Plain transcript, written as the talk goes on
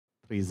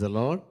Praise the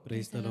Lord.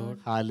 Praise the Lord.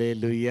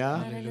 Hallelujah.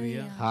 Hallelujah.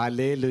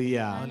 Hallelujah.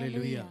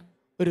 Hallelujah.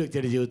 ഒരു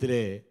വ്യക്തിയുടെ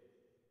ജീവിതത്തിലെ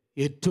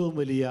ഏറ്റവും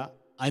വലിയ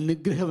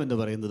അനുഗ്രഹം എന്ന്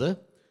പറയുന്നത്,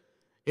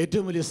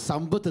 ഏറ്റവും വലിയ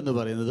സമ്പത്ത് എന്ന്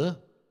പറയുന്നത്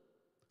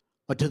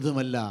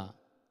മറ്റൊന്നുമല്ല,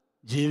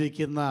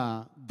 ജീവിക്കുന്ന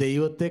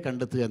ദൈവത്തെ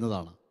കണ്ടെത്തുക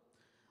എന്നതാണ്.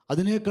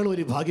 അതിനേക്കാൾ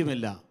ഒരു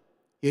ഭാഗ്യമല്ല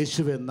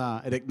യേശു എന്ന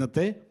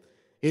രത്നത്തെ,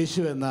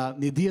 യേശു എന്ന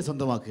നിധിയെ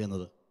സ്വന്തമാക്കുക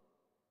എന്നത്.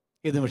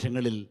 ഈ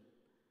നിമിഷങ്ങളിൽ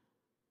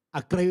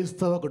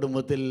അക്രൈസ്തവ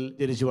കുടുംബത്തിൽ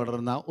ജനിച്ചു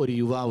വളർന്ന ഒരു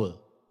യുവാവ്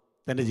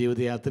തൻ്റെ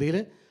ജീവിതയാത്രയിൽ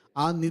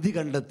ആ നിധി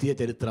കണ്ടെത്തിയ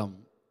ചരിത്രം,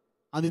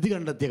 ആ നിധി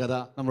കണ്ടെത്തിയ കഥ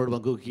നമ്മളോട്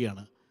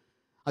പങ്കുവയ്ക്കുകയാണ്.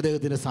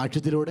 അദ്ദേഹത്തിൻ്റെ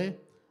സാക്ഷ്യത്തിലൂടെ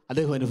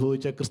അദ്ദേഹം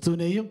അനുഭവിച്ച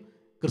ക്രിസ്തുവിനെയും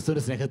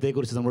ക്രിസ്തുവിൻ്റെ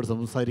സ്നേഹത്തെക്കുറിച്ച് നമ്മളോട്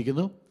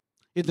സംസാരിക്കുന്നു.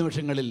 ഈ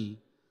നിമിഷങ്ങളിൽ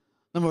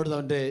നമ്മളോട്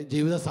അവൻ്റെ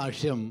ജീവിത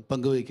സാക്ഷ്യം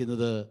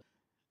പങ്കുവയ്ക്കുന്നത്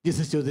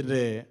ജീസസ്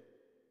യൂത്തിൻ്റെ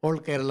ഓൾ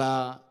കേരള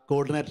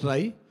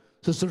കോർഡിനേറ്ററായി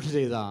ശുശ്രൂഷ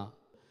ചെയ്ത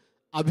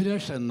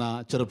അഭിലാഷ് എന്ന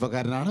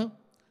ചെറുപ്പക്കാരനാണ്.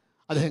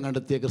 അദ്ദേഹം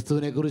കണ്ടെത്തിയ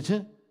ക്രിസ്തുവിനെക്കുറിച്ച്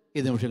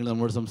ഈ നിമിഷങ്ങളിൽ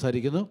നമ്മോട്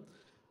സംസാരിക്കുന്നു.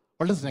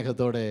 വളരെ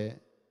സ്നേഹത്തോടെ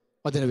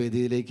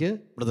വചനവേദിയിലേക്ക്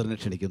ബ്രദറിനെ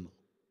ക്ഷണിക്കുന്നു.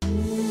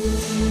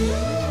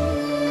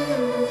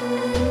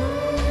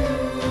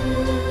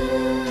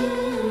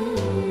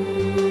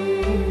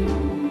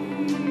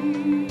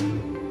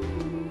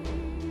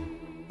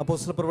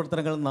 അപ്പോസ്തല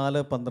പ്രവർത്തനങ്ങൾ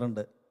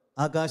 4:12.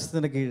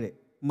 ആകാശത്തിന് കീഴെ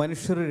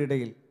മനുഷ്യരുടെ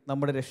ഇടയിൽ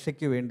നമ്മുടെ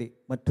രക്ഷയ്ക്ക് വേണ്ടി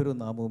മറ്റൊരു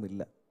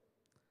നാമവുമില്ല.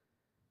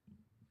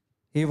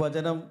 ഈ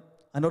വചനം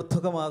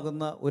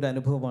അനർത്ഥകമാകുന്ന ഒരു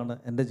അനുഭവമാണ്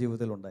എൻ്റെ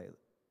ജീവിതത്തിൽ ഉണ്ടായത്.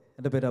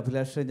 എൻ്റെ പേര്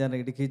അഭിലാഷ്. ഞാൻ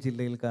ഇടുക്കി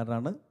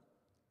ജില്ലയിൽക്കാരനാണ്.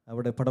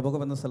 അവിടെ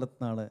പടമുഖം എന്ന സ്ഥലത്തു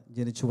നിന്നാണ്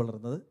ജനിച്ചു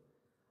വളർന്നത്.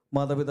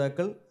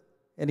 മാതാപിതാക്കൾ,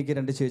 എനിക്ക്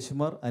 2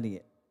 ചേച്ചിമാർ,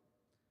 അനിയൻ.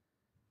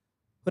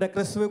 ഒരു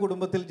ക്രിസ്തുവ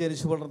കുടുംബത്തിൽ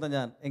ജനിച്ചു വളർന്ന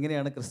ഞാൻ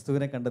എങ്ങനെയാണ്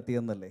ക്രിസ്തുവിനെ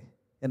കണ്ടെത്തിയെന്നല്ലേ?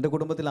 എൻ്റെ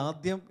കുടുംബത്തിൽ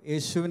ആദ്യം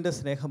യേശുവിൻ്റെ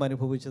സ്നേഹം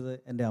അനുഭവിച്ചത്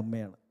എൻ്റെ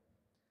അമ്മയാണ്.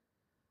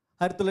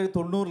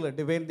 1990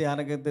 ഡിവൈൻ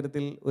ധ്യാന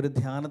കേന്ദ്രത്തിൽ ഒരു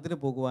ധ്യാനത്തിന്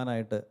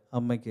പോകുവാനായിട്ട്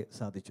അമ്മയ്ക്ക്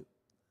സാധിച്ചു.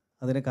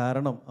 അതിന്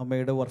കാരണം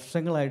അമ്മയുടെ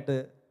വർഷങ്ങളായിട്ട്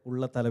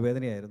ഉള്ള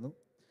തലവേദനയായിരുന്നു.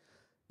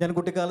 ഞാൻ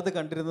കുട്ടിക്കാലത്ത്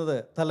കണ്ടിരുന്നത്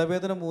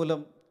തലവേദന മൂലം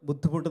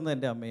ബുദ്ധിമുട്ടുന്ന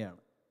എൻ്റെ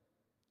അമ്മയാണ്.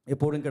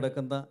 എപ്പോഴും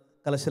കിടക്കുന്ന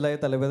കലശലായ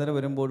തലവേദന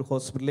വരുമ്പോൾ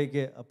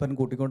ഹോസ്പിറ്റലിലേക്ക് അപ്പൻ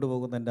കൂട്ടിക്കൊണ്ട്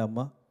പോകുന്ന എൻ്റെ അമ്മ.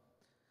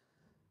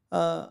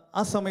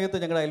 ആ സമയത്ത്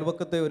ഞങ്ങളുടെ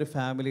അയൽവക്കത്തെ ഒരു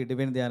ഫാമിലി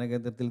ഡിവൈൻ ധ്യാന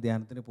കേന്ദ്രത്തിൽ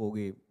ധ്യാനത്തിന്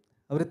പോവുകയും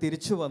അവർ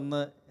തിരിച്ചു വന്ന്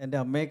എൻ്റെ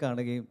അമ്മയെ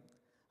കാണുകയും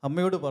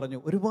അമ്മയോട് പറഞ്ഞു,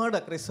 ഒരുപാട്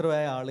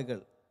അക്രൈസ്തവരായ ആളുകൾ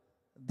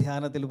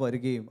ധ്യാനത്തിൽ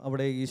വരികയും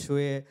അവിടെ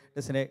ഈശോയെ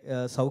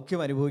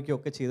സൗഖ്യം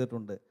അനുഭവിക്കുകയൊക്കെ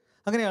ചെയ്തിട്ടുണ്ട്.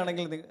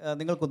 അങ്ങനെയാണെങ്കിൽ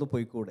നിങ്ങൾക്കൊന്ന്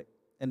പോയിക്കൂടെ?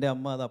 എൻ്റെ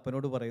അമ്മ അത്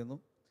അപ്പനോട് പറയുന്നു.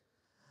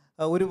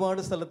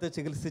 ഒരുപാട് സ്ഥലത്ത്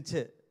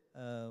ചികിത്സിച്ച്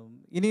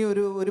ഇനി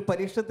ഒരു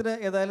പരീക്ഷണത്തിന്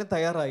ഏതായാലും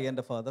തയ്യാറായി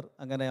എൻ്റെ ഫാദർ.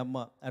 അങ്ങനെ അമ്മ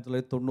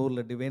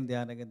 1990 ഡിവൈൻ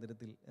ധ്യാന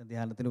കേന്ദ്രത്തിൽ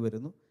ധ്യാനത്തിന്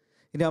വരുന്നു.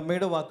 ഇനി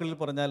അമ്മയുടെ വാക്കുകളിൽ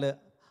പറഞ്ഞാൽ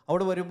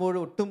അവിടെ വരുമ്പോൾ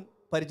ഒട്ടും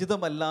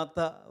പരിചിതമല്ലാത്ത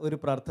ഒരു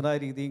പ്രാർത്ഥനാ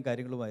രീതിയും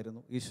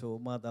കാര്യങ്ങളുമായിരുന്നു. ഈശോ,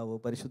 മാതാവ്,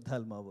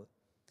 പരിശുദ്ധാത്മാവ്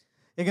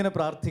എങ്ങനെ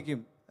പ്രാർത്ഥിക്കും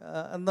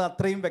എന്ന്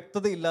അത്രയും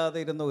വ്യക്തതയില്ലാതെ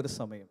ഇരുന്ന ഒരു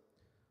സമയം.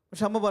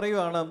 പക്ഷെ അമ്മ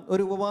പറയുവാണ്,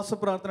 ഒരു ഉപവാസ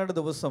പ്രാർത്ഥനയുടെ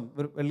ദിവസം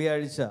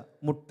വെള്ളിയാഴ്ച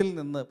മുട്ടിൽ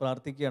നിന്ന്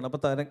പ്രാർത്ഥിക്കുകയാണ്.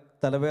 അപ്പോൾ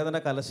തലവേദന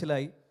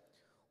കലശലായി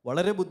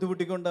വളരെ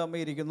ബുദ്ധിമുട്ടിക്കൊണ്ട് അമ്മ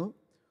ഇരിക്കുന്നു.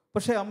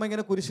 പക്ഷേ അമ്മ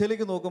ഇങ്ങനെ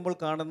കുരിശിലേക്ക് നോക്കുമ്പോൾ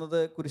കാണുന്നത്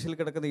കുരിശിൽ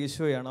കിടക്കുന്ന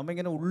ഈശോയാണ്. അമ്മ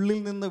ഇങ്ങനെ ഉള്ളിൽ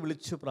നിന്ന്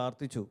വിളിച്ചു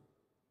പ്രാർത്ഥിച്ചു,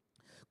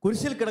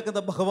 കുരിശിൽ കിടക്കുന്ന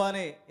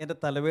ഭഗവാനെ എൻ്റെ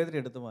തലവേദന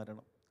എടുത്തു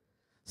മാറ്റണം.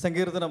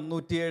 സങ്കീർത്തനം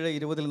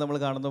 107:20 നമ്മൾ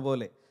കാണുന്ന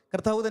പോലെ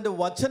കർത്താവ് തൻ്റെ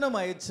വചനം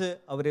അയച്ച്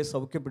അവരെ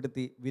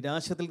സൗഖ്യപ്പെടുത്തി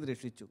വിനാശത്തിൽ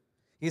രക്ഷിച്ചു.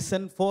 He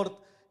send forth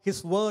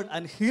his word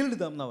and healed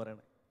them എന്ന്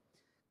പറയണേ.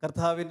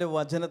 കർത്താവിൻ്റെ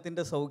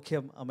വചനത്തിൻ്റെ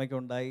സൗഖ്യം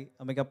അമ്മയ്ക്കുണ്ടായി.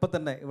 അമ്മയ്ക്ക് അപ്പം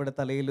തന്നെ ഇവിടെ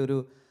തലയിലൊരു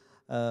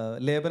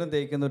ലേപനം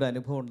തേക്കുന്ന ഒരു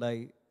അനുഭവം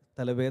ഉണ്ടായി.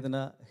 തലവേദന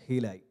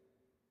ഹീലായി.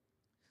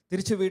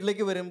 തിരിച്ച്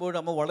വീട്ടിലേക്ക് വരുമ്പോൾ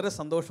അമ്മ വളരെ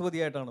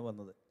സന്തോഷവതിയായിട്ടാണ്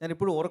വന്നത്.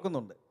 ഞാനിപ്പോഴും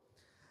ഓർക്കുന്നുണ്ട്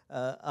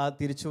ആ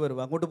തിരിച്ചു വരവ്.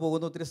 അങ്ങോട്ട്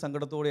പോകുന്ന ഒത്തിരി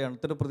സങ്കടത്തോടെയാണ്,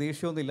 ഒത്തിരി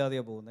പ്രതീക്ഷയൊന്നും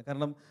ഇല്ലാതെയാണ് പോകുന്നത്.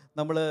 കാരണം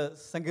നമ്മൾ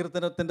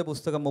സങ്കീർത്തനത്തിൻ്റെ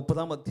പുസ്തകം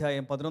 30-ാം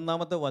അധ്യായം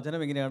 11-ാമത്തെ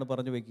വചനം ഇങ്ങനെയാണ്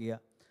പറഞ്ഞു വയ്ക്കുക,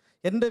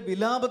 എൻ്റെ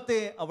വിലാപത്തെ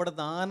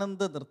അവിടുന്ന്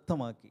ആനന്ദ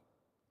നൃത്തമാക്കി.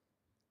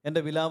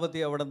 എൻ്റെ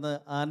വിലാപത്തെ അവിടുന്ന്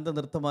ആനന്ദ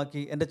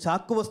നൃത്തമാക്കി, എൻ്റെ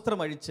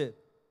ചാക്കുവസ്ത്രം അഴിച്ച്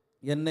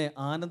എന്നെ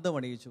ആനന്ദം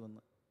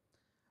അണിയിച്ചുവെന്ന്.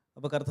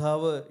 അപ്പോൾ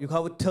കർത്താവ്, you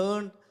have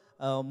turn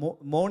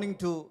mourning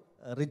to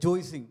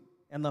rejoicing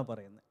എന്നാണ്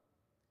പറയുന്നത്.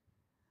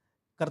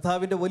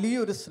 കർത്താവിൻ്റെ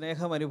വലിയൊരു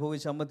സ്നേഹം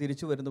അനുഭവിച്ച് അമ്മ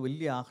തിരിച്ചു വരുന്നത്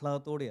വലിയ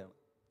ആഹ്ലാദത്തോടെയാണ്.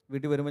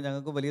 വീട്ടിൽ വരുമ്പോൾ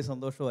ഞങ്ങൾക്ക് വലിയ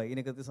സന്തോഷമായി.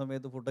 ഇനി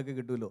കൃത്യസമയത്ത് ഫുഡൊക്കെ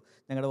കിട്ടുമല്ലോ,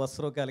 ഞങ്ങളുടെ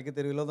വസ്ത്രമൊക്കെ അലക്കി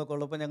തരുമല്ലോ എന്നൊക്കെ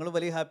ഉള്ളപ്പോൾ ഞങ്ങൾ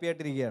വലിയ ഹാപ്പി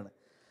ആയിട്ടിരിക്കുകയാണ്.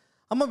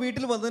 അമ്മ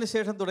വീട്ടിൽ വന്നതിന്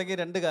ശേഷം തുടങ്ങിയ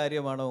 2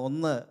 കാര്യമാണ്.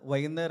 ഒന്ന്,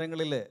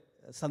 വൈകുന്നേരങ്ങളിൽ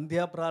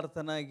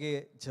സന്ധ്യാപ്രാർത്ഥനയ്ക്ക്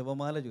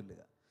ജപമാല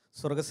ചൊല്ലുക.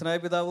 സ്വർഗസ്നായ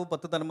പിതാവ്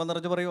 10 തന്മ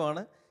നിറഞ്ഞ്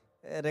പറയുവാണ്.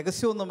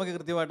 രഹസ്യമൊന്നും നമുക്ക്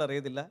കൃത്യമായിട്ട്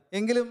അറിയത്തില്ല,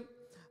 എങ്കിലും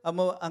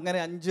അമ്മ അങ്ങനെ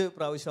 5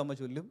 പ്രാവശ്യം അമ്മ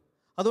ചൊല്ലും.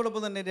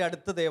 അതോടൊപ്പം തന്നെ എൻ്റെ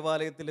അടുത്ത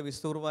ദേവാലയത്തിൽ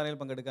വിശുദ്ധ കുർബാനയിൽ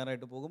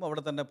പങ്കെടുക്കാനായിട്ട് പോകും.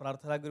 അവിടെ തന്നെ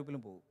പ്രാർത്ഥനാ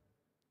ഗ്രൂപ്പിലും പോകും.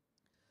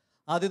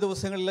 ആദ്യ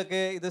ദിവസങ്ങളിലൊക്കെ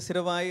ഇത്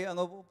സ്ഥിരമായി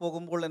അങ്ങ്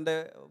പോകുമ്പോൾ എൻ്റെ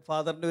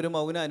ഫാദറിൻ്റെ ഒരു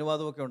മൗന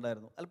അനുവാദമൊക്കെ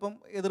ഉണ്ടായിരുന്നു. അല്പം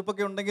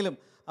എതിർപ്പൊക്കെ ഉണ്ടെങ്കിലും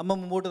അമ്മ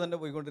മുമ്പോട്ട് തന്നെ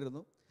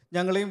പോയിക്കൊണ്ടിരുന്നു.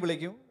 ഞങ്ങളെയും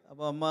വിളിക്കും.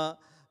 അപ്പോൾ അമ്മ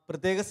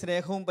പ്രത്യേക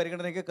സ്നേഹവും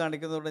പരിഗണനയൊക്കെ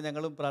കാണിക്കുന്നതുകൊണ്ട്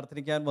ഞങ്ങളും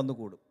പ്രാർത്ഥിക്കാൻ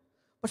വന്നുകൂടും.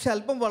 പക്ഷെ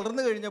അല്പം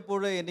വളർന്നു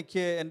കഴിഞ്ഞപ്പോൾ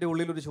എനിക്ക് എൻ്റെ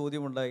ഉള്ളിലൊരു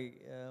ചോദ്യമുണ്ടായി.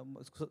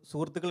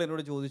 സുഹൃത്തുക്കൾ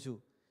എന്നോട് ചോദിച്ചു,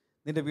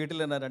 നിൻ്റെ വീട്ടിൽ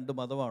തന്നെ 2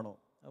 മതമാണോ?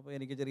 അപ്പോൾ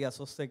എനിക്ക് ചെറിയ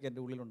അസ്വസ്ഥയൊക്കെ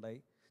എൻ്റെ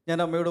ഉള്ളിലുണ്ടായി. ഞാൻ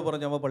അമ്മയോട്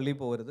പറഞ്ഞു, അമ്മ പള്ളിയിൽ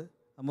പോകരുത്.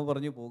 അമ്മ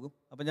പറഞ്ഞു പോകും.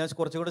 അപ്പോൾ ഞാൻ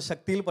കുറച്ചുകൂടെ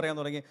ശക്തിയിൽ പറയാൻ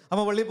തുടങ്ങി,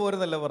 അമ്മ പള്ളിയിൽ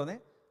പോകരുതല്ല പറഞ്ഞേ,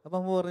 അപ്പോൾ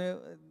അമ്മ പറഞ്ഞു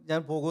ഞാൻ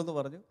പോകുമെന്ന്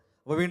പറഞ്ഞു.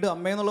 അപ്പോൾ വീണ്ടും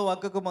അമ്മയെന്നുള്ള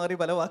വാക്കൊക്കെ മാറി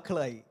പല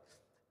വാക്കുകളായി.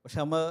 പക്ഷെ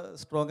അമ്മ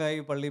സ്ട്രോങ് ആയി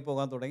പള്ളിയിൽ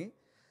പോകാൻ തുടങ്ങി.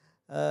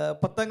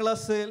 10ാം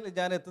ക്ലാസ്സിൽ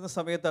ഞാൻ എത്തുന്ന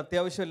സമയത്ത്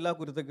അത്യാവശ്യം എല്ലാ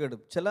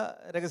കുരുത്തക്കേടും ചില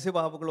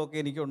രഹസ്യഭാവങ്ങളൊക്കെ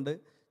എനിക്കുണ്ട്.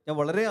 ഞാൻ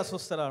വളരെ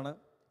അസ്വസ്ഥനാണ്.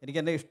 എനിക്ക്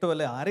എന്നെ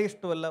ഇഷ്ടമല്ല, ആരെ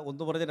ഇഷ്ടമല്ല.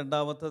 ഒന്ന് പറഞ്ഞ്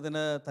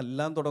രണ്ടാമത്തതിന്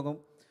തല്ലാൻ തുടങ്ങും.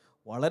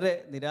 വളരെ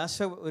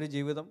നിരാശ ഒരു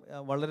ജീവിതം,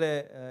 വളരെ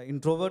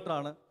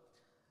ഇൻട്രോവേർട്ടാണ്.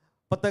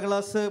 10ാം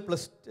ക്ലാസ്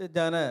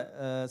ഞാൻ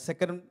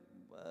സെക്കൻഡ്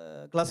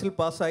ക്ലാസ്സിൽ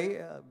പാസ്സായി.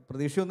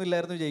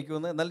 പ്രതീക്ഷയൊന്നുമില്ലായിരുന്നു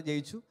ജയിക്കുമെന്ന്, എന്നാൽ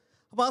ജയിച്ചു.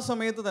 അപ്പോൾ ആ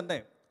സമയത്ത് തന്നെ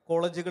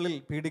കോളേജുകളിൽ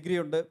ഡിഗ്രി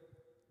ഉണ്ട്,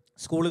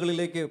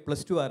 സ്കൂളുകളിലേക്ക്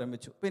 +2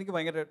 ആരംഭിച്ചു. അപ്പോൾ എനിക്ക്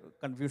ഭയങ്കര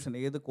കൺഫ്യൂഷൻ,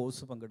 ഏത്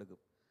കോഴ്സ് പങ്കെടുക്കും.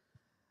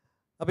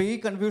 അപ്പോൾ ഈ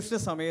കൺഫ്യൂഷൻ്റെ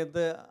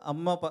സമയത്ത്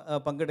അമ്മ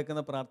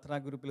പങ്കെടുക്കുന്ന പ്രാർത്ഥനാ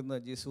ഗ്രൂപ്പിൽ നിന്ന്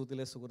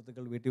ജീസൂത്തിലെ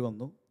സുഹൃത്തുക്കൾ വീട്ടിൽ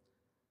വന്നു.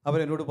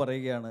 അവരെന്നോട്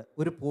പറയുകയാണ്,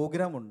 ഒരു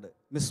പ്രോഗ്രാമുണ്ട്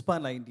മിസ്പ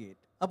 98.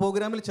 ആ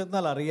പ്രോഗ്രാമിൽ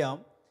ചെന്നാൽ അറിയാം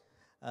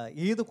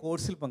ഏത്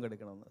കോഴ്സിൽ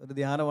പങ്കെടുക്കണമെന്ന്. ഒരു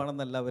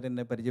ധ്യാനമാണെന്നല്ല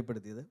അവരെന്നെ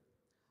പരിചയപ്പെടുത്തിയത്.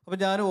 അപ്പോൾ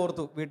ഞാനും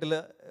ഓർത്തു, വീട്ടിൽ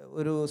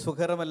ഒരു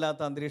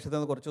സുഖകരമല്ലാത്ത അന്തരീക്ഷത്തിൽ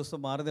നിന്ന് കുറച്ച് ദിവസം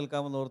മാറി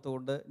നിൽക്കാമെന്ന്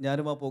ഓർത്തുകൊണ്ട്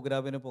ഞാനും ആ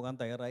പ്രോഗ്രാമിന് പോകാൻ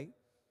തയ്യാറായി.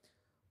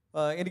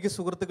 എനിക്ക്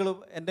സുഹൃത്തുക്കളും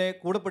എൻ്റെ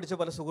കൂടെ പഠിച്ച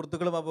പല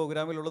സുഹൃത്തുക്കളും ആ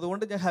പ്രോഗ്രാമിൽ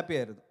ഉള്ളതുകൊണ്ട് ഞാൻ ഹാപ്പി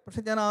ആയിരുന്നു.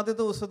 പക്ഷേ ഞാൻ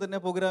ആദ്യത്തെ ദിവസം തന്നെ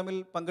പ്രോഗ്രാമിൽ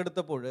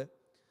പങ്കെടുത്തപ്പോൾ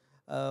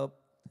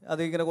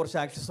അതിങ്ങനെ കുറച്ച്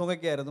ആക്ഷൻ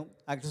സോങ്ങൊക്കെ ആയിരുന്നു.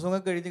 ആക്ഷൻ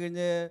സോങ്ങൊക്കെ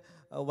കഴിഞ്ഞ്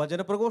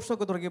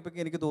വചനപ്രഘോഷമൊക്കെ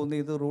തുടങ്ങിയപ്പോൾ എനിക്ക് തോന്നി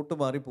ഇത് റൂട്ട്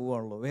മാറി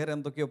പോവുകയാണല്ലോ, വേറെ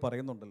എന്തൊക്കെയോ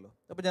പറയുന്നുണ്ടല്ലോ.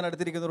 അപ്പോൾ ഞാൻ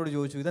അടുത്തിരിക്കുന്നവരോട്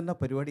ചോദിച്ചു, ഇതെന്നാ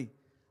പരിപാടി?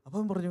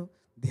 അപ്പം പറഞ്ഞു,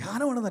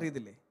 ധ്യാനമാണെന്ന്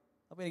അറിയത്തില്ലേ?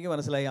 അപ്പോൾ എനിക്ക്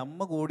മനസ്സിലായി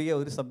അമ്മ കൂടിയ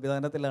ഒരു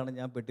സംവിധാനത്തിലാണ്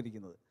ഞാൻ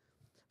പെട്ടിരിക്കുന്നത്.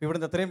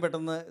 ഇവിടുന്ന് എത്രയും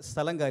പെട്ടെന്ന്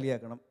സ്ഥലം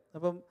കാലിയാക്കണം.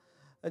 അപ്പം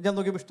ഞാൻ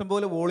നോക്കിയപ്പോൾ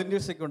ഇഷ്ടംപോലെ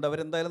വോളണ്ടിയേഴ്സൊക്കെ ഉണ്ട്.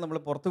 അവരെന്തായാലും നമ്മൾ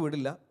പുറത്ത്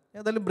വിടില്ല.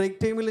 ഏതായാലും ബ്രേക്ക്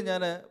ടൈമിൽ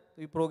ഞാൻ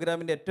ഈ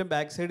പ്രോഗ്രാമിൻ്റെ ഏറ്റവും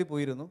ബാക്ക് സൈഡിൽ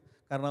പോയിരുന്നു.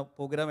 കാരണം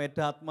പ്രോഗ്രാം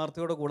ഏറ്റവും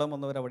ആത്മാർത്ഥയോടെ കൂടാൻ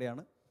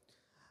വന്നവരവിടെയാണ്.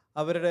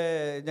 അവരുടെ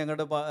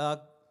ഞങ്ങളുടെ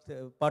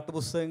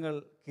പാട്ടുപുസ്തകങ്ങൾ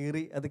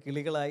കീറി അത്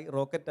കിളികളായി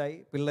റോക്കറ്റായി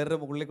പിള്ളേരുടെ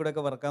മുകളിൽ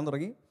കൂടെയൊക്കെ വറക്കാൻ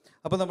തുടങ്ങി.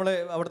 അപ്പോൾ നമ്മളെ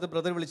അവിടുത്തെ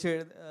ബ്രദർ വിളിച്ച്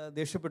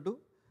ദേഷ്യപ്പെട്ടു.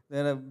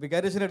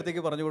 വികാരിച്ചൻ്റെ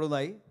അടുത്തേക്ക് പറഞ്ഞു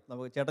കൊടുക്കുന്നതായി.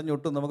 നമുക്ക് ചേട്ടൻ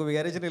ഞൊട്ടും, നമുക്ക്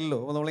വികാരിച്ചനില്ലല്ലോ.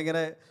 അപ്പോൾ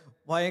നമ്മളിങ്ങനെ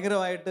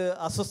ഭയങ്കരമായിട്ട്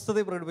അസ്വസ്ഥത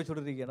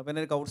പ്രകടിപ്പിച്ചുകൊണ്ടിരിക്കുകയാണ്. അപ്പോൾ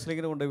എന്നെ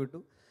കൗൺസിലിങ്ങിന് കൊണ്ടുപോയി വിട്ടു.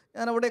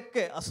 ഞാൻ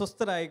അവിടെയൊക്കെ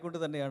അസ്വസ്ഥനായിക്കൊണ്ട്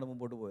തന്നെയാണ്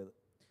മുമ്പോട്ട് പോയത്.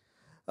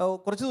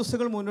 കുറച്ച്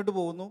ദിവസങ്ങൾ മുന്നോട്ട്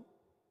പോകുന്നു.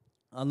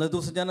 അന്നത്തെ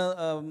ദിവസം ഞാൻ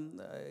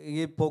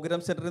ഈ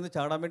പ്രോഗ്രാം സെൻറ്ററിൽ നിന്ന്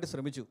ചാടാൻ വേണ്ടി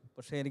ശ്രമിച്ചു.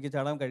 പക്ഷേ എനിക്ക്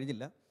ചാടാൻ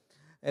കഴിഞ്ഞില്ല.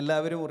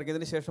 എല്ലാവരും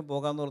ഉറങ്ങിയതിന് ശേഷം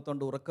പോകാമെന്ന്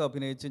ഓർത്തുകൊണ്ട് ഉറക്കം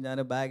അഭിനയിച്ച് ഞാൻ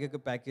ബാഗൊക്കെ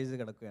പാക്ക് ചെയ്ത്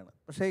കിടക്കുകയാണ്.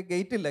 പക്ഷേ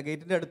ഗേറ്റില്ല.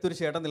 ഗേറ്റിൻ്റെ അടുത്തൊരു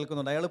ചേട്ടൻ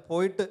നിൽക്കുന്നുണ്ട്. അയാൾ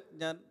പോയിട്ട്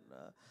ഞാൻ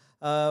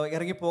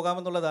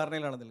ഇറങ്ങിപ്പോകാമെന്നുള്ള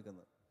ധാരണയിലാണ്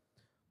നിൽക്കുന്നത്.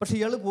 പക്ഷേ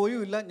ഇയാൾ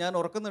പോയുമില്ല. ഞാൻ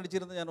ഉറക്കം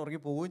നടിച്ചിരുന്ന് ഞാൻ ഉറങ്ങി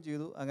പോവുകയും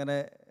ചെയ്തു. അങ്ങനെ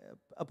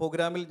ആ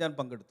പ്രോഗ്രാമിൽ ഞാൻ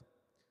പങ്കെടുത്തു.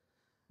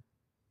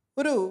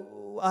 ഒരു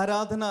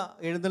ആരാധന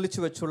എഴുന്നള്ളിച്ച്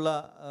വെച്ചുള്ള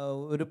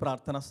ഒരു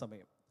പ്രാർത്ഥനാ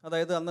സമയം.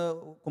 അതായത് അന്ന്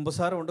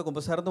കുമ്പസാരമുണ്ട്.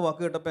 കുമ്പസാരം എന്ന്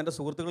വാക്ക് കേട്ടപ്പോൾ എൻ്റെ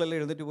സുഹൃത്തുക്കളെല്ലാം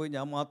എഴുന്നേറ്റ് പോയി.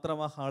 ഞാൻ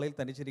മാത്രം ആ ഹാളിൽ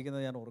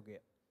തനിച്ചിരിക്കുന്നത് ഞാൻ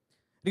ഓർക്കുകയാണ്.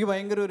 എനിക്ക്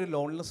ഭയങ്കര ഒരു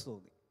ലോൺലെസ്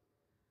തോന്നി.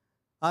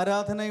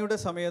 ആരാധനയുടെ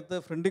സമയത്ത്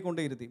ഫ്രണ്ടിൽ കൊണ്ട്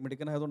ഇരുത്തി,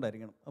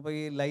 മിടുക്കനായതുകൊണ്ടായിരിക്കണം. അപ്പോൾ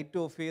ഈ ലൈറ്റ്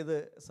ഓഫ് ചെയ്ത്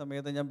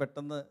സമയത്ത് ഞാൻ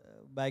പെട്ടെന്ന്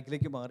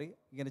ബാക്കിലേക്ക് മാറി.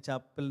 ഇങ്ങനെ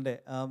ചാപ്പലിൻ്റെ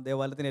ആ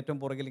ദേവാലയത്തിന് ഏറ്റവും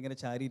പുറകിൽ ഇങ്ങനെ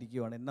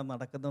ചാരിയിരിക്കുകയാണ്, എന്നാ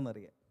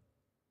നടക്കുന്നതെന്നറിയാൻ.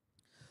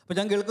 അപ്പോൾ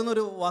ഞാൻ കേൾക്കുന്ന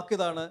ഒരു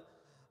വാക്കിതാണ്,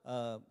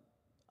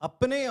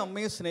 അപ്പനെയും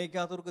അമ്മയെ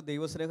സ്നേഹിക്കാത്തവർക്ക്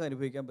ദൈവസ്നേഹം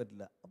അനുഭവിക്കാൻ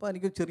പറ്റില്ല. അപ്പോൾ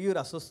എനിക്ക് ചെറിയൊരു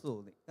അസ്വസ്ഥത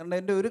തോന്നി. കാരണം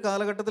എൻ്റെ ഒരു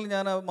കാലഘട്ടത്തിൽ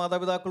ഞാൻ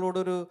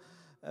മാതാപിതാക്കളോടൊരു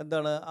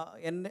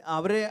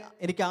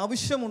എനിക്ക്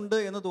ആവശ്യമുണ്ട്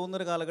എന്ന്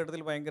തോന്നുന്നൊരു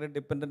കാലഘട്ടത്തിൽ ഭയങ്കര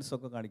ഡിപ്പെൻഡൻസ്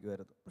ഒക്കെ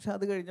കാണിക്കുമായിരുന്നു. പക്ഷെ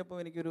അത് കഴിഞ്ഞപ്പോൾ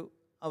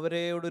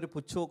അവരോടൊരു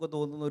പുച്ഛമൊക്കെ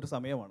തോന്നുന്ന ഒരു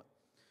സമയമാണ്.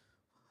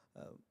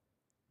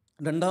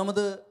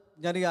 രണ്ടാമത്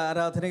ഞാൻ ഈ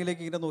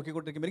ആരാധനയിലേക്ക് ഇങ്ങനെ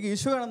നോക്കിക്കൊണ്ടിരിക്കുമ്പോൾ എനിക്ക്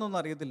ഈശോ ആണെന്നൊന്നും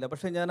അറിയത്തില്ല.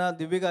 പക്ഷേ ഞാൻ ആ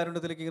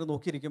ദിവ്യകാരുണ്യത്തിലേക്ക് ഇങ്ങനെ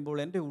നോക്കിയിരിക്കുമ്പോൾ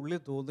എൻ്റെ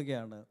ഉള്ളിൽ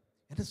തോന്നുകയാണ്,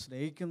 എന്നെ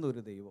സ്നേഹിക്കുന്ന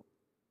ഒരു ദൈവം.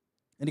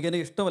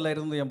 എനിക്കെന്നെ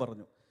ഇഷ്ടമല്ലായിരുന്നു എന്ന് ഞാൻ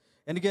പറഞ്ഞു.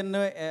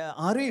 എന്നെ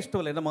ആരെയും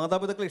ഇഷ്ടമല്ല. എൻ്റെ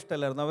മാതാപിതാക്കളെ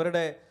ഇഷ്ടമല്ലായിരുന്നു.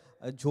 അവരുടെ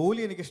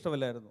ജോലി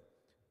എനിക്കിഷ്ടമല്ലായിരുന്നു.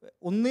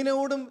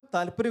 ഒന്നിനോടും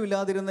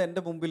താല്പര്യമില്ലാതിരുന്ന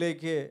എൻ്റെ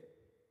മുമ്പിലേക്ക്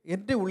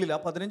എൻ്റെ ഉള്ളിൽ ആ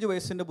 15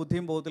 വയസ്സിൻ്റെ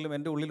ബുദ്ധിയും ബോധത്തിലും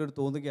എൻ്റെ ഉള്ളിലൊരു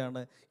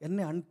തോന്നുകയാണ്,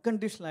 എന്നെ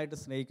അൺകണ്ടീഷണലായിട്ട്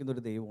സ്നേഹിക്കുന്ന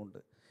ഒരു ദൈവമുണ്ട്.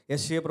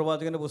 യെശയ്യാ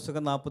പ്രവാചകൻ്റെ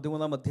പുസ്തകം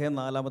 43-ാം അധ്യായം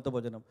 4-ാമത്തെ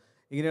വചനം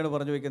ഇങ്ങനെയാണ്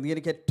പറഞ്ഞു വയ്ക്കുന്നത്, നീ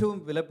എനിക്ക് ഏറ്റവും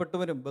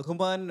വിലപ്പെട്ടവനും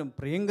ബഹുമാനും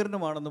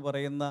പ്രിയങ്കരനുമാണെന്ന്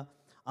പറയുന്ന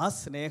ആ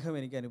സ്നേഹം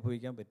എനിക്ക്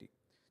അനുഭവിക്കാൻ പറ്റി.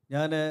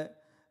 ഞാൻ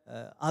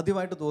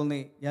ആദ്യമായിട്ട്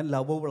തോന്നി ഞാൻ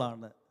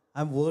ലവബിളാണ്,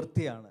 ഐ എം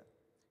വേർത്തിയാണ്.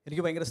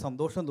 എനിക്ക് ഭയങ്കര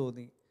സന്തോഷം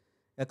തോന്നി.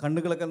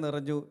 കണ്ണുകളൊക്കെ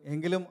നിറഞ്ഞു.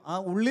 എങ്കിലും ആ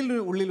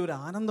ഉള്ളിൽ ഒരു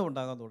ആനന്ദം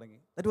ഉണ്ടാകാൻ തുടങ്ങി.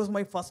 That was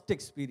my first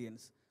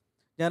experience.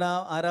 ഞാൻ ആ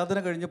ആരാധന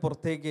കഴിഞ്ഞ്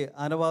പുറത്തേക്ക്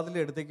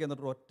ആനവാതിലിൻ്റെ അടുത്തേക്ക്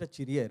എന്നിട്ട് ഒറ്റ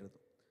ചിരിയായിരുന്നു.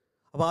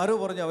 അപ്പോൾ ആരോ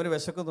പറഞ്ഞു അവന്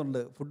വിശക്കുന്നുണ്ട്,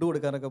 ഫുഡ്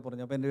കൊടുക്കാനൊക്കെ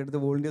പറഞ്ഞു. അപ്പോൾ എൻ്റെ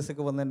അടുത്ത്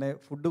വോളണ്ടിയേഴ്സൊക്കെ വന്ന് എന്നെ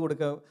ഫുഡ്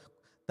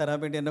തരാൻ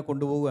വേണ്ടി എന്നെ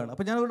കൊണ്ടുപോവുകയാണ്.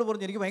 അപ്പോൾ ഞാൻ അവരോട്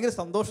പറഞ്ഞു എനിക്ക് ഭയങ്കര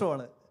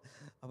സന്തോഷമാണ്.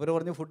 അവർ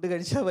പറഞ്ഞു ഫുഡ്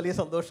കഴിച്ചാൽ വലിയ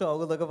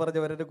സന്തോഷമാകും എന്നൊക്കെ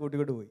പറഞ്ഞ് അവരെന്നെ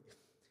കൂട്ടിക്കൊണ്ട് പോയി.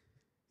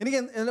 എനിക്ക്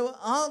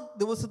ആ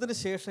ദിവസത്തിന്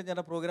ശേഷം ഞാൻ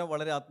ആ പ്രോഗ്രാം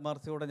വളരെ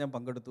ആത്മാർത്ഥയോടെ ഞാൻ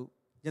പങ്കെടുത്തു.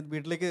 ഞാൻ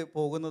വീട്ടിലേക്ക്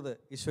പോകുന്നത്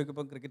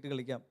ഈശോയ്ക്കൊപ്പം ക്രിക്കറ്റ്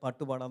കളിക്കാം,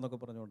 പാട്ട് പാടാമെന്നൊക്കെ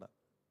പറഞ്ഞുകൊണ്ടാണ്.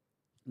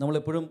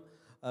 നമ്മളെപ്പോഴും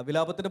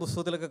വിലാപത്തിൻ്റെ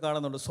പുസ്തകത്തിലൊക്കെ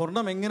കാണുന്നുണ്ട്,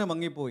 സ്വർണം എങ്ങനെ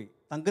മങ്ങിപ്പോയി,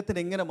 തങ്കത്തിന്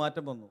എങ്ങനെ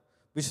മാറ്റം വന്നു,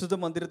 വിശുദ്ധ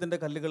മന്ദിരത്തിൻ്റെ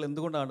കല്ലുകൾ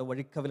എന്തുകൊണ്ടാണ്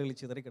വഴിക്കവലകളിൽ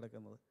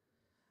ചിതറിക്കിടക്കുന്നത്.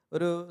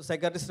 ഒരു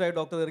സൈക്കാട്രിസ്റ്റായ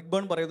ഡോക്ടർ എറിക്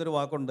ബേൺ പറയുന്നൊരു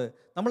വാക്കുണ്ട്,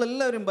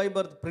 നമ്മളെല്ലാവരും by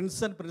birth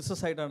Prince and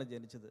princess ആയിട്ടാണ്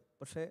ജനിച്ചത്.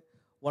 പക്ഷേ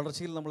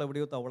വളർച്ചയിൽ നമ്മൾ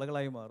എവിടെയോ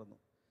തവളകളായി മാറുന്നു.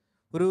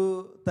 ഒരു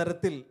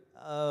തരത്തിൽ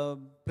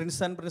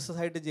പ്രിൻസ് ആൻഡ് പ്രിൻസസ്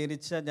ആയിട്ട്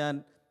ജനിച്ച ഞാൻ,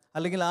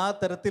 അല്ലെങ്കിൽ ആ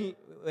തരത്തിൽ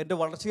എൻ്റെ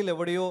വളർച്ചയിൽ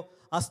എവിടെയോ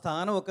ആ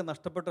സ്ഥാനമൊക്കെ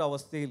നഷ്ടപ്പെട്ട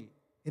അവസ്ഥയിൽ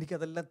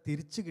എനിക്കതെല്ലാം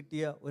തിരിച്ചു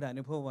കിട്ടിയ ഒരു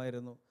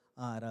അനുഭവമായിരുന്നു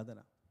ആ ആരാധന.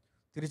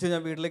 തിരിച്ച്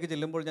ഞാൻ വീട്ടിലേക്ക്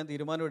ചെല്ലുമ്പോൾ ഞാൻ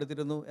തീരുമാനം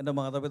എടുത്തിരുന്നു, എൻ്റെ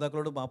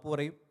മാതാപിതാക്കളോട് മാപ്പ്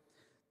പറയും.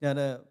 ഞാൻ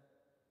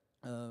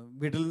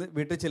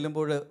വീട്ടിൽ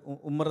ചെല്ലുമ്പോൾ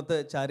ഉമ്മറത്ത്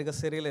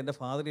ചാരുകസേരയിൽ എൻ്റെ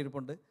ഫാദർ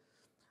ഇരിപ്പുണ്ട്.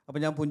 അപ്പോൾ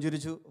ഞാൻ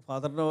പുഞ്ചിരിച്ചു.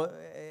 ഫാദറിന്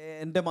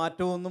എൻ്റെ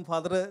മാറ്റമൊന്നും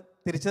ഫാദർ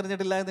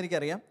തിരിച്ചറിഞ്ഞിട്ടില്ല എന്ന്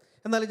എനിക്കറിയാം.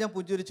 എന്നാലും ഞാൻ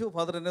പുഞ്ചിരിച്ചു.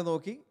 ഫാദർ എന്നെ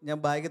നോക്കി. ഞാൻ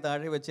ബാഗ്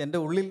താഴെ വെച്ച് എൻ്റെ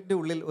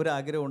ഉള്ളിൽ ഒരു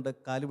ആഗ്രഹമുണ്ട്,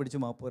 കാല് പിടിച്ച്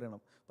മാപ്പ്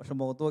പറയണം. പക്ഷെ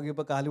മുഖത്ത്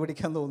നോക്കിയപ്പോൾ കാല്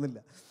പിടിക്കാൻ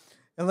തോന്നുന്നില്ല.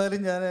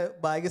 എന്നാലും ഞാൻ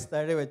ബാഗ്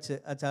താഴെ വെച്ച്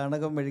ആ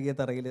ചാണകം മെഴുകിയ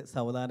തറയിൽ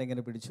സാവധാനം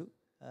ഇങ്ങനെ പിടിച്ചു.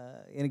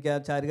 എനിക്ക് ആ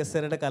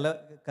ചാരുകസേരയുടെ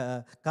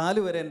കാല്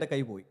വരെ എൻ്റെ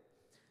കൈ പോയി.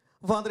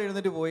 ഫാദർ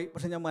എഴുന്നേറ്റ് പോയി.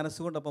 പക്ഷെ ഞാൻ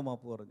മനസ്സുകൊണ്ടപ്പം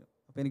മാപ്പ് പറഞ്ഞു.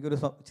 അപ്പോൾ എനിക്കൊരു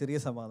ചെറിയ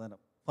സമാധാനം.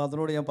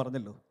 ഫാദറിനോട് ഞാൻ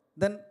പറഞ്ഞല്ലോ.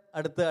 ദെൻ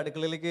അടുത്ത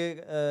അടുക്കളയിലേക്ക്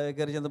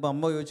കയറി ചെന്നപ്പോൾ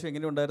അമ്മ ചോദിച്ചു,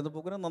 എങ്ങനെയുണ്ടായിരുന്നു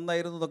പ്രോഗ്രാം?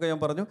 നന്നായിരുന്നു എന്നൊക്കെ ഞാൻ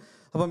പറഞ്ഞു.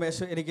 അപ്പോൾ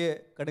എനിക്ക്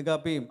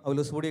കടുങ്കാപ്പിയും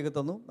അവലോസ് പൊടിയൊക്കെ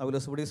തന്നു.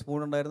 അവലോസ് പൊടി സ്പൂൺ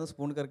ഉണ്ടായിരുന്നു.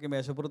 സ്പൂൺ കറക്കി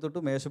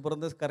മേശപ്പുറത്തിട്ടു.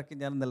 മേശപ്പുറത്ത് കറക്കി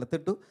ഞാൻ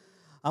നിലത്തിട്ടു.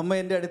 അമ്മ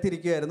എൻ്റെ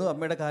അടുത്തിരിക്കുകയായിരുന്നു.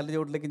 അമ്മയുടെ കാലിൻ്റെ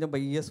ചോട്ടിലേക്ക് ഞാൻ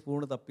പയ്യെ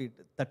സ്പൂൺ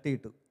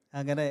തട്ടിയിട്ടു.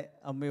 അങ്ങനെ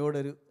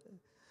അമ്മയോടൊരു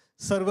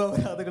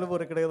സർവ്വപരാധങ്ങൾ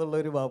പൊറുക്കണേ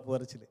എന്നുള്ളൊരു മാപ്പ്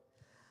പറച്ചിൽ.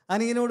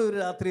 അനിയനോട് ഒരു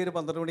രാത്രി ഒരു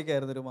 12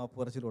 മണിക്കായിരുന്നു ഒരു മാപ്പ്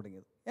പറച്ചിൽ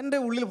തുടങ്ങിയത്. എൻ്റെ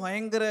ഉള്ളിൽ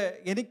ഭയങ്കര,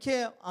 എനിക്ക്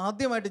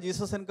ആദ്യമായിട്ട്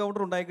ജീസസ്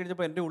എൻകൗണ്ടർ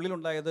ഉണ്ടായിക്കഴിഞ്ഞപ്പോൾ എൻ്റെ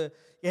ഉള്ളിലുണ്ടായത്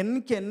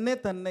എനിക്ക് എന്നെ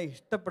തന്നെ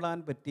ഇഷ്ടപ്പെടാൻ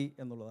പറ്റി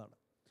എന്നുള്ളതാണ്.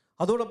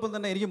 അതോടൊപ്പം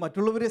തന്നെ എനിക്ക്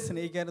മറ്റുള്ളവരെ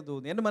സ്നേഹിക്കാനും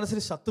തോന്നി. എൻ്റെ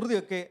മനസ്സിൽ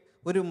ശത്രുതയൊക്കെ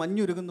ഒരു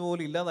മഞ്ഞുരുകുന്ന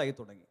പോലെ ഇല്ലാതായി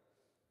തുടങ്ങി.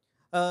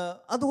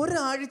 അത്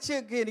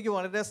ഒരാഴ്ചയൊക്കെ എനിക്ക്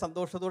വളരെ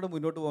സന്തോഷത്തോടെ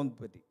മുന്നോട്ട് പോകാൻ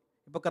പറ്റി.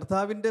 ഇപ്പോൾ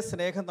കർത്താവിൻ്റെ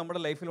സ്നേഹം നമ്മുടെ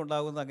ലൈഫിൽ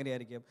ഉണ്ടാകുന്നത്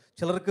അങ്ങനെയായിരിക്കാം.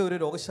 ചിലർക്ക് ഒരു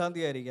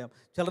രോഗശാന്തി ആയിരിക്കാം,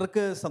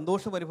 ചിലർക്ക്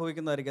സന്തോഷം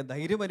അനുഭവിക്കുന്നതായിരിക്കാം,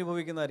 ധൈര്യം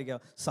അനുഭവിക്കുന്നതായിരിക്കാം,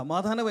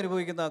 സമാധാനം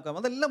അനുഭവിക്കുന്നതാക്കാം.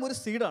 അതെല്ലാം ഒരു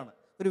സീഡാണ്,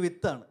 ഒരു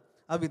വിത്താണ്.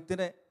 ആ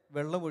വിത്തിനെ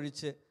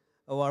വെള്ളമൊഴിച്ച്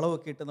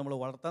വളമൊക്കെ ഇട്ട് നമ്മൾ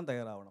വളർത്താൻ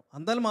തയ്യാറാവണം.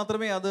 എന്നാൽ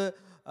മാത്രമേ അത്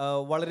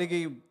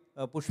വളരുകയും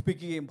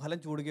പുഷ്പിക്കുകയും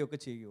ഫലം ചൂടുകയും ഒക്കെ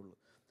ചെയ്യുകയുള്ളൂ.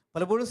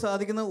 പലപ്പോഴും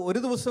സാധിക്കുന്ന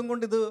ഒരു ദിവസം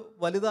കൊണ്ട് ഇത്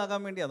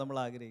വലുതാകാൻ വേണ്ടിയാണ് നമ്മൾ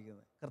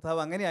ആഗ്രഹിക്കുന്നത്.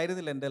 കർത്താവ് അങ്ങനെ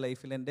ആയിരുന്നില്ല എൻ്റെ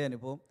ലൈഫിൽ, എൻ്റെ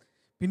അനുഭവം.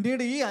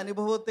 പിന്നീട് ഈ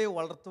അനുഭവത്തെ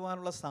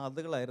വളർത്തുവാനുള്ള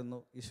സാധ്യതകളായിരുന്നു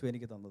ഈശോ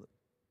എനിക്ക് തന്നത്.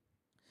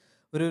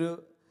 ഒരു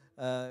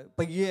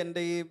പയ്യെ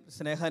എൻ്റെ ഈ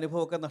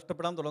സ്നേഹാനുഭവമൊക്കെ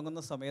നഷ്ടപ്പെടാൻ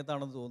തുടങ്ങുന്ന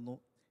സമയത്താണെന്ന് തോന്നുന്നു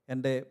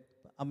എൻ്റെ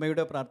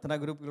അമ്മയുടെ പ്രാർത്ഥനാ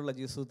ഗ്രൂപ്പിലുള്ള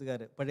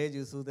ജീസൂത്തുകാർ, പഴയ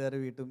ജീസൂത്തുകാർ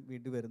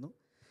വീട്ടിൽ വരുന്നു.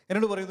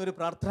 എന്നോട് പറയുന്ന ഒരു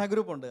പ്രാർത്ഥനാ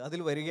ഗ്രൂപ്പുണ്ട്,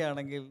 അതിൽ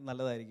വരികയാണെങ്കിൽ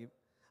നല്ലതായിരിക്കും.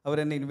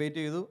 അവരെന്നെ ഇൻവൈറ്റ്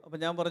ചെയ്തു. അപ്പോൾ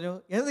ഞാൻ പറഞ്ഞു,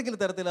 ഏതെങ്കിലും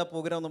തരത്തിൽ ആ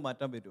പ്രോഗ്രാം ഒന്ന്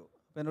മാറ്റാൻ പറ്റുമോ?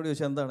 അപ്പോൾ എന്നോട്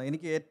ചോദിച്ചാൽ എന്താണ്?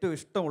 എനിക്ക് ഏറ്റവും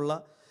ഇഷ്ടമുള്ള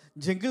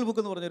ജംഗിൾ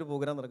ബുക്ക് എന്ന് പറഞ്ഞൊരു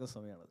പ്രോഗ്രാം നടക്കുന്ന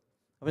സമയമാണത്.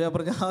 അപ്പോൾ ഞാൻ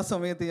പറഞ്ഞു, ആ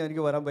സമയത്ത്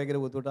എനിക്ക് വരാൻ ഭയങ്കര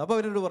ബുദ്ധിമുട്ടാണ്. അപ്പോൾ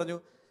അവരോട് പറഞ്ഞു,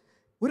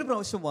 ഒരു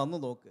പ്രാവശ്യം വന്നു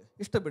നോക്ക്,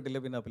 ഇഷ്ടപ്പെട്ടില്ല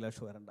പിന്നെ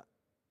അഭിലാഷ് വരണ്ട.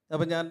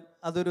 അപ്പം ഞാൻ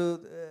അതൊരു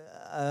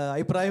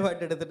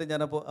അഭിപ്രായമായിട്ട് എടുത്തിട്ട്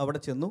ഞാനപ്പോൾ അവിടെ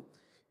ചെന്നു.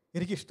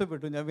 എനിക്ക്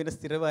ഇഷ്ടപ്പെട്ടു. ഞാൻ പിന്നെ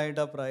സ്ഥിരമായിട്ട്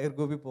ആ പ്രയർ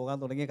ഗ്രൂപ്പിൽ പോകാൻ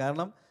തുടങ്ങി.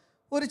 കാരണം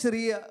ഒരു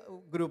ചെറിയ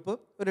ഗ്രൂപ്പ്,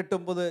 ഒരു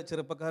 8-9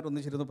 ചെറുപ്പക്കാർ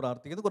ഒന്നിച്ചിരുന്ന്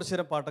പ്രാർത്ഥിക്കുന്നു, കുറച്ചു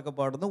നേരം പാട്ടൊക്കെ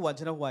പാടുന്നു,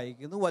 വചനം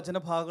വായിക്കുന്നു,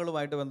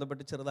 വചനഭാഗങ്ങളുമായിട്ട്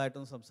ബന്ധപ്പെട്ട്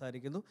ചെറുതായിട്ടൊന്ന്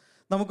സംസാരിക്കുന്നു,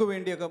 നമുക്ക്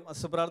വേണ്ടിയൊക്കെ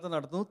അസ്വപ്രാർത്ഥന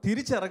നടത്തുന്നു.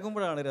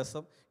 തിരിച്ചിറങ്ങുമ്പോഴാണ്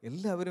രസം.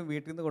 എല്ലാവരും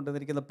വീട്ടിൽ നിന്ന്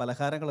കൊണ്ടുവന്നിരിക്കുന്ന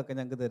പലഹാരങ്ങളൊക്കെ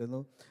ഞങ്ങൾക്ക് തരുന്നു.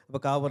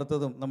 അപ്പോൾ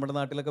കാവറുത്തതും, നമ്മുടെ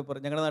നാട്ടിലൊക്കെ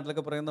ഞങ്ങളുടെ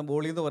നാട്ടിലൊക്കെ പറയുന്ന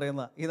ബോളി എന്ന്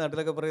പറയുന്ന, ഈ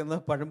നാട്ടിലൊക്കെ പറയുന്ന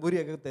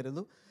പഴംപൊരിയൊക്കെ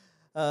തരുന്നു.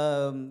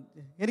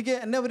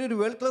 എന്നെ അവരൊരു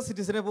വേൾഡ് ക്ലാസ്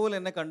സിറ്റിസനെ പോലെ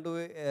എന്നെ കണ്ടു,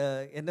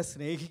 എന്നെ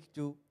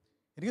സ്നേഹിച്ചു.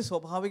 എനിക്ക്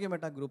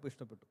സ്വാഭാവികമായിട്ട് ആ ഗ്രൂപ്പ്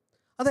ഇഷ്ടപ്പെട്ടു.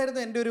 അതായിരുന്നു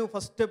എൻ്റെ ഒരു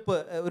ഫസ്റ്റ് സ്റ്റെപ്പ്.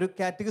 ഒരു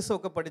കാറ്റഗിസം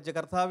ഒക്കെ പഠിച്ച്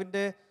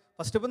കർത്താവിൻ്റെ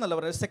ഫസ്റ്റ് സ്റ്റെപ്പ് എന്നല്ല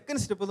പറയുന്നത്,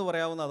 സെക്കൻഡ് സ്റ്റെപ്പ് എന്ന്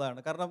പറയാവുന്ന അതാണ്.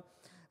 കാരണം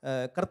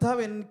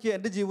കർത്താവ് എനിക്ക്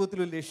എൻ്റെ ജീവിതത്തിൽ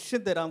ഒരു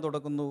ലക്ഷ്യം തരാൻ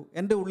തുടങ്ങുന്നു.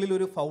 എൻ്റെ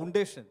ഉള്ളിലൊരു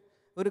ഫൗണ്ടേഷൻ,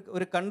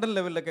 ഒരു കണ്ടൻ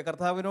ലെവലിലൊക്കെ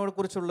കർത്താവിനോട്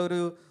കുറിച്ചുള്ള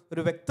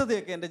ഒരു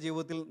വ്യക്തതയൊക്കെ എൻ്റെ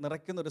ജീവിതത്തിൽ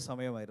നിറയ്ക്കുന്ന ഒരു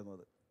സമയമായിരുന്നു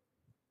അത്.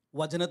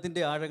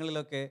 വചനത്തിൻ്റെ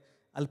ആഴങ്ങളിലൊക്കെ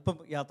അല്പം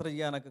യാത്ര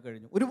ചെയ്യാനൊക്കെ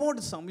കഴിഞ്ഞു. ഒരുപാട്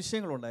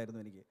സംശയങ്ങളുണ്ടായിരുന്നു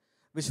എനിക്ക്.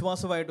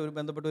 വിശ്വാസമായിട്ട്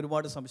ബന്ധപ്പെട്ട്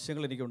ഒരുപാട്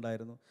സംശയങ്ങൾ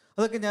എനിക്കുണ്ടായിരുന്നു.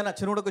 അതൊക്കെ ഞാൻ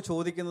അച്ഛനോടൊക്കെ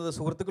ചോദിക്കുന്നത്,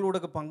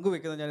 സുഹൃത്തുക്കളോടൊക്കെ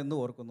പങ്കുവെക്കുന്നത് ഞാൻ ഇന്ന്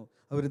ഓർക്കുന്നു.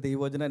 അവർ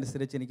ദൈവവചനം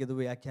അനുസരിച്ച് എനിക്കത്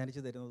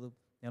വ്യാഖ്യാനിച്ച് തരുന്നതും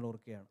ഞാൻ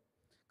ഓർക്കുകയാണ്.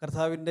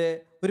 കർത്താവിൻ്റെ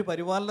ഒരു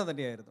പരിപാലന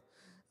തന്നെയായിരുന്നു.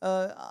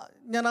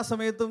 ഞാൻ ആ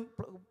സമയത്തും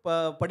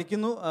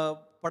പഠിക്കുന്നു,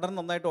 പഠനം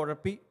നന്നായിട്ട്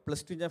ഉഴപ്പി,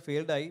 +2 ഞാൻ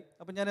ഫെയിൽഡായി.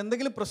 അപ്പം ഞാൻ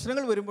എന്തെങ്കിലും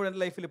പ്രശ്നങ്ങൾ വരുമ്പോൾ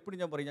എൻ്റെ ലൈഫിൽ എപ്പോഴും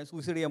ഞാൻ പറയും, ഞാൻ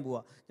സൂയിസൈഡ് ചെയ്യാൻ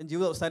പോവാം, ഞാൻ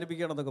ജീവിതം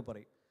അവസാനിപ്പിക്കുകയാണെന്നൊക്കെ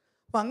പറയും.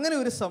 അപ്പം അങ്ങനെ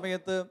ഒരു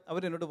സമയത്ത്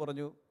അവരെന്നോട്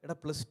പറഞ്ഞു, എടാ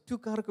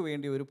 +2കാർക്ക്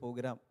വേണ്ടി ഒരു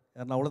പ്രോഗ്രാം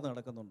എറണാകുളത്ത്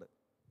നടക്കുന്നുണ്ട്.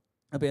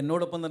 അപ്പോൾ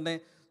എന്നോടൊപ്പം തന്നെ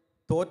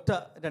തോറ്റ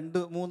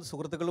 2-3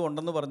 സുഹൃത്തുക്കളും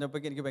ഉണ്ടെന്ന്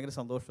പറഞ്ഞപ്പോഴേക്കും എനിക്ക് ഭയങ്കര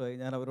സന്തോഷമായി.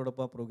 ഞാൻ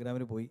അവരോടൊപ്പം ആ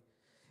പ്രോഗ്രാമിന് പോയി.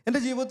 എൻ്റെ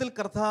ജീവിതത്തിൽ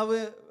കർത്താവ്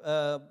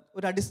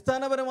ഒരു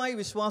അടിസ്ഥാനപരമായ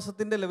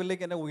വിശ്വാസത്തിൻ്റെ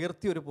ലെവലിലേക്ക് എന്നെ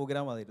ഉയർത്തിയ ഒരു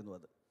പ്രോഗ്രാമായിരുന്നു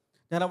അത്.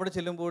 ഞാൻ അവിടെ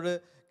ചെല്ലുമ്പോൾ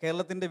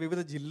കേരളത്തിൻ്റെ വിവിധ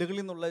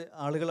ജില്ലകളിൽ നിന്നുള്ള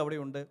ആളുകൾ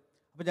അവിടെയുണ്ട്.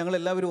 അപ്പോൾ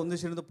ഞങ്ങളെല്ലാവരും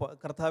ഒന്നിച്ചിരുന്ന്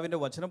കർത്താവിൻ്റെ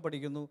വചനം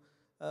പഠിക്കുന്നു.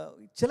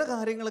 ചില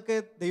കാര്യങ്ങളൊക്കെ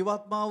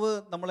ദൈവാത്മാവ്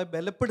നമ്മളെ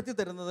ബലപ്പെടുത്തി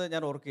തരുന്നത്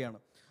ഞാൻ ഓർക്കുകയാണ്.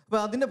 അപ്പോൾ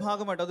അതിൻ്റെ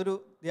ഭാഗമായിട്ട് അതൊരു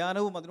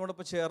ധ്യാനവും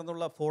അതിനോടൊപ്പം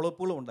ചേർന്നുള്ള ഫോളോ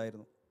അപ്പുകളും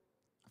ഉണ്ടായിരുന്നു.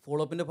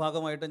 ഫോളോ അപ്പിൻ്റെ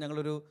ഭാഗമായിട്ട്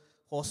ഞങ്ങളൊരു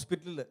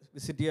ഹോസ്പിറ്റലിൽ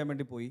വിസിറ്റ് ചെയ്യാൻ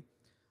വേണ്ടി പോയി.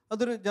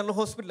 അതൊരു ജനറൽ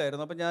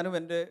ഹോസ്പിറ്റലായിരുന്നു. അപ്പോൾ ഞാനും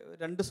എൻ്റെ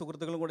 2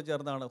 സുഹൃത്തുക്കളും കൂടി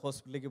ചേർന്നാണ്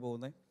ഹോസ്പിറ്റലിലേക്ക്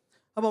പോകുന്നത്.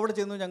 അപ്പോൾ അവിടെ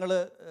ചെന്നു ഞങ്ങൾ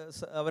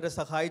അവരെ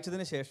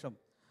സഹായിച്ചതിന് ശേഷം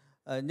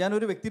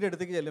ഞാനൊരു വ്യക്തിയുടെ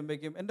അടുത്തേക്ക്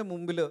ചെല്ലുമ്പോഴേക്കും എൻ്റെ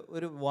മുമ്പിൽ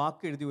ഒരു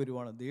വാക്ക് എഴുതി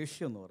വരുവാണ്,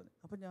 ദേഷ്യം എന്ന് പറഞ്ഞു.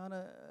 അപ്പോൾ ഞാൻ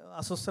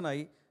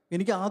അസ്വസ്ഥനായി.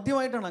 എനിക്ക്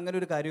ആദ്യമായിട്ടാണ് അങ്ങനെ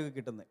ഒരു കാര്യമൊക്കെ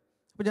കിട്ടുന്നത്.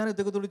 അപ്പോൾ ഞാൻ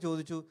ഇദ്ദേഹത്തോട്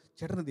ചോദിച്ചു,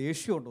 ചേട്ടന്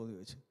ദേഷ്യമുണ്ടോ എന്ന്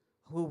ചോദിച്ചു.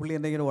 അപ്പോൾ പുള്ളി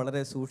എന്നെ ഇങ്ങനെ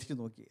വളരെ സൂക്ഷിച്ച്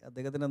നോക്കി.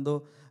 അദ്ദേഹത്തിന് എന്തോ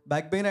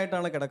ബാക്ക് പെയിൻ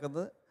ആയിട്ടാണ്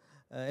കിടക്കുന്നത്.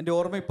 എൻ്റെ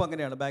ഓർമ്മ ഇപ്പോൾ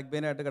അങ്ങനെയാണ്, ബാക്ക്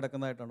പെയിനായിട്ട്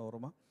കിടക്കുന്നതായിട്ടാണ്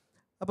ഓർമ്മ.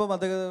 അപ്പം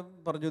അദ്ദേഹം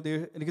പറഞ്ഞു,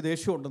 എനിക്ക്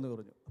ദേഷ്യമുണ്ടെന്ന്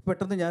പറഞ്ഞു. അപ്പോൾ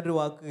പെട്ടെന്ന് ഞാനൊരു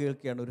വാക്ക്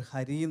കേൾക്കുകയാണ്, ഒരു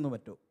ഹരി എന്ന്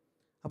മറ്റോ.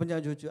 അപ്പം ഞാൻ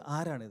ചോദിച്ചു,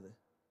 ആരാണിത്?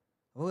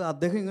 അപ്പോൾ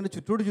അദ്ദേഹം ഇങ്ങനെ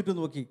ചുറ്റോട് ചുറ്റും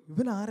നോക്കി,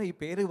 ഇവൻ ആരാ ഈ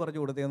പേര് പറഞ്ഞു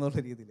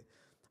കൊടുത്തതെന്നുള്ള രീതിയിൽ.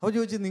 അപ്പോൾ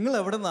ചോദിച്ചു, നിങ്ങൾ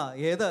എവിടെ നിന്നാ,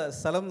 ഏതാ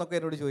സ്ഥലം എന്നൊക്കെ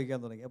എന്നോട് ചോദിക്കാൻ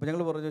തുടങ്ങി. അപ്പോൾ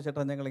ഞങ്ങൾ പറഞ്ഞു,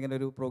 ചേട്ടാ ഞങ്ങളിങ്ങനെ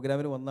ഒരു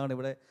പ്രോഗ്രാമിന് വന്നതാണ്,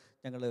 ഇവിടെ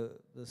ഞങ്ങൾ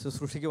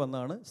ശുശ്രൂഷയ്ക്ക്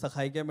വന്നതാണ്,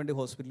 സഹായിക്കാൻ വേണ്ടി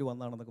ഹോസ്പിറ്റലിൽ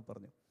വന്നതാണെന്നൊക്കെ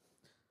പറഞ്ഞു.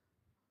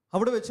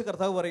 അവിടെ വെച്ച്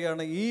കർത്താവ്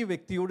പറയുകയാണ്, ഈ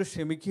വ്യക്തിയോട്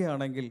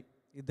ക്ഷമിക്കുകയാണെങ്കിൽ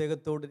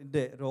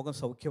ഇദ്ദേഹത്തോടിൻ്റെ രോഗം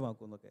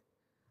സൗഖ്യമാക്കുമെന്നൊക്കെ.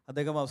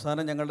 അദ്ദേഹം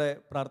അവസാനം ഞങ്ങളുടെ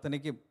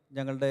പ്രാർത്ഥനയ്ക്കും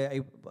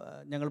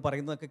ഞങ്ങൾ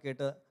പറയുന്നതൊക്കെ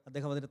കേട്ട്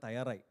അദ്ദേഹം അതിന്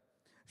തയ്യാറായി.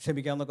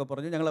 ക്ഷമിക്കാമെന്നൊക്കെ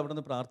പറഞ്ഞു. ഞങ്ങൾ അവിടെ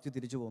നിന്ന് പ്രാർത്ഥിച്ച്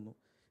തിരിച്ചു പോന്നു.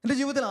 എൻ്റെ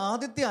ജീവിതത്തിൽ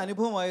ആദ്യത്തെ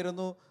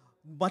അനുഭവമായിരുന്നു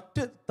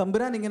മറ്റ്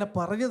തമ്പുരാൻ ഇങ്ങനെ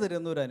പറഞ്ഞു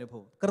തരുന്ന ഒരു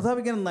അനുഭവം, കർത്താവ്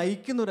ഇങ്ങനെ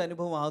നയിക്കുന്ന ഒരു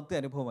അനുഭവം ആദ്യത്തെ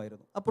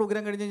അനുഭവമായിരുന്നു. ആ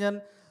പ്രോഗ്രാം കഴിഞ്ഞ് ഞാൻ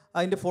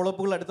അതിൻ്റെ ഫോളോ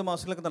അപ്പുകൾ അടുത്ത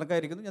മാസങ്ങളിലൊക്കെ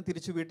നടക്കാതിരിക്കുന്നു. ഞാൻ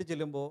തിരിച്ച് വീട്ടിൽ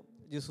ചെല്ലുമ്പോൾ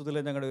ജിസുദിൽ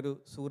ഞങ്ങളുടെ ഒരു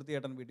സുഹൃത്ത്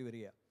ചേട്ടൻ വീട്ടിൽ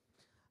വരിക.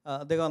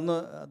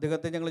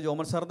 അദ്ദേഹത്തെ ഞങ്ങൾ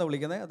ജോമൻ സാറിനെ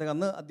വിളിക്കുന്നത്. അദ്ദേഹം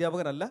അന്ന്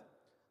അധ്യാപകനല്ല.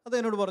 അത്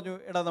എന്നോട് പറഞ്ഞു,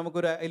 എടാ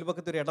നമുക്കൊരു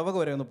അയൽപക്കത്തൊരു ഇടവക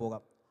വരെ ഒന്ന്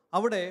പോകാം,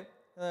 അവിടെ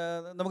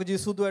നമുക്ക്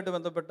ജിസുദുമായിട്ട്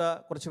ബന്ധപ്പെട്ട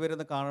കുറച്ച്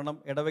പേരൊന്ന് കാണണം,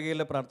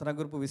 ഇടവകയിലെ പ്രാർത്ഥനാ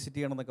ഗ്രൂപ്പ് വിസിറ്റ്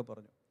ചെയ്യണം എന്നൊക്കെ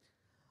പറഞ്ഞു.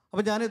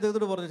 അപ്പോൾ ഞാൻ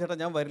ഇദ്ദേഹത്തോട് പറഞ്ഞു, ചേട്ടാ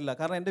ഞാൻ വരില്ല,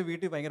 കാരണം എൻ്റെ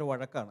വീട്ടിൽ ഭയങ്കര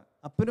വഴക്കാണ്.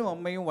 അപ്പനും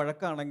അമ്മയും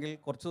വഴക്കാണെങ്കിൽ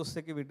കുറച്ച്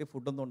ദിവസത്തേക്ക് വീട്ടിൽ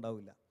ഫുഡൊന്നും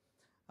ഉണ്ടാവില്ല.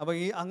 അപ്പോൾ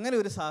അങ്ങനെ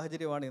ഒരു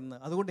സാഹചര്യമാണ് ഇന്ന്.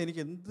 അതുകൊണ്ട്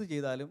എനിക്ക് എന്ത്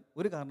ചെയ്താലും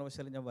ഒരു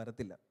കാരണവശാലും ഞാൻ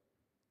വരത്തില്ല.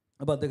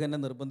 അപ്പോൾ അദ്ദേഹം എന്നെ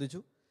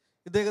നിർബന്ധിച്ചു.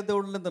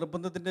 ഇദ്ദേഹത്തോടുള്ള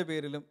നിർബന്ധത്തിൻ്റെ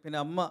പേരിലും പിന്നെ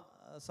അമ്മ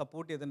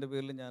സപ്പോർട്ട് ചെയ്തതിൻ്റെ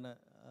പേരിലും ഞാൻ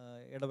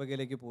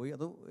ഇടവകയിലേക്ക് പോയി.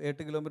 അത്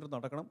 8 കിലോമീറ്റർ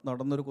നടക്കണം.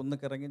 നടന്നൊരു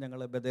കുന്നിക്കിറങ്ങി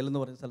ഞങ്ങൾ ബദേൽ എന്ന്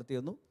പറഞ്ഞ സ്ഥലത്ത്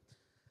ചെന്നു.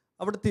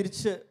 അവിടെ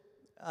തിരിച്ച്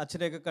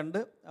അച്ഛനെയൊക്കെ കണ്ട്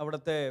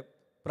അവിടുത്തെ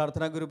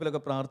പ്രാർത്ഥനാ ഗ്രൂപ്പിലൊക്കെ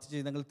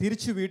പ്രാർത്ഥിച്ച് ഞങ്ങൾ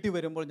തിരിച്ച് വീട്ടിൽ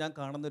വരുമ്പോൾ ഞാൻ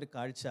കാണുന്നൊരു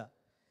കാഴ്ച,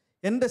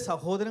 എൻ്റെ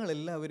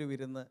സഹോദരങ്ങളെല്ലാവരും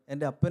ഇരുന്ന്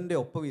എൻ്റെ അപ്പൻ്റെ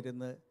ഒപ്പം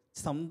ഇരുന്ന്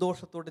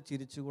സന്തോഷത്തോടെ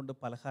ചിരിച്ചുകൊണ്ട്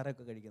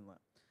പലഹാരമൊക്കെ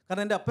കഴിക്കുന്നതാണ്.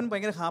 കാരണം എൻ്റെ അപ്പൻ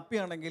ഭയങ്കര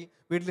ഹാപ്പിയാണെങ്കിൽ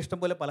വീട്ടിൽ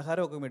ഇഷ്ടംപോലെ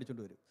പലഹാരമൊക്കെ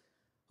മേടിച്ചുകൊണ്ട് വരും.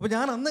 അപ്പോൾ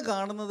ഞാൻ അന്ന്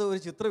കാണുന്നത് ഒരു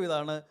ചിത്രം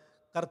ഇതാണ്,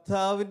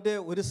 കർത്താവിൻ്റെ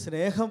ഒരു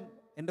സ്നേഹം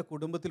എൻ്റെ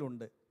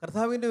കുടുംബത്തിലുണ്ട്,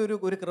 കർത്താവിൻ്റെ ഒരു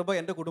കൃപ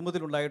എൻ്റെ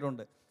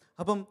കുടുംബത്തിലുണ്ടായിട്ടുണ്ട്.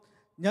 അപ്പം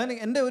ഞാൻ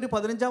എൻ്റെ ഒരു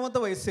 15-ാമത്തെ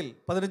വയസ്സിൽ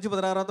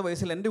 15-16-ാമത്തെ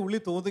വയസ്സിൽ എൻ്റെ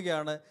ഉള്ളിൽ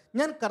തോന്നുകയാണ്,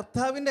 ഞാൻ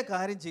കർത്താവിൻ്റെ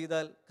കാര്യം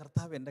ചെയ്താൽ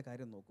കർത്താവ് എൻ്റെ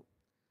കാര്യം നോക്കും.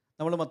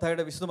 നമ്മൾ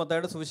വിശുദ്ധ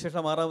മത്തായിയുടെ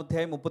സുവിശേഷം 6-ാം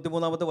അധ്യായം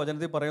 33-ാമത്തെ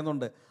വചനത്തിൽ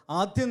പറയുന്നുണ്ട്,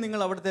 ആദ്യം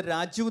നിങ്ങൾ അവിടുത്തെ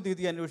രാജ്യവും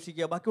നീതി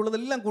അന്വേഷിക്കുക,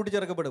 ബാക്കിയുള്ളതെല്ലാം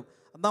കൂട്ടിച്ചേർക്കപ്പെടും.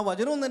 എന്നാൽ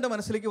വചനമൊന്നും എൻ്റെ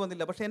മനസ്സിലേക്ക്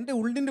വന്നില്ല. പക്ഷേ എൻ്റെ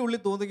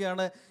ഉള്ളിൽ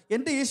തോന്നുകയാണ്,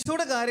 എൻ്റെ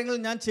ഈശോയുടെ കാര്യങ്ങൾ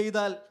ഞാൻ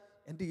ചെയ്താൽ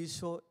എൻ്റെ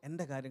ഈശോ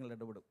എൻ്റെ കാര്യങ്ങൾ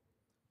ഇടപെടും.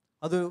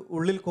 അത്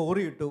ഉള്ളിൽ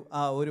കോറിയിട്ടു ആ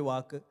ഒരു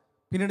വാക്ക്.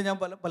 പിന്നീട് ഞാൻ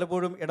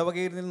പലപ്പോഴും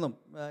ഇടവകയിൽ നിന്നും,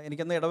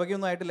 എനിക്കന്ന്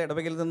ഇടവകയൊന്നും ആയിട്ടില്ല,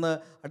 ഇടവകയിൽ നിന്ന്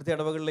അടുത്ത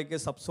ഇടവകളിലേക്ക്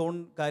സബ് സോൺ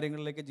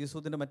കാര്യങ്ങളിലേക്ക്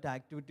ജീസൂസിൻ്റെ മറ്റ്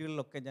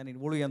ആക്ടിവിറ്റികളിലൊക്കെ ഞാൻ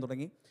ഇൻവോൾവ് ചെയ്യാൻ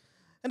തുടങ്ങി.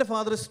 എൻ്റെ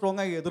ഫാദർ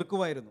സ്ട്രോങ് ആയി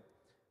എതിർക്കുമായിരുന്നു.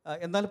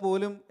 എന്നാൽ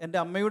പോലും എൻ്റെ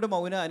അമ്മയുടെ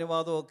മൗന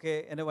അനുവാദമൊക്കെ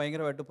എന്നെ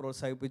ഭയങ്കരമായിട്ട്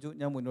പ്രോത്സാഹിപ്പിച്ചു.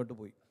 ഞാൻ മുന്നോട്ട്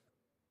പോയി.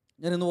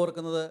 ഞാൻ ഇന്ന്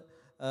ഓർക്കുന്നത്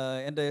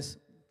എൻ്റെ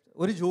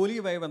ഒരു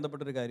ജോലിയുമായി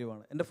ബന്ധപ്പെട്ടൊരു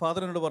കാര്യമാണ്. എൻ്റെ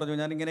ഫാദർ എന്നോട് പറഞ്ഞു,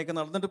 ഞാൻ ഇങ്ങനെയൊക്കെ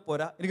നടന്നിട്ട്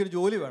പോരാ, എനിക്കൊരു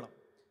ജോലി വേണം.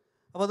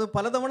 അപ്പോൾ അത്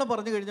പലതവണ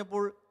പറഞ്ഞു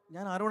കഴിഞ്ഞപ്പോൾ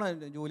ഞാൻ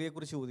ആരോടാണ്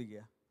ജോലിയെക്കുറിച്ച്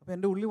ചോദിക്കുക. അപ്പോൾ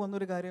എൻ്റെ ഉള്ളിൽ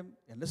വന്നൊരു കാര്യം,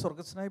 എൻ്റെ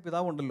സ്വർഗസ്വനായ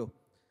പിതാവുണ്ടല്ലോ.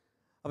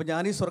 അപ്പോൾ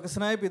ഞാൻ ഈ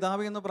സ്വർഗസ്വനായ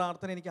പിതാവ് എന്ന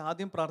പ്രാർത്ഥന എനിക്ക്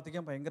ആദ്യം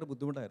പ്രാർത്ഥിക്കാൻ ഭയങ്കര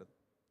ബുദ്ധിമുട്ടായിരുന്നു.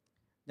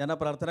 ഞാൻ ആ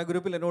പ്രാർത്ഥനാ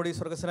ഗ്രൂപ്പിൽ എന്നോട് ഈ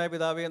സ്വർഗസ്വനായ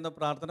പിതാവ് എന്ന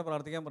പ്രാർത്ഥന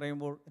പ്രാർത്ഥിക്കാൻ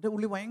പറയുമ്പോൾ എൻ്റെ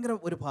ഉള്ളിൽ ഭയങ്കര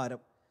ഒരു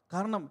ഭാരം.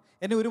 കാരണം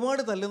എന്നെ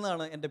ഒരുപാട്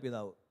തല്ലുന്നതാണ് എൻ്റെ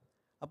പിതാവ്.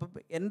 അപ്പം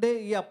എൻ്റെ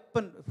ഈ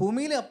അപ്പൻ,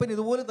 ഭൂമിയിലെ അപ്പൻ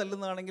ഇതുപോലെ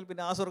തല്ലുന്നതാണെങ്കിൽ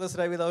പിന്നെ ആ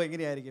സ്വർഗസ്വനായ പിതാവ്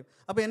എങ്ങനെയായിരിക്കും?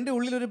 അപ്പോൾ എൻ്റെ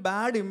ഉള്ളിലൊരു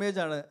ബാഡ്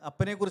ഇമേജാണ്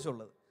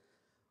അപ്പനെക്കുറിച്ചുള്ളത്.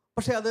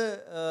 പക്ഷേ അത്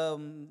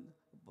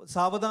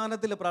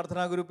സാവധാനത്തിൽ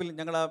പ്രാർത്ഥനാ ഗ്രൂപ്പിൽ,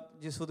 ഞങ്ങൾ ആ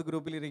ജിസുദ്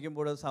ഗ്രൂപ്പിൽ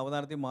ഇരിക്കുമ്പോൾ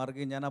സാവധാനത്തിൽ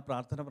മാറുകയും ഞാൻ ആ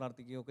പ്രാർത്ഥന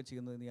പ്രാർത്ഥിക്കുകയും ഒക്കെ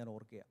ചെയ്യുന്നതെന്ന് ഞാൻ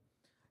ഓർക്കുക.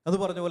 അത്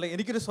പറഞ്ഞ പോലെ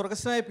എനിക്കൊരു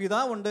സ്വർഗസ്വനായ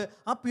പിതാവുണ്ട്,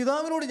 ആ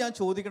പിതാവിനോട് ഞാൻ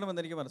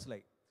ചോദിക്കണമെന്ന് എനിക്ക്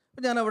മനസ്സിലായി.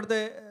 അപ്പോൾ ഞാൻ അവിടുത്തെ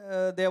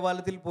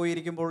ദേവാലയത്തിൽ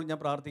പോയിരിക്കുമ്പോൾ ഞാൻ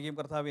പ്രാർത്ഥിക്കുകയും,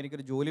 കർത്താവ്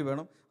എനിക്കൊരു ജോലി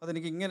വേണം,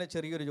 അതെനിക്ക് ഇങ്ങനെ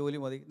ചെറിയൊരു ജോലി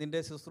മതി,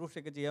 നിൻ്റെ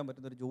ശുശ്രൂഷയൊക്കെ ചെയ്യാൻ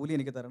പറ്റുന്നൊരു ജോലി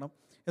എനിക്ക് തരണം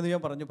എന്ന്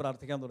ഞാൻ പറഞ്ഞ്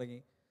പ്രാർത്ഥിക്കാൻ തുടങ്ങി.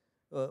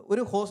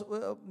 ഒരു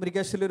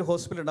മുരിക്കാശ്ശേരിയിൽ ഒരു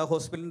ഹോസ്പിറ്റലുണ്ട്, ആ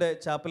ഹോസ്പിറ്റലിൻ്റെ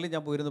ചാപ്പലിൽ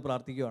ഞാൻ പോയിരുന്ന്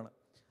പ്രാർത്ഥിക്കുകയാണ്.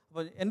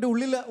 അപ്പോൾ എൻ്റെ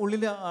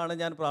ഉള്ളിലാണ്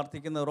ഞാൻ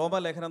പ്രാർത്ഥിക്കുന്നത്.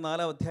 റോമാലേഖനം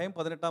 4-ാം അധ്യായം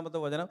 18-ാമത്തെ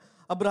വചനം,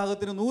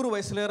 അബ്രാഹത്തിന് 100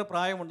 വയസ്സിലേറെ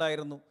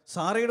പ്രായമുണ്ടായിരുന്നു,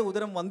 സാറയുടെ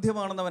ഉദരം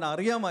വന്ധ്യമാണെന്ന് അവൻ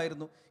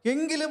അറിയാമായിരുന്നു,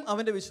 എങ്കിലും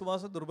അവൻ്റെ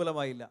വിശ്വാസം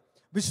ദുർബലമായില്ല.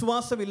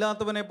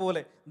 വിശ്വാസമില്ലാത്തവനെ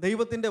പോലെ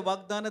ദൈവത്തിൻ്റെ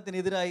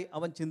വാഗ്ദാനത്തിനെതിരായി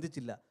അവൻ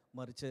ചിന്തിച്ചില്ല,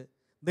 മറിച്ച്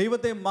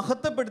ദൈവത്തെ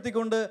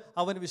മഹത്വപ്പെടുത്തിക്കൊണ്ട്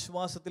അവൻ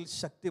വിശ്വാസത്തിൽ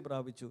ശക്തി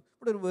പ്രാപിച്ചു.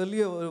 ഇവിടെ ഒരു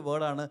വലിയ ഒരു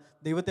വേർഡാണ്,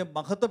 ദൈവത്തെ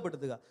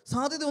മഹത്വപ്പെടുത്തുക.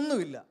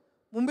 സാധ്യതയൊന്നുമില്ല,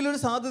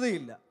 മുമ്പിലൊരു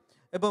സാധ്യതയില്ല.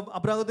 ഇപ്പം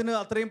അബ്രാഹത്തിന്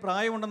അത്രയും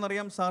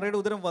പ്രായമുണ്ടെന്നറിയാം, സാറയുടെ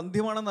ഉദരം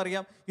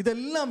വന്ധ്യമാണെന്നറിയാം,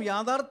 ഇതെല്ലാം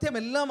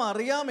യാഥാർത്ഥ്യമെല്ലാം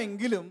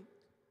അറിയാമെങ്കിലും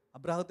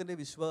അബ്രാഹത്തിൻ്റെ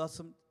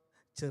വിശ്വാസം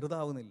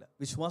ചെറുതാവുന്നില്ല,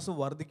 വിശ്വാസം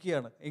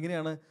വർദ്ധിക്കുകയാണ്.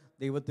 എങ്ങനെയാണ്?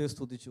 ദൈവത്തെ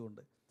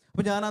സ്തുതിച്ചുകൊണ്ട്.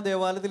 അപ്പോൾ ഞാൻ ആ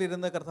ദേവാലയത്തിൽ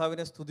ഇരുന്ന്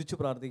കർത്താവിനെ സ്തുതിച്ച്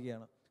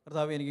പ്രാർത്ഥിക്കുകയാണ്,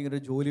 കർത്താവ് എനിക്കിങ്ങനെ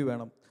ഒരു ജോലി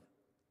വേണം,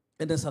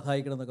 എന്നെ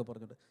സഹായിക്കണം എന്നൊക്കെ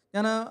പറഞ്ഞിട്ട്.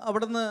 ഞാൻ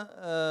അവിടെ നിന്ന്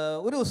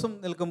ഒരു ദിവസം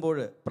നിൽക്കുമ്പോൾ,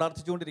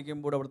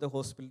 പ്രാർത്ഥിച്ചുകൊണ്ടിരിക്കുമ്പോൾ അവിടുത്തെ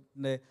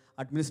ഹോസ്പിറ്റലിൻ്റെ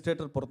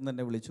അഡ്മിനിസ്ട്രേറ്റർ പുറത്തുനിന്ന്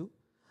എന്നെ വിളിച്ചു.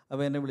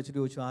 അപ്പോൾ എന്നെ വിളിച്ചിട്ട്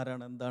ചോദിച്ചു,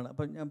 ആരാണ്, എന്താണ്?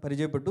 അപ്പം ഞാൻ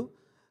പരിചയപ്പെട്ടു.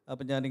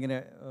 അപ്പം ഞാനിങ്ങനെ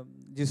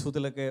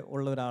ജിസുദിലൊക്കെ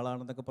ഉള്ള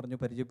ഒരാളാണെന്നൊക്കെ പറഞ്ഞ്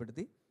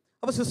പരിചയപ്പെടുത്തി.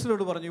 അപ്പോൾ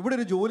സിസ്റ്ററോട് പറഞ്ഞു, ഇവിടെ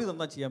ഒരു ജോലി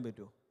തന്നാൽ ചെയ്യാൻ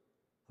പറ്റുമോ?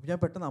 അപ്പോൾ ഞാൻ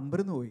പെട്ടെന്ന്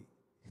അമ്പരന്ന് പോയി,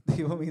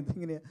 ദൈവം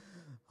ഇതെങ്ങനെയാണ്?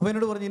 അപ്പോൾ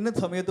എന്നോട് പറഞ്ഞു, ഇന്ന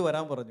സമയത്ത്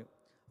വരാൻ പറഞ്ഞു.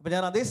 അപ്പോൾ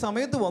ഞാൻ അതേ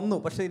സമയത്ത് വന്നു.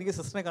 പക്ഷേ എനിക്ക്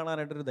സിസ്റ്ററിനെ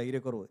കാണാനായിട്ടൊരു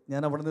ധൈര്യക്കുറവ്,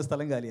 ഞാൻ അവിടെ നിന്ന്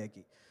സ്ഥലം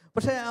കാലിയാക്കി.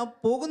 പക്ഷേ ആ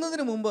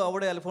പോകുന്നതിന് മുമ്പ്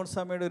അവിടെ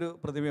അൽഫോൺസാമ്മയുടെ ഒരു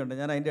പ്രതിമയുണ്ട്,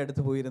 ഞാൻ അതിൻ്റെ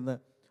അടുത്ത് പോയിരുന്ന്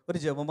ഒരു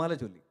ജപമാല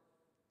ചൊല്ലി.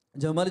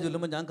 ജപമാല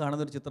ചൊല്ലുമ്പോൾ ഞാൻ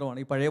കാണുന്നൊരു ചിത്രമാണ്,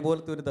 ഈ പഴയ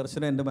പോലത്തെ ഒരു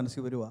ദർശനം എൻ്റെ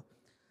മനസ്സിൽ വരുക.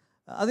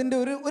 അതിൻ്റെ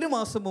ഒരു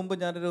മാസം മുമ്പ്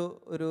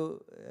ഒരു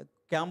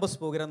ക്യാമ്പസ്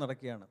പ്രോഗ്രാം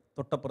നടക്കുകയാണ്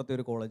തൊട്ടപ്പുറത്തെ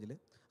ഒരു കോളേജിൽ.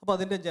 അപ്പോൾ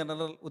അതിൻ്റെ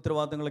ജനറൽ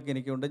ഉത്തരവാദിത്തങ്ങളൊക്കെ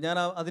എനിക്കുണ്ട്. ഞാൻ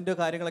അതിൻ്റെ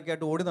കാര്യങ്ങളൊക്കെ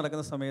ആയിട്ട് ഓടി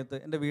നടക്കുന്ന സമയത്ത്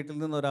എൻ്റെ വീട്ടിൽ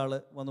നിന്ന് ഒരാൾ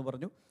വന്ന്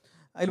പറഞ്ഞു,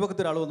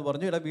 അയൽപക്കത്തെ ഒരാൾ വന്ന്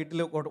പറഞ്ഞു, എടാ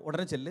വീട്ടിൽ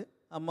ഉടനെ ചെല്ല്,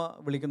 അമ്മ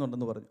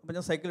വിളിക്കുന്നുണ്ടെന്ന് പറഞ്ഞു. അപ്പോൾ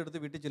ഞാൻ സൈക്കിൾ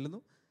എടുത്ത് വീട്ടിൽ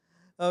ചെല്ലുന്നു.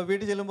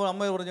 വീട്ടിൽ ചെല്ലുമ്പോൾ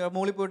അമ്മ പറഞ്ഞു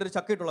മോളിൽ പോയിട്ടൊരു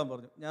ചക്ക ഇട്ടോളാൻ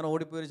പറഞ്ഞു. ഞാൻ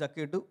ഓടിപ്പോയി ഒരു ചക്ക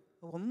ഇട്ടു.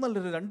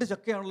 ഒന്നല്ലൊരു 2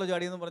 ചക്കയാണല്ലോ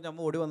ചാടിയെന്ന് പറഞ്ഞ്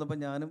അമ്മ ഓടി വന്നപ്പോൾ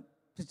ഞാനും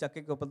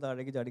ചക്കയ്ക്കൊപ്പം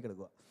താഴേക്ക് ചാടി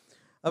കിടക്കുക.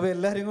 അപ്പോൾ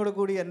എല്ലാവരും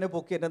കൂടി എന്നെ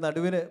പൊക്കി, എൻ്റെ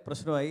നടുവിന്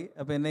പ്രശ്നമായി.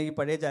 അപ്പോൾ എന്നെ ഈ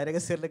പഴയ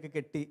ചാരകസേറിലൊക്കെ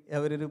കെട്ടി,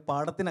 അവരൊരു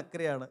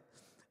പാടത്തിനക്കരെയാണ്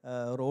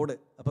റോഡ്.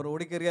 അപ്പോൾ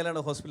റോഡിൽ കയറിയാലാണ്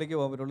ഹോസ്പിറ്റലിലേക്ക്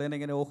പോകാൻ പറ്റുള്ളൂ. എന്നെ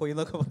ഇങ്ങനെ ഓഹോ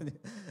എന്നൊക്കെ പറഞ്ഞ്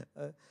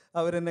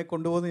അവരെന്നെ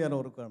കൊണ്ടുപോകുന്നു ഞാൻ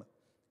ഓർക്കുകയാണ്.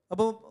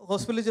 അപ്പോൾ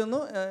ഹോസ്പിറ്റലിൽ ചെന്നു.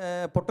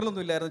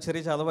 പൊട്ടലൊന്നും ഇല്ലായിരുന്നു,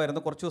 ചെറിയ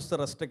ചതവായിരുന്നു, കുറച്ച് ദിവസത്തെ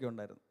റെസ്റ്റൊക്കെ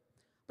ഉണ്ടായിരുന്നു.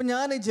 അപ്പം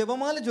ഞാൻ ഈ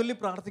ജപമാല ചൊല്ലി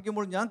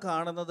പ്രാർത്ഥിക്കുമ്പോൾ ഞാൻ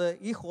കാണുന്നത്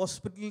ഈ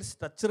ഹോസ്പിറ്റലിൽ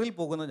സ്ട്രക്ചറിൽ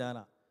പോകുന്ന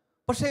ഞാനാണ്.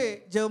 പക്ഷേ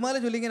ജപമാല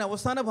ചൊല്ലി ഇങ്ങനെ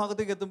അവസാന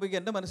ഭാഗത്തേക്ക് എത്തുമ്പോഴേക്കും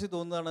എൻ്റെ മനസ്സിൽ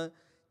തോന്നുന്നതാണ്,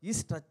 ഈ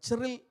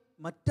സ്ട്രക്ചറിൽ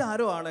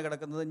മറ്റാരോ ആണ്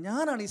കിടക്കുന്നത്,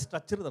 ഞാനാണ് ഈ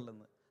സ്ട്രക്ചർ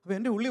തള്ളുന്നത്. അപ്പോൾ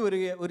എൻ്റെ ഉള്ളിൽ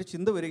ഒരു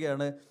ചിന്ത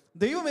വരികയാണ്,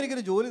 ദൈവം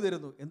എനിക്കൊരു ജോലി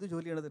തരുന്നു. എന്ത്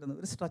ജോലിയാണ് തരുന്നത്?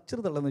 ഒരു സ്ട്രക്ചർ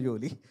തള്ളുന്ന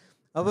ജോലി.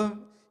 അപ്പം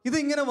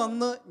ഇതിങ്ങനെ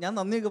വന്ന് ഞാൻ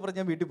നന്ദിയൊക്കെ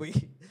പറഞ്ഞ് ഞാൻ വീട്ടിൽ പോയി.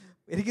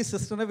 എനിക്ക്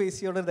സിസ്റ്ററിനെ ഫേസ്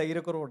ചെയ്യാനുള്ള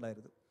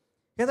ധൈര്യക്കുറവുണ്ടായിരുന്നു.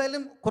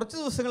 ഏതായാലും കുറച്ച്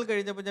ദിവസങ്ങൾ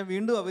കഴിഞ്ഞപ്പോൾ ഞാൻ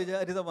വീണ്ടും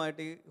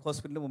അവിചാരിതമായിട്ട് ഈ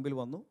ഹോസ്പിറ്റലിന് മുമ്പിൽ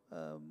വന്നു.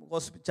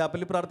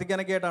 ചാപ്പലിൽ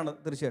പ്രാർത്ഥിക്കാനൊക്കെ ആയിട്ടാണ്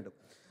തീർച്ചയായിട്ടും.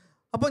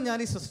 അപ്പോൾ ഞാൻ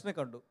ഈ സിസ്റ്ററിനെ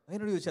കണ്ടു.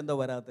 അതിനോട് ചോദിച്ചാൽ എന്താ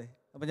വരാത്തെ?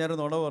 അപ്പോൾ ഞാനൊരു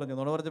നുണ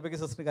പറഞ്ഞപ്പോഴേക്ക്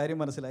സിസ്റ്ററിന് കാര്യം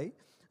മനസ്സിലായി.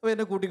 അപ്പോൾ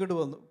എന്നെ കൂട്ടിക്കൊണ്ട്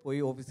പോയി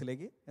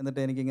ഓഫീസിലേക്ക്. എന്നിട്ട്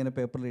എനിക്കിങ്ങനെ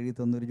പേപ്പറിൽ എഴുതി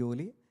തന്നൊരു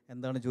ജോലി.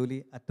 എന്താണ് ജോലി?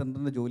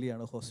 അറ്റൻഡറിൻ്റെ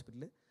ജോലിയാണ്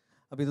ഹോസ്പിറ്റലിൽ.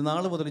 അപ്പോൾ ഇത്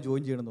നാളെ മുതൽ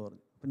ജോയിൻ ചെയ്യണമെന്ന്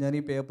പറഞ്ഞു. അപ്പോൾ ഞാൻ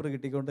ഈ പേപ്പർ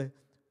കിട്ടിക്കൊണ്ട്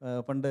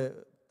പണ്ട്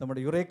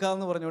നമ്മുടെ യുറേക്ക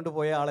എന്ന് പറഞ്ഞുകൊണ്ട്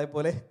പോയ ആളെ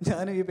പോലെ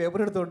ഞാൻ ഈ പേപ്പർ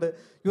എടുത്തുകൊണ്ട്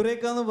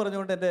യുറേക്ക എന്ന്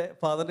പറഞ്ഞുകൊണ്ട് എൻ്റെ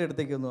ഫാദറിൻ്റെ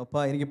അടുത്തേക്ക് വന്നു.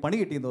 അപ്പോൾ എനിക്ക് പണി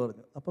കിട്ടിയെന്ന്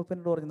പറഞ്ഞു. അപ്പോൾ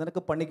എന്നോട് പറഞ്ഞു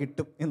നിനക്ക് പണി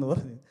കിട്ടും എന്ന്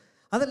പറഞ്ഞു.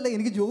 അതല്ല,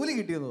 എനിക്ക് ജോലി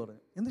കിട്ടിയെന്ന്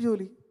പറഞ്ഞു. എന്ത്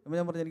ജോലി? അപ്പോൾ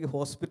ഞാൻ പറഞ്ഞു എനിക്ക്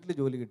ഹോസ്പിറ്റലിൽ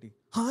ജോലി കിട്ടി.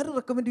 ആര്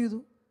റെക്കമെൻഡ് ചെയ്തു?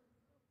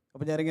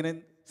 അപ്പോൾ ഞാനിങ്ങനെ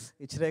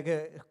ഇച്ചിരിയൊക്കെ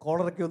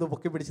കോളറൊക്കെ ഒന്ന്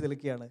പൊക്കി പിടിച്ച്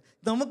നിൽക്കുകയാണ്.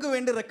 നമുക്ക്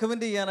വേണ്ടി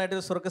റെക്കമെൻഡ് ചെയ്യാനായിട്ട്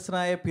ഒരു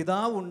സ്വർഗസ്വനായ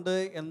പിതാവുണ്ട്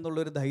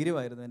എന്നുള്ളൊരു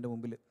ധൈര്യമായിരുന്നു എൻ്റെ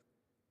മുമ്പിൽ.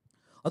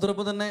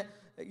 അതോടൊപ്പം തന്നെ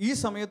ഈ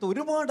സമയത്ത്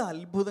ഒരുപാട്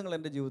അത്ഭുതങ്ങൾ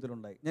എൻ്റെ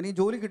ജീവിതത്തിലുണ്ടായി. ഞാൻ ഈ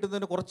ജോലി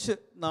കിട്ടുന്നതിന് കുറച്ച്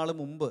നാൾ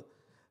മുമ്പ്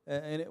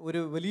ഒരു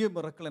വലിയ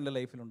മിറക്കിൾ എൻ്റെ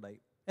ലൈഫിലുണ്ടായി.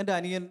 എൻ്റെ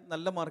അനിയൻ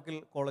നല്ല മാർക്കിൽ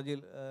കോളേജിൽ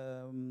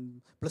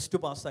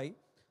 +2 പാസ്സായി.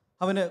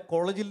 അവന്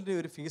കോളേജിൻ്റെ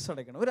ഒരു ഫീസ്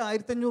അടയ്ക്കണം. ഒരു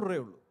 1500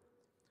 രൂപയേ ഉള്ളൂ.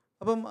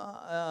 അപ്പം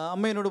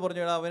അമ്മ എന്നോട്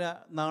പറഞ്ഞു, അവന്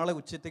നാളെ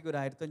ഉച്ചത്തേക്ക് ഒരു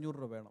 1500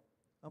 രൂപ വേണം.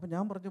 അപ്പം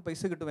ഞാൻ പറഞ്ഞു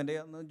പൈസ കിട്ടും, എൻ്റെ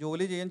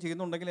ജോലി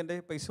ചെയ്യുന്നുണ്ടെങ്കിൽ എൻ്റെ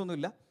പൈസ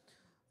ഒന്നുമില്ല,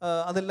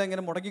 അതെല്ലാം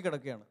ഇങ്ങനെ മുടങ്ങി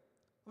കിടക്കുകയാണ്.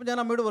 അപ്പോൾ ഞാൻ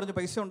അമ്മയോട് പറഞ്ഞു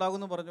പൈസ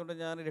ഉണ്ടാകുമെന്ന് പറഞ്ഞുകൊണ്ട്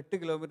ഞാൻ 8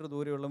 കിലോമീറ്റർ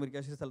ദൂരെയുള്ള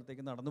മുരിക്കാശ്ശേരി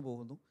സ്ഥലത്തേക്ക് നടന്നു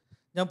പോകുന്നു.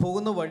 ഞാൻ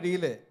പോകുന്ന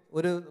വഴിയിൽ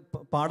ഒരു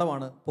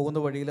പാടമാണ്. പോകുന്ന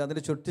വഴിയിൽ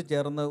അതിന് ചുറ്റി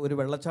ചേർന്ന് ഒരു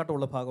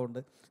വെള്ളച്ചാട്ടമുള്ള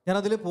ഭാഗമുണ്ട്.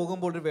 ഞാനതിൽ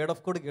പോകുമ്പോൾ ഒരു വേർഡ്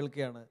ഓഫ് കോഡ്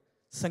കേൾക്കുകയാണ്.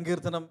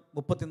 സങ്കീർത്തനം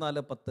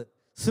 34:10.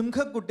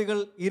 സിംഹക്കുട്ടികൾ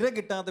ഇര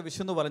കിട്ടാതെ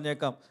വിശന്നു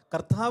വലഞ്ഞേക്കാം,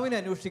 കർത്താവിനെ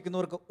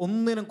അന്വേഷിക്കുന്നവർക്ക്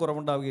ഒന്നിനും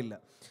കുറവുണ്ടാവുകയില്ല.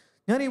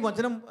 ഞാൻ ഈ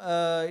വചനം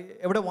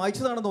എവിടെ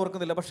വായിച്ചതാണെന്ന്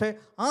ഓർക്കുന്നില്ല, പക്ഷേ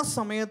ആ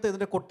സമയത്ത്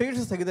ഇതിൻ്റെ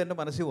കൊട്ടേഷൻ സഹിതം എൻ്റെ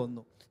മനസ്സിൽ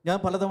വന്നു. ഞാൻ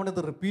പലതവണ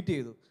ഇത് റിപ്പീറ്റ്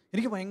ചെയ്തു.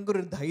 എനിക്ക് ഭയങ്കര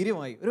ഒരു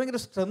ധൈര്യമായി, ഒരു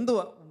ഭയങ്കര സ്ട്രെങ്ത്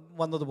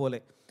വന്നതുപോലെ.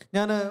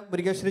 ഞാൻ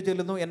മുരിക്കാശ്ശേരി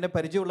ചെല്ലുന്നു. എന്നെ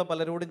പരിചയമുള്ള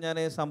പലരോടും ഞാൻ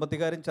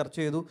സാമ്പത്തികാര്യം ചർച്ച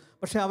ചെയ്തു.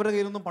 പക്ഷേ അവരുടെ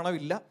കയ്യിലൊന്നും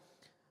പണമില്ല.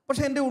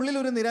 പക്ഷേ എൻ്റെ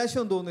ഉള്ളിലൊരു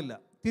നിരാശയൊന്നും തോന്നുന്നില്ല.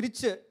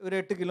 തിരിച്ച് ഒരു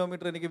 8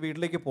 കിലോമീറ്റർ എനിക്ക്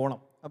വീട്ടിലേക്ക് പോകണം.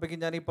 അപ്പോഴേക്കും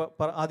ഞാൻ ഈ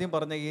ആദ്യം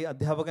പറഞ്ഞ ഈ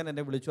അധ്യാപകൻ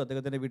എന്നെ വിളിച്ചു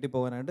അദ്ദേഹത്തിൻ്റെ വീട്ടിൽ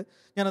പോകാനായിട്ട്.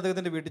 ഞാൻ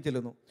അദ്ദേഹത്തിൻ്റെ വീട്ടിൽ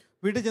ചെല്ലുന്നു.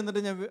 വീട്ടിൽ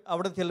ചെന്നിട്ട് ഞാൻ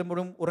അവിടെ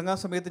ചെല്ലുമ്പോഴും ഉറങ്ങാൻ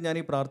സമയത്ത് ഞാൻ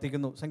ഈ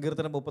പ്രാർത്ഥിക്കുന്നു.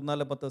 സങ്കീർത്തനം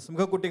 34:10.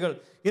 സിംഹക്കുട്ടികൾ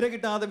ഇര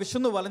കിട്ടാതെ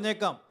വിശന്നു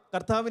വലഞ്ഞേക്കാം,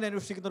 കർത്താവിനെ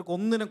അന്വേഷിക്കുന്നവർക്ക്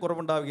ഒന്നിനും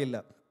കുറവുണ്ടാവുകയില്ല.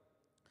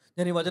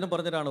 ഞാൻ ഈ വചനം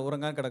പറഞ്ഞിട്ടാണ്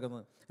ഉറങ്ങാൻ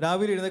കിടക്കുന്നത്.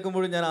 രാവിലെ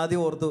എഴുന്നേൽക്കുമ്പോഴും ഞാൻ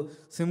ആദ്യം ഓർത്തു,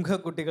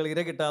 സിംഹക്കുട്ടികൾ ഇര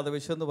കിട്ടാതെ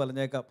വിശന്നു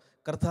വലഞ്ഞേക്കാം,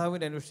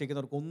 കർത്താവിനെ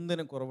അന്വേഷിക്കുന്നവർക്ക്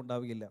ഒന്നിനും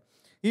കുറവുണ്ടാവുകയില്ല.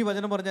 ഈ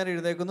വചനം പറഞ്ഞാൽ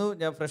എഴുന്നേൽക്കുന്നു.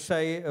 ഞാൻ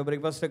ഫ്രഷായി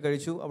ബ്രേക്ക്ഫാസ്റ്റൊക്കെ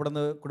കഴിച്ചു. അവിടെ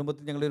നിന്ന്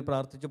കുടുംബത്തിൽ ഞങ്ങൾ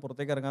പ്രാർത്ഥിച്ചു.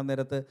 പുറത്തേക്ക് ഇറങ്ങാൻ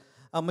നേരത്ത്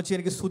അമ്മച്ചി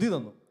എനിക്ക് സ്തുതി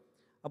തന്നു.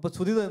 അപ്പോൾ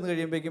സ്തുതി തന്നു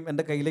കഴിയുമ്പോഴേക്കും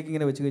എൻ്റെ കയ്യിലേക്ക്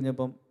ഇങ്ങനെ വെച്ച്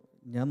കഴിഞ്ഞപ്പം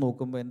ഞാൻ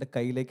നോക്കുമ്പോൾ എൻ്റെ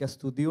കയ്യിലേക്ക് ആ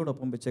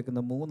സ്തുതിയോടൊപ്പം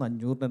വെച്ചേക്കുന്ന 3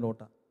 500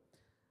 നോട്ടാണ്.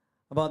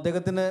 അപ്പോൾ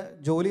അദ്ദേഹത്തിന്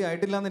ജോലി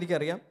ആയിട്ടില്ല എന്ന്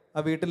എനിക്കറിയാം,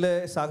 ആ വീട്ടിലെ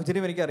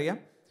സാഹചര്യം എനിക്കറിയാം.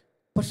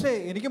 പക്ഷേ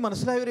എനിക്ക്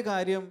മനസ്സിലായൊരു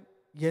കാര്യം,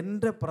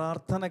 എൻ്റെ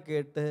പ്രാർത്ഥന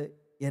കേട്ട്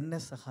എന്നെ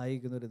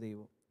സഹായിക്കുന്നൊരു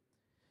ദൈവം,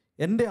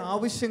 എൻ്റെ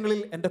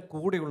ആവശ്യങ്ങളിൽ എൻ്റെ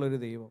കൂടെയുള്ളൊരു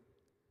ദൈവം,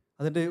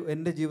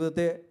 എൻ്റെ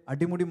ജീവിതത്തെ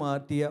അടിമുടി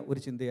മാറ്റിയ ഒരു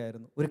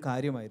ചിന്തയായിരുന്നു, ഒരു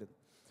കാര്യമായിരുന്നു.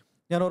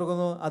 ഞാൻ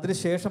ഓർക്കുന്നു,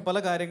 അതിനുശേഷം പല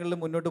കാര്യങ്ങളിലും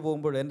മുന്നോട്ട്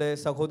പോകുമ്പോൾ എൻ്റെ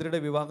സഹോദരിയുടെ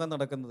വിവാഹം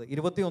നടക്കുന്നത്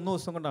 21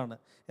 ദിവസം കൊണ്ടാണ്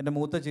എൻ്റെ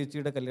മൂത്ത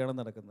ചേച്ചിയുടെ കല്യാണം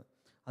നടക്കുന്നത്.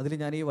 അതിൽ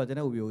ഞാൻ ഈ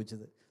വചനം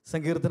ഉപയോഗിച്ചത്.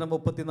 സങ്കീർത്തനം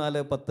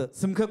 34:10.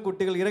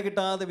 സിംഹക്കുട്ടികൾ ഇര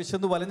കിട്ടാതെ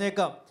വിശന്നു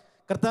വലഞ്ഞേക്കാം,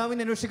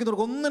 കർത്താവിനെ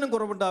അന്വേഷിക്കുന്നവർക്ക് ഒന്നിനും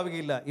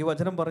കുറവുണ്ടാവുകയില്ല. ഈ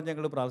വചനം പറഞ്ഞ്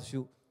ഞങ്ങൾ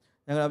പ്രാർത്ഥിച്ചു.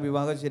 ഞങ്ങൾ ആ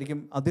വിവാഹം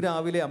ശരിക്കും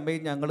അതിരാവിലെ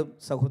അമ്മയും ഞങ്ങളും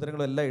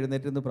സഹോദരങ്ങളും എല്ലാം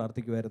എഴുന്നേറ്റ്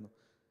പ്രാർത്ഥിക്കുമായിരുന്നു.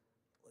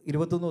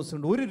 21 ദിവസം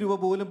കൊണ്ട് 1 രൂപ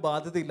പോലും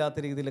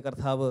ബാധ്യതയില്ലാത്ത രീതിയിൽ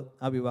കർത്താവ്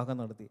ആ വിവാഹം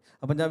നടത്തി.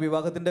 അപ്പം ഞാൻ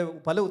വിവാഹത്തിൻ്റെ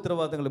പല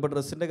ഉത്തരവാദിത്തങ്ങൾ, ഇപ്പോൾ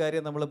ഡ്രസ്സിൻ്റെ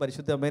കാര്യം നമ്മൾ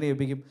പരിശുദ്ധ അമ്മേനെ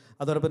ഏൽപ്പിക്കും,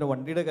 അതോടൊപ്പം തന്നെ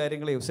വണ്ടിയുടെ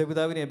കാര്യങ്ങൾ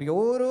യൗസപിതാവിനെ ഏൽപ്പിക്കും.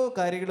 ഓരോ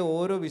കാര്യങ്ങളും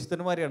ഓരോ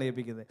വിശുദ്ധന്മാരെയാണ്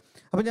ഏൽപ്പിക്കുന്നത്.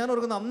 അപ്പം ഞാൻ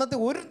ഓർക്കുന്നത്, അന്നത്തെ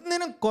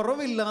ഒന്നിനും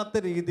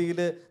കുറവില്ലാത്ത രീതിയിൽ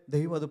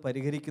ദൈവം അത്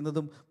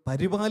പരിഹരിക്കുന്നതും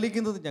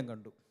പരിപാലിക്കുന്നതും ഞാൻ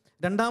കണ്ടു.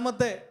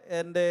 രണ്ടാമത്തെ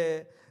എൻ്റെ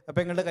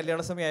പെങ്ങളുടെ കല്യാണ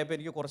സമയമായപ്പോൾ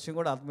എനിക്ക് കുറച്ചും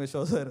കൂടെ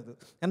ആത്മവിശ്വാസമായിരുന്നു.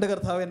 എൻ്റെ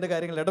കർത്താവ് എൻ്റെ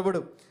കാര്യങ്ങൾ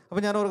ഇടപെടും.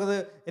 അപ്പോൾ ഞാൻ ഓർക്കുന്നത്,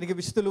 എനിക്ക്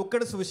വിശുദ്ധ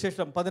ലൂക്കയുടെ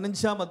സുവിശേഷം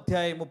 15-ാം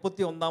അധ്യായം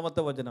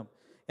 31-ാമത്തെ വചനം,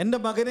 എൻ്റെ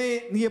മകനെ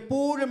നീ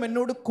എപ്പോഴും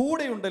എന്നോട്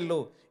കൂടെയുണ്ടല്ലോ,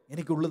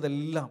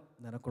 എനിക്കുള്ളതെല്ലാം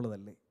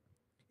നിനക്കുള്ളതല്ലേ.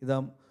 ഇതാ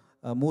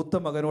മൂത്ത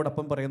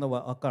മകനോടൊപ്പം പറയുന്ന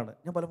വാക്കാണ്.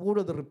 ഞാൻ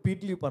പലപ്പോഴും അത്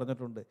റിപ്പീറ്റ്ലി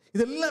പറഞ്ഞിട്ടുണ്ട്.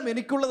 ഇതെല്ലാം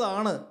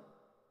എനിക്കുള്ളതാണ്.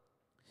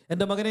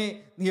 എൻ്റെ മകനെ,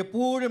 നീ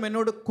എപ്പോഴും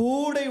എന്നോട്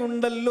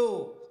കൂടെയുണ്ടല്ലോ.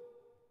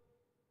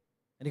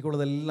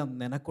 എനിക്കുള്ളതെല്ലാം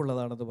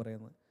നിനക്കുള്ളതാണെന്ന്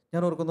പറയുന്നത്.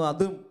 ഞാൻ ഓർക്കുന്നു,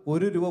 അതും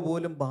 1 രൂപ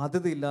പോലും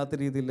ബാധ്യതയില്ലാത്ത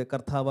രീതിയിൽ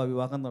കർത്താവ്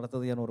വിവാഹം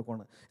നടത്തുന്നത് ഞാൻ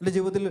ഓർക്കുകയാണ്. എൻ്റെ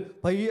ജീവിതത്തിൽ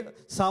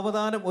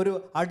സാവധാനം ഒരു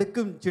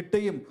അടുക്കും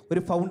ചിട്ടയും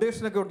ഒരു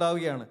ഫൗണ്ടേഷനൊക്കെ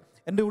ഉണ്ടാവുകയാണ്.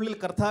 എൻ്റെ ഉള്ളിൽ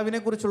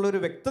കർത്താവിനെക്കുറിച്ചുള്ള ഒരു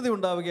വ്യക്തത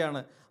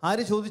ഉണ്ടാവുകയാണ്.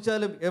 ആര്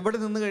ചോദിച്ചാലും എവിടെ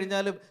നിന്ന്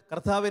കഴിഞ്ഞാലും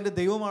കർത്താവ് എൻ്റെ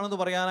ദൈവമാണെന്ന്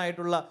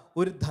പറയാനായിട്ടുള്ള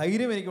ഒരു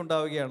ധൈര്യം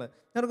എനിക്കുണ്ടാവുകയാണ്.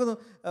 ഞാനൊക്കെ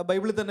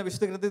ബൈബിളിൽ തന്നെ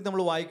വിശുദ്ധ ഗ്രന്ഥത്തിൽ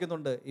നമ്മൾ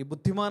വായിക്കുന്നുണ്ട്, ഈ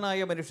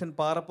ബുദ്ധിമാനായ മനുഷ്യൻ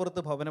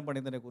പാറപ്പുറത്ത് ഭവനം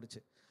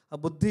പണിയുന്നതിനെക്കുറിച്ച്. ആ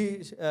ബുദ്ധി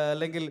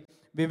അല്ലെങ്കിൽ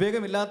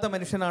വിവേകമില്ലാത്ത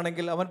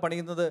മനുഷ്യനാണെങ്കിൽ അവൻ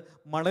പണിയുന്നത്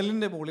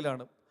മണലിൻ്റെ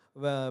മുകളിലാണ്.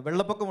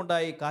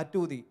 വെള്ളപ്പൊക്കമുണ്ടായി,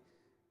 കാറ്റൂതി,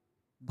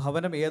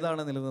 ഭവനം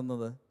ഏതാണ്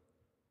നിലനിന്നത്?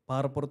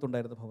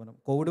 പാറപ്പുറത്തുണ്ടായിരുന്ന ഭവനം.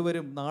 കോവിഡ്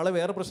വരും, നാളെ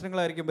വേറെ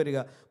പ്രശ്നങ്ങളായിരിക്കും വരിക,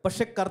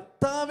 പക്ഷെ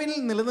കർത്താവിൽ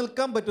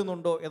നിലനിൽക്കാൻ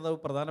പറ്റുന്നുണ്ടോ എന്നത്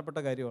പ്രധാനപ്പെട്ട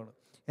കാര്യമാണ്.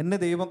 എന്നെ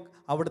ദൈവം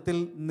അവിടത്തിൽ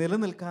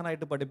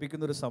നിലനിൽക്കാനായിട്ട്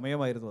പഠിപ്പിക്കുന്ന ഒരു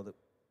സമയമായിരുന്നു അത്.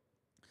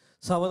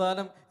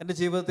 സാവധാനം എൻ്റെ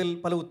ജീവിതത്തിൽ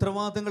പല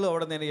ഉത്തരവാദിത്തങ്ങളും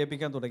അവിടെ നിന്ന്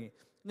ഏൽപ്പിക്കാൻ തുടങ്ങി.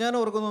 ഞാൻ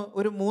ഓർക്കുന്നു,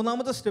 ഒരു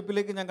 3ാമത്തെ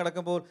സ്റ്റെപ്പിലേക്ക് ഞാൻ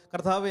കടക്കുമ്പോൾ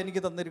കർത്താവ്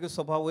എനിക്ക് തന്നിരിക്കുന്ന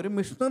സ്വഭാവം, ഒരു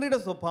മിഷണറിയുടെ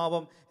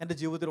സ്വഭാവം എൻ്റെ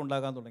ജീവിതത്തിൽ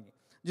ഉണ്ടാകാൻ തുടങ്ങി.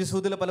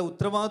 ജീവിതത്തിലെ പല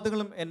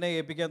ഉത്തരവാദിത്തങ്ങളും എന്നെ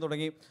ഏൽപ്പിക്കാൻ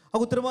തുടങ്ങി.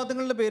 ആ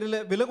ഉത്തരവാദിത്തങ്ങളുടെ പേരിൽ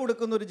വില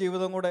കൊടുക്കുന്ന ഒരു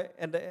ജീവിതം കൂടെ,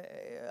 എൻ്റെ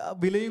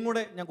വിലയും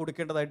കൂടെ ഞാൻ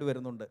കൊടുക്കേണ്ടതായിട്ട്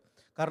വരുന്നുണ്ട്.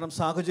 കാരണം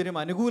സാഹചര്യം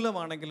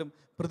അനുകൂലമാണെങ്കിലും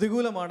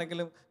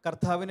പ്രതികൂലമാണെങ്കിലും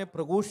കർത്താവിനെ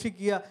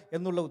പ്രഘോഷിക്കുക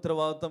എന്നുള്ള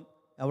ഉത്തരവാദിത്തം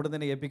അവിടെ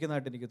നിന്ന്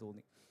ഏൽപ്പിക്കുന്നതായിട്ട് എനിക്ക്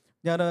തോന്നി.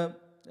 ഞാൻ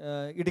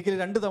ഇടുക്കിയിൽ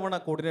 2 തവണ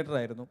കോർഡിനേറ്റർ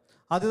ആയിരുന്നു.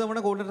 ആദ്യ തവണ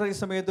കോർഡിനേറ്റർ ആയ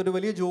സമയത്ത് ഒരു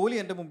വലിയ ജോലി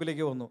എൻ്റെ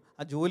മുമ്പിലേക്ക് വന്നു.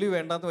 ആ ജോലി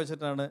വേണ്ടാന്ന്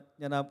വെച്ചിട്ടാണ്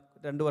ഞാൻ ആ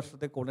 2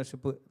 വർഷത്തെ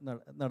കോർഡിനേഷൻഷിപ്പ്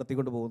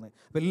നടത്തിക്കൊണ്ട് പോകുന്നത്.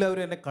 അപ്പോൾ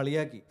എല്ലാവരും എന്നെ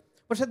കളിയാക്കി.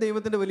 പക്ഷേ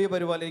ദൈവത്തിൻ്റെ വലിയ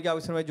പരിപാലനം, എനിക്ക്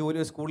ആവശ്യമായ ജോലി,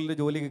 സ്കൂളിൽ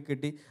ജോലിയൊക്കെ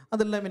കിട്ടി.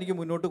 അതെല്ലാം എനിക്ക്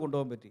മുന്നോട്ട്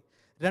കൊണ്ടുപോകാൻ പറ്റി.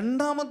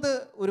 2ാമത്തെ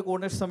ഒരു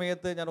കോർഡിനേഷൻ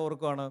സമയത്ത് ഞാൻ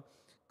ഓർക്കുകയാണ്,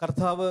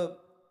 കർത്താവ്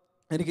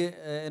എനിക്ക്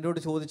എന്നോട്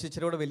ചോദിച്ച്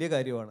ഇച്ചിരിയോടെ വലിയ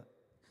കാര്യമാണ്.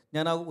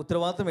 ഞാൻ ആ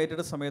ഉത്തരവാദിത്തം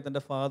ഏറ്റെടുത്ത സമയത്ത്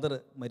എൻ്റെ ഫാദർ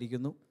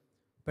മരിക്കുന്നു.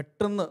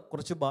 പെട്ടെന്ന്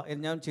കുറച്ച്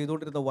ഞാൻ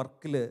ചെയ്തുകൊണ്ടിരുന്ന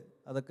വർക്കിൽ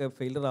അതൊക്കെ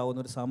ഫെയിലർ ആവുന്ന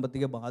ഒരു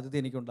സാമ്പത്തിക ബാധ്യത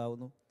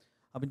എനിക്കുണ്ടാകുന്നു.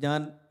 അപ്പം ഞാൻ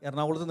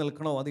എറണാകുളത്ത്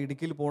നിൽക്കണോ അത്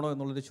ഇടുക്കിയിൽ പോകണോ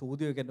എന്നുള്ളൊരു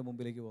ചോദ്യമൊക്കെ എൻ്റെ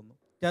മുമ്പിലേക്ക് വന്നു.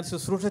 ഞാൻ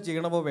ശുശ്രൂഷ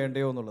ചെയ്യണമോ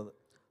വേണ്ടയോ എന്നുള്ളത്.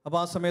 അപ്പോൾ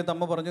ആ സമയത്ത്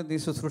അമ്മ പറഞ്ഞു, നീ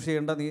ശുശ്രൂഷ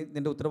ചെയ്യേണ്ട, നീ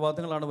നിൻ്റെ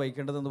ഉത്തരവാദിത്തങ്ങളാണ്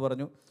വഹിക്കേണ്ടതെന്ന്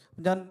പറഞ്ഞു.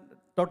 ഞാൻ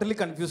ടോട്ടലി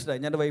കൺഫ്യൂസ്ഡായി.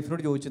 ഞാൻ എൻ്റെ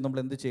വൈഫിനോട് ചോദിച്ചു, നമ്മൾ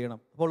എന്ത് ചെയ്യണം?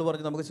 അപ്പോൾ അവൾ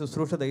പറഞ്ഞു, നമുക്ക്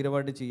ശുശ്രൂഷ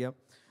ധൈര്യമായിട്ട് ചെയ്യാം.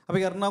 അപ്പോൾ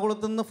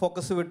എറണാകുളത്ത് നിന്ന്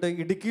ഫോക്കസ് വിട്ട്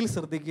ഇടുക്കിയിൽ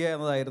ശ്രദ്ധിക്കുക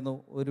എന്നതായിരുന്നു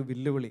ഒരു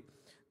വെല്ലുവിളി.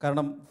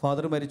 കാരണം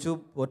ഫാദർ മരിച്ചു,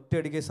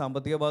 ഒറ്റയടിക്ക്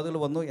സാമ്പത്തിക ബാധകൾ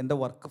വന്നു, എൻ്റെ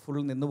വർക്ക് ഫുൾ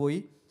നിന്നുപോയി.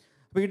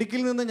 അപ്പോൾ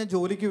ഇടുക്കിയിൽ നിന്ന് ഞാൻ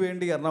ജോലിക്ക്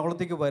വേണ്ടി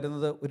എറണാകുളത്തേക്ക്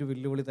വരുന്നത് ഒരു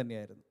വെല്ലുവിളി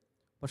തന്നെയായിരുന്നു.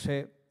 പക്ഷേ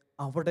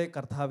അവിടെ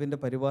കർത്താവിൻ്റെ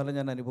പരിപാലനം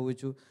ഞാൻ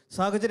അനുഭവിച്ചു.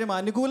 സാഹചര്യം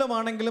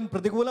അനുകൂലമാണെങ്കിലും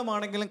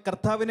പ്രതികൂലമാണെങ്കിലും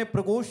കർത്താവിനെ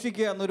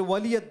പ്രഘോഷിക്കുക എന്നൊരു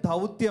വലിയ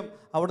ദൗത്യം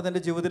അവിടെ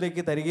എൻ്റെ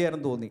ജീവിതത്തിലേക്ക്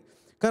തരികയാണെന്ന് തോന്നി.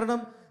 കാരണം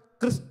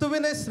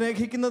ക്രിസ്തുവിനെ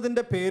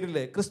സ്നേഹിക്കുന്നതിൻ്റെ പേരിൽ,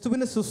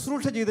 ക്രിസ്തുവിനെ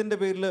ശുശ്രൂഷ ചെയ്തതിൻ്റെ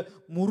പേരിൽ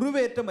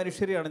മുറിവേറ്റ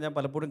മനുഷ്യരെയാണ് ഞാൻ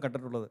പലപ്പോഴും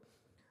കണ്ടിട്ടുള്ളത്.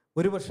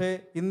 ഒരുപക്ഷെ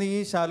ഇന്ന് ഈ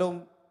ശാലോം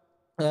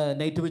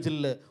നൈറ്റ്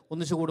വിജിലിൽ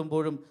ഒന്നിച്ചു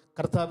കൂടുമ്പോഴും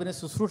കർത്താവിനെ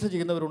ശുശ്രൂഷ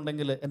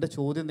ചെയ്യുന്നവരുണ്ടെങ്കിൽ എൻ്റെ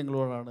ചോദ്യം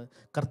നിങ്ങളോടാണ്,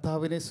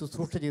 കർത്താവിനെ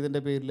ശുശ്രൂഷ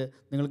ചെയ്തതിൻ്റെ പേരിൽ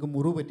നിങ്ങൾക്ക്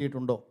മുറിവ്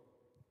പറ്റിയിട്ടുണ്ടോ?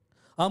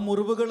 ആ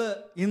മുറിവുകൾ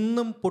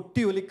ഇന്നും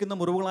പൊട്ടി ഒലിക്കുന്ന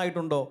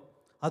മുറിവുകളായിട്ടുണ്ടോ?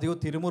 അതെയോ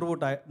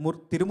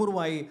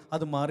തിരുമുറിവായി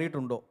അത്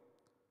മാറിയിട്ടുണ്ടോ?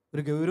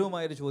 ഒരു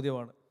ഗൗരവമായൊരു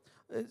ചോദ്യമാണ്.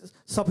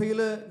 സഭയിൽ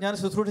ഞാൻ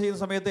ശുശ്രൂഷ ചെയ്യുന്ന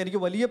സമയത്ത് എനിക്ക്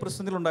വലിയ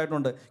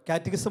പ്രശ്നങ്ങളുണ്ടായിട്ടുണ്ട്.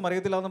 കാറ്റഗിസം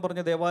അറിയത്തില്ലാന്ന്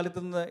പറഞ്ഞ്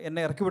ദേവാലയത്തിൽ നിന്ന്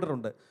എന്നെ ഇറക്കി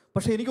വിട്ടിട്ടുണ്ട്.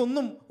 പക്ഷേ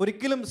എനിക്കൊന്നും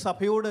ഒരിക്കലും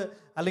സഭയോട്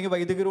അല്ലെങ്കിൽ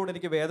വൈദികരോട്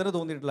എനിക്ക് വേദന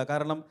തോന്നിയിട്ടില്ല.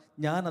 കാരണം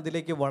ഞാൻ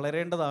അതിലേക്ക്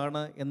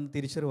വളരേണ്ടതാണ് എന്ന്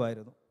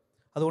തിരിച്ചറിവായിരുന്നു.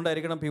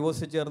 അതുകൊണ്ടായിരിക്കണം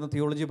POC ചേർന്ന്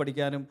തിയോളജി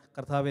പഠിക്കാനും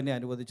കർത്താവ് എന്നെ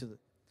അനുവദിച്ചത്.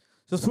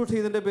 ശുശ്രൂഷ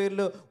ചെയ്തതിൻ്റെ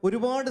പേരിൽ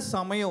ഒരുപാട്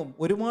സമയവും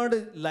ഒരുപാട്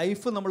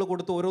ലൈഫ് നമ്മൾ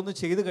കൊടുത്ത് ഓരോന്ന്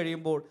ചെയ്ത്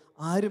കഴിയുമ്പോൾ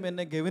ആരും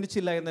എന്നെ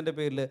ഗവനിച്ചില്ല എന്നതിൻ്റെ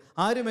പേരിൽ,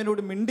 ആരും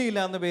എന്നോട് മിണ്ടിയില്ല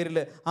എന്ന പേരിൽ,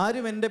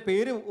 ആരും എൻ്റെ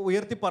പേര്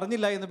ഉയർത്തി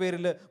പറഞ്ഞില്ല എന്ന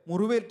പേരിൽ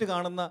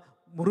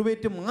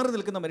മുറിവേറ്റ് മാറി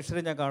നിൽക്കുന്ന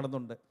മനുഷ്യരെ ഞാൻ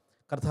കാണുന്നുണ്ട്.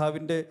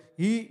 കർത്താവിൻ്റെ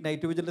ഈ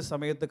നൈറ്റ് വിജിലിൻ്റെ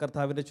സമയത്ത്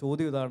കർത്താവിൻ്റെ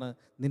ചോദ്യം ഇതാണ്,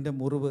 നിൻ്റെ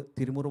മുറിവ്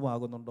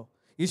തിരുമുറിവാകുന്നുണ്ടോ?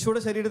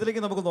 ഈശോയുടെ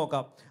ശരീരത്തിലേക്ക് നമുക്ക്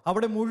നോക്കാം.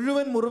 അവിടെ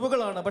മുഴുവൻ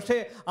മുറിവുകളാണ്, പക്ഷേ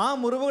ആ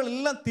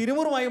മുറിവുകളെല്ലാം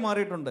തിരുമുറിവായി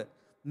മാറിയിട്ടുണ്ട്.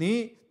 നീ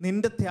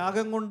നിൻ്റെ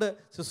ത്യാഗം കൊണ്ട്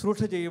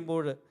ശുശ്രൂഷ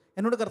ചെയ്യുമ്പോൾ,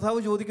 എന്നോട് കർത്താവ്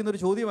ചോദിക്കുന്ന ഒരു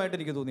ചോദ്യമായിട്ട്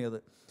എനിക്ക് തോന്നിയത്,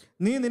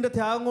 നീ നിൻ്റെ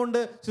ത്യാഗം കൊണ്ട്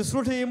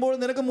ശുശ്രൂഷ ചെയ്യുമ്പോൾ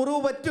നിനക്ക് മുറിവ്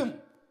പറ്റും.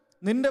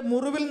 നിൻ്റെ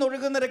മുറിവിൽ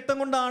നിന്നൊഴുകുന്ന രക്തം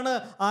കൊണ്ടാണ്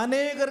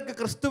അനേകർക്ക്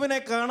ക്രിസ്തുവിനെ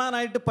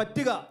കാണാനായിട്ട്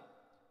പറ്റുക.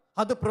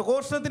 അത്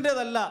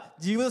പ്രഘോഷണത്തിൻ്റെതല്ല,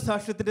 ജീവിത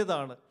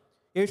സാക്ഷ്യത്തിൻ്റെതാണ്.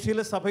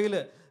 ഏഷ്യയിലെ സഭയിൽ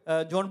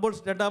ജോൺ ബോൾ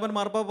രണ്ടാമൻ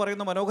മാർപ്പാപ്പ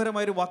പറയുന്ന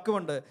മനോഹരമായൊരു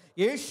വാക്കുമുണ്ട്.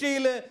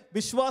 ഏഷ്യയിൽ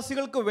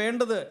വിശ്വാസികൾക്ക്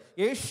വേണ്ടത്,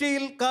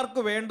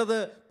 ഏഷ്യയിൽക്കാർക്ക് വേണ്ടത്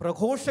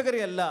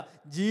പ്രഘോഷകരെയല്ല,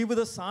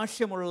 ജീവിത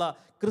സാക്ഷ്യമുള്ള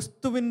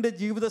ക്രിസ്തുവിൻ്റെ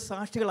ജീവിത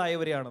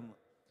സാക്ഷികളായവരെയാണെന്ന്.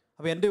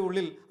 അപ്പോൾ എൻ്റെ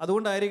ഉള്ളിൽ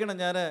അതുകൊണ്ടായിരിക്കണം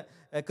ഞാൻ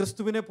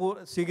ക്രിസ്തുവിനെ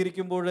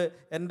സ്വീകരിക്കുമ്പോൾ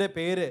എൻ്റെ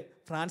പേര്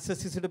ഫ്രാൻസിസ്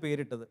അസീസിയുടെ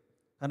പേരിട്ടത്.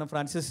 കാരണം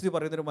ഫ്രാൻസിസ് അസീസി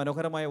പറയുന്നൊരു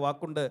മനോഹരമായ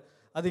വാക്കുണ്ട്.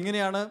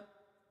 അതിങ്ങനെയാണ്,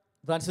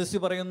 ഫ്രാൻസിസ്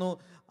അസീസി പറയുന്നു,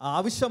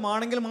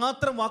 ആവശ്യമാണെങ്കിൽ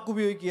മാത്രം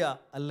വാക്കുപയോഗിക്കുക,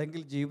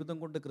 അല്ലെങ്കിൽ ജീവിതം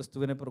കൊണ്ട്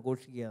ക്രിസ്തുവിനെ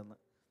പ്രഘോഷിക്കുക എന്ന്.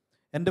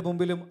 എൻ്റെ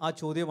മുമ്പിലും ആ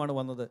ചോദ്യമാണ്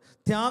വന്നത്.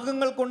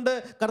 ത്യാഗങ്ങൾ കൊണ്ട്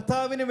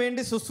കർത്താവിന്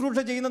വേണ്ടി ശുശ്രൂഷ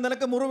ചെയ്യുന്ന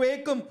നിനക്ക്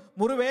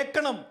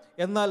മുറിവേക്കണം,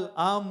 എന്നാൽ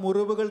ആ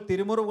മുറിവുകൾ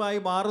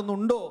തിരുമുറിവായി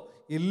മാറുന്നുണ്ടോ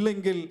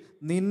ഇല്ലെങ്കിൽ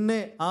നിന്നെ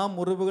ആ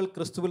മുറിവുകൾ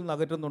ക്രിസ്തുവിൽ നിന്ന്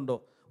അകറ്റുന്നുണ്ടോ?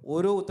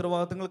 ഓരോ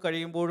ഉത്തരവാദിത്തങ്ങൾ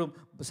കഴിയുമ്പോഴും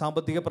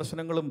സാമ്പത്തിക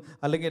പ്രശ്നങ്ങളും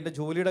അല്ലെങ്കിൽ എൻ്റെ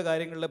ജോലിയുടെ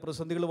കാര്യങ്ങളിലെ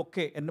പ്രതിസന്ധികളും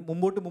ഒക്കെ എന്നെ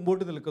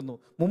മുമ്പോട്ട് നിൽക്കുന്നു.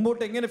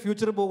 മുമ്പോട്ട് എങ്ങനെ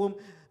ഫ്യൂച്ചർ പോകും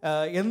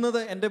എന്നത്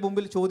എൻ്റെ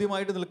മുമ്പിൽ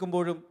ചോദ്യമായിട്ട്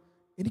നിൽക്കുമ്പോഴും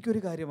എനിക്കൊരു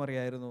കാര്യം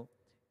അറിയായിരുന്നു,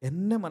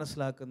 എന്നെ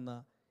മനസ്സിലാക്കുന്ന,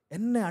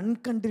 എന്നെ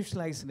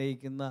അൺകണ്ടീഷണലായി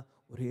സ്നേഹിക്കുന്ന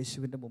ഒരു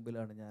യേശുവിൻ്റെ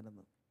മുമ്പിലാണ്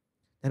ഞാനെന്ന്.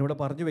 ഞാനിവിടെ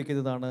പറഞ്ഞു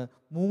വയ്ക്കുന്നതാണ്,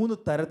 3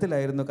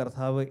 തരത്തിലായിരുന്നു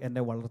കർത്താവ്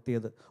എന്നെ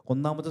വളർത്തിയത്.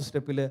 ഒന്നാമത്തെ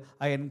സ്റ്റെപ്പിൽ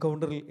ആ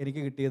എൻകൗണ്ടറിൽ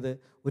എനിക്ക് കിട്ടിയത്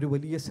ഒരു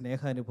വലിയ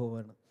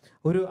സ്നേഹാനുഭവമാണ്,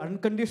 ഒരു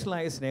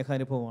അൺകണ്ടീഷണലായ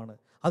സ്നേഹാനുഭവമാണ്.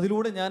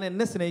 അതിലൂടെ ഞാൻ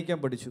എന്നെ സ്നേഹിക്കാൻ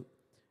പഠിച്ചു.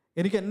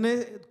 എനിക്ക് എന്നെ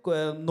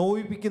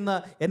നോവിപ്പിക്കുന്ന,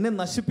 എന്നെ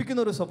നശിപ്പിക്കുന്ന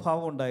ഒരു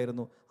സ്വഭാവം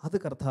ഉണ്ടായിരുന്നു, അത്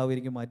കർത്താവ്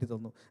എനിക്ക് മാറ്റി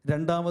തന്നു.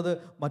 രണ്ടാമത്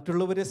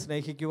മറ്റുള്ളവരെ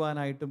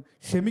സ്നേഹിക്കുവാനായിട്ടും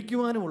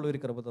ക്ഷമിക്കുവാനുമുള്ള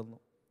ഒരു കൃപ തന്നു.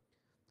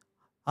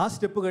 ആ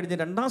സ്റ്റെപ്പ് കഴിഞ്ഞ്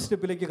 2ാം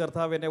സ്റ്റെപ്പിലേക്ക്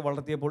കർത്താവ് എന്നെ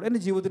വളർത്തിയപ്പോൾ എൻ്റെ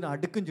ജീവിതത്തിന്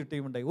അടുക്കും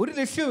ചിട്ടയും ഉണ്ടായി. ഒരു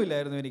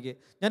ലക്ഷ്യവുമില്ലായിരുന്നു എനിക്ക്.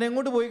 ഞാൻ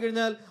എങ്ങോട്ട് പോയി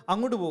കഴിഞ്ഞാൽ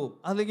അങ്ങോട്ട് പോകും,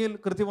 അല്ലെങ്കിൽ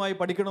കൃത്യമായി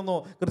പഠിക്കണമെന്നോ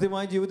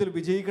കൃത്യമായി ജീവിതത്തിൽ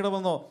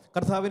വിജയിക്കണമെന്നോ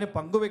കർത്താവിനെ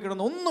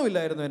പങ്കുവെക്കണമെന്നോ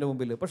ഒന്നുമില്ലായിരുന്നു എൻ്റെ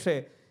മുമ്പിൽ. പക്ഷേ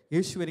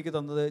യേശു എനിക്ക്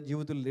തന്നത്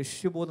ജീവിതത്തിൽ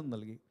ലക്ഷ്യബോധം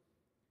നൽകി.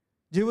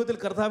 ജീവിതത്തിൽ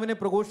കർത്താവിനെ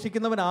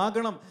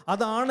പ്രഘോഷിക്കുന്നവനാകണം,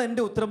 അതാണ്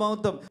എൻ്റെ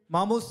ഉത്തരവാദിത്വം.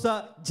 മാമോസ്ത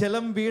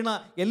ജലം വീണ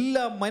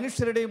എല്ലാ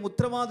മനുഷ്യരുടെയും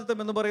ഉത്തരവാദിത്വം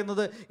എന്ന്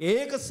പറയുന്നത്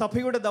ഏക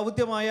സഭയുടെ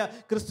ദൗത്യമായ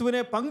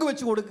ക്രിസ്തുവിനെ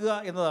പങ്കുവെച്ചു കൊടുക്കുക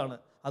എന്നതാണ്.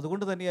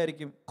 അതുകൊണ്ട്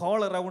തന്നെയായിരിക്കും കോൾ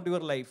അറൗണ്ട്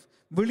യുവർ ലൈഫ്,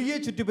 വെളിയെ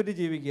ചുറ്റിപ്പറ്റി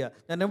ജീവിക്കുക.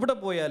 ഞാൻ എവിടെ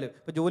പോയാലും,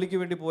 ഇപ്പോൾ ജോലിക്ക്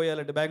വേണ്ടി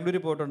പോയാലുണ്ട്,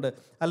 ബാംഗ്ലൂരിൽ പോയിട്ടുണ്ട്,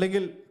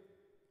 അല്ലെങ്കിൽ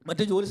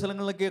മറ്റ് ജോലി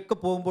സ്ഥലങ്ങളിലേക്കൊക്കെ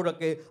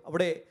പോകുമ്പോഴൊക്കെ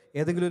അവിടെ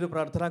ഏതെങ്കിലും ഒരു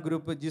പ്രാർത്ഥനാ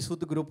ഗ്രൂപ്പ്,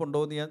 ജീസൂത്ത് ഗ്രൂപ്പ്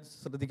ഉണ്ടോ എന്ന് ഞാൻ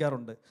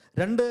ശ്രദ്ധിക്കാറുണ്ട്.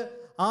 2,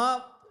 ആ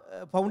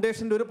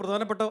ഫൗണ്ടേഷൻ്റെ ഒരു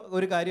പ്രധാനപ്പെട്ട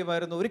ഒരു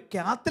കാര്യമായിരുന്നു ഒരു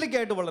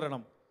കാത്തലിക്കായിട്ട്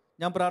വളരണം.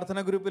 ഞാൻ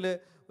പ്രാർത്ഥനാ ഗ്രൂപ്പിൽ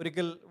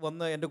ഒരിക്കൽ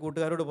വന്ന് എൻ്റെ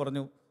കൂട്ടുകാരോട്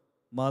പറഞ്ഞു,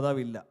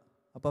 മാതാവില്ല.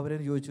 അപ്പോൾ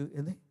അവരെന്നെ ചോദിച്ചു,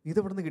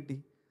 ഇതെവിടെ നിന്ന് കിട്ടി?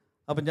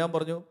 അപ്പം ഞാൻ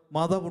പറഞ്ഞു,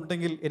 മാതാവ്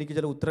ഉണ്ടെങ്കിൽ എനിക്ക്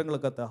ചില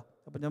ഉത്തരങ്ങളൊക്കെ എത്താം.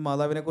 അപ്പം ഞാൻ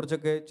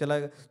മാതാവിനെക്കുറിച്ചൊക്കെ ചില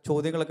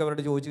ചോദ്യങ്ങളൊക്കെ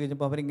അവരോട് ചോദിച്ചു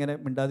കഴിഞ്ഞപ്പോൾ അവരിങ്ങനെ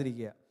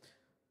മിണ്ടാതിരിക്കുക.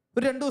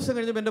 ഒരു 2 ദിവസം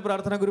കഴിഞ്ഞപ്പോൾ എൻ്റെ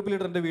പ്രാർത്ഥനാ ഗ്രൂപ്പ്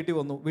ലീഡർ എൻ്റെ വീട്ടിൽ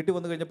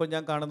വന്നു കഴിഞ്ഞപ്പോൾ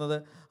ഞാൻ കാണുന്നത്,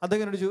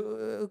 അദ്ദേഹം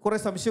എന്നോട് കുറേ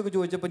സംശയമൊക്കെ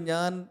ചോദിച്ചപ്പോൾ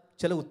ഞാൻ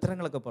ചില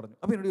ഉത്തരങ്ങളൊക്കെ പറഞ്ഞു.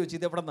 അപ്പോൾ എന്നോട് ചോദിച്ചു,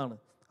 ഇത് എവിടെ നിന്നാണ്?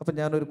 അപ്പം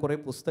ഞാനൊരു കുറേ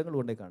പുസ്തകങ്ങൾ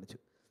കൊണ്ടേ കാണിച്ചു.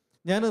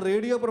 ഞാൻ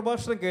റേഡിയോ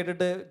പ്രഭാഷണം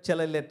കേട്ടിട്ട്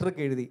ചില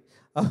ലെറ്ററൊക്കെ എഴുതി.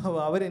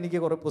 അവരെനിക്ക്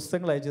കുറേ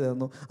പുസ്തകങ്ങൾ അയച്ചു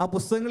തന്നു. ആ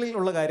പുസ്തകങ്ങളിൽ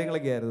ഉള്ള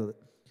കാര്യങ്ങളൊക്കെ ആയിരുന്നത്.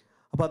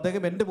 അപ്പോൾ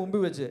അദ്ദേഹം എൻ്റെ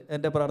മുമ്പിൽ വെച്ച്,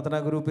 എൻ്റെ പ്രാർത്ഥനാ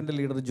ഗ്രൂപ്പിൻ്റെ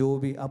ലീഡർ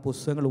ജോബി, ആ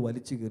പുസ്തകങ്ങൾ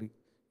വലിച്ചു കീറി.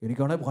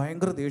 എനിക്കാണെങ്കിൽ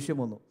ഭയങ്കര ദേഷ്യം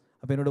വന്നു.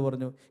 അപ്പോൾ എന്നോട്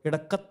പറഞ്ഞു,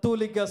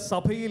 കത്തോലിക്ക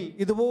സഭയിൽ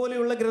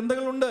ഇതുപോലെയുള്ള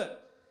ഗ്രന്ഥങ്ങളുണ്ട്.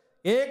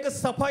 ഏക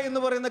സഭ എന്ന്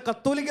പറയുന്ന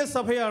കത്തോലിക്ക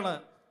സഭയാണ്.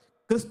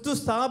 ക്രിസ്തു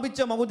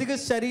സ്ഥാപിച്ച ഭൗതിക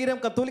ശരീരം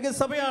കത്തോലിക്ക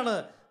സഭയാണ്.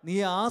 നീ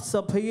ആ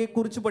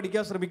സഭയെക്കുറിച്ച്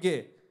പഠിക്കാൻ ശ്രമിക്കേ,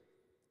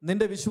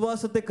 നിൻ്റെ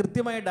വിശ്വാസത്തെ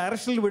കൃത്യമായ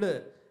ഡയറക്ഷനിൽ വിട്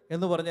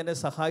എന്ന് പറഞ്ഞ് എന്നെ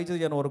സഹായിച്ചത്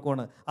ഞാൻ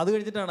ഓർക്കുവാണ്. അത്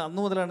കഴിഞ്ഞിട്ടാണ്, അന്ന്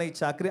മുതലാണ് ഈ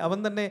ചാക്രി, അവൻ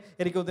തന്നെ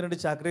എനിക്ക് 1-2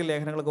 ചാക്രി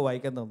ലേഖനങ്ങളൊക്കെ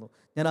വായിക്കാൻ തന്നു.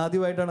 ഞാൻ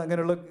ആദ്യമായിട്ടാണ്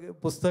അങ്ങനെയുള്ള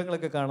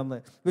പുസ്തകങ്ങളൊക്കെ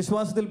കാണുന്നത്,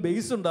 വിശ്വാസത്തിൽ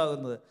ബേസ്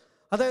ഉണ്ടാകുന്നത്.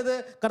 അതായത്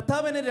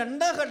കർത്താവിനെ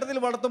 2ാം ഘട്ടത്തിൽ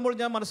വളർത്തുമ്പോൾ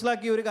ഞാൻ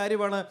മനസ്സിലാക്കിയ ഒരു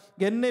കാര്യമാണ്,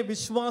 എന്നെ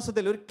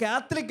വിശ്വാസത്തിൽ ഒരു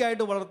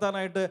കാത്തലിക്കായിട്ട്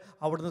വളർത്താനായിട്ട്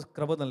അവിടുന്ന്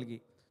കൃപ നൽകി.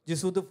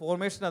 ജിസൂത്ത്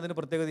ഫോർമേഷൻ അതിന്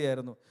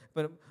പ്രത്യേകതയായിരുന്നു.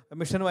 ഇപ്പം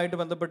മിഷനുമായിട്ട്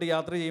ബന്ധപ്പെട്ട്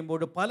യാത്ര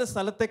ചെയ്യുമ്പോൾ പല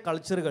സ്ഥലത്തെ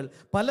കൾച്ചറുകൾ,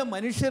 പല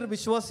മനുഷ്യർ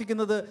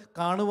വിശ്വസിക്കുന്നത്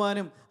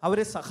കാണുവാനും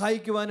അവരെ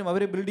സഹായിക്കുവാനും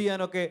അവരെ ബിൽഡ്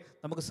ചെയ്യാനൊക്കെ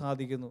നമുക്ക്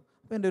സാധിക്കുന്നു.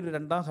 അപ്പോൾ എൻ്റെ ഒരു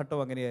 2ാം ഘട്ടം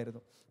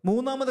അങ്ങനെയായിരുന്നു.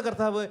 3ാമത്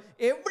കർത്താവ്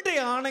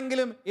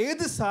എവിടെയാണെങ്കിലും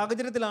ഏത്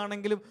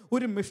സാഹചര്യത്തിലാണെങ്കിലും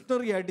ഒരു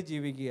മിഷണറി ആയിട്ട്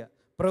ജീവിക്കുക,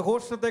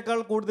 പ്രഘോഷണത്തെക്കാൾ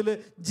കൂടുതൽ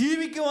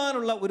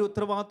ജീവിക്കുവാനുള്ള ഒരു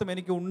ഉത്തരവാദിത്വം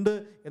എനിക്കുണ്ട്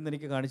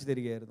എന്നെനിക്ക് കാണിച്ചു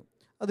തരികയായിരുന്നു.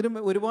 അതിനും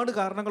ഒരുപാട്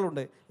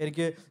കാരണങ്ങളുണ്ട്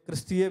എനിക്ക്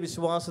ക്രിസ്തീയ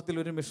വിശ്വാസത്തിൽ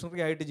ഒരു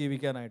മിഷണറി ആയിട്ട്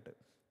ജീവിക്കാനായിട്ട്.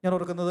 ഞാൻ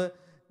ഓർക്കുന്നത്,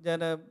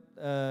 ഞാൻ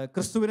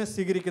ക്രിസ്തുവിനെ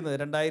സ്വീകരിക്കുന്നത്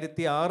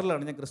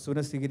 2006 ഞാൻ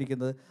ക്രിസ്തുവിനെ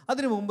സ്വീകരിക്കുന്നത്.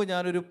 അതിനു മുമ്പ്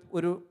ഞാനൊരു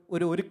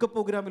ഒരുക്ക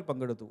പ്രോഗ്രാമിൽ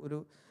പങ്കെടുത്തു. ഒരു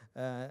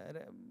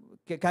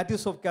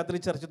കാറ്റീസ് ഓഫ്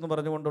കാത്തലിക് ചർച്ച് എന്ന്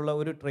പറഞ്ഞുകൊണ്ടുള്ള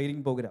ഒരു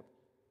ട്രെയിനിങ് പ്രോഗ്രാം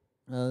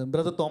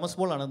ബ്രദർ തോമസ്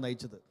പോളാണ്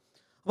നയിച്ചത്.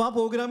 അപ്പോൾ ആ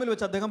പ്രോഗ്രാമിൽ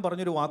വെച്ച് അദ്ദേഹം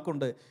പറഞ്ഞൊരു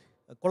വാക്കുണ്ട്.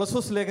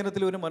 കൊളോസോസ്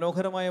ലേഖനത്തിൽ ഒരു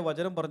മനോഹരമായ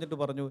വചനം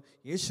പറഞ്ഞു,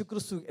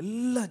 യേശുക്രിസ്തു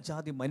എല്ലാ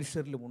ജാതി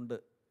മനുഷ്യരിലുമുണ്ട്.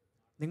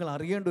 നിങ്ങൾ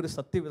അറിയേണ്ട ഒരു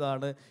സത്യം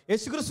ഇതാണ്,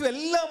 യേശുക്രിസ്തു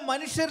എല്ലാ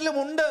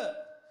മനുഷ്യരിലുമുണ്ട്.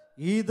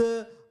 ഇത്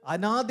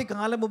അനാദി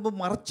കാലം മുമ്പ്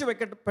മറച്ചു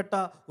വെക്കപ്പെട്ട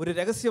ഒരു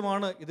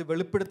രഹസ്യമാണ്, ഇത്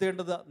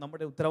വെളിപ്പെടുത്തേണ്ടത്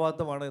നമ്മുടെ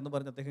ഉത്തരവാദിത്തമാണ് എന്ന്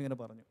പറഞ്ഞ് അദ്ദേഹം ഇങ്ങനെ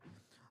പറഞ്ഞു.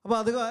 അപ്പോൾ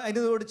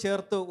അതിനോട്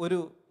ചേർത്ത് ഒരു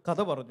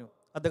കഥ പറഞ്ഞു.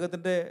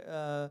 അദ്ദേഹത്തിൻ്റെ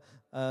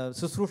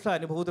ശുശ്രൂഷ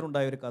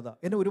അനുഭവത്തിനുണ്ടായ ഒരു കഥ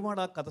എന്നെ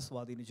ഒരുപാട് ആ കഥ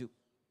സ്വാധീനിച്ചു.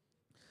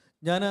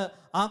 ഞാൻ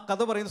ആ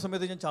കഥ പറയുന്ന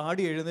സമയത്ത് ഞാൻ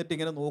ചാടി എഴുന്നേറ്റ്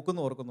ഇങ്ങനെ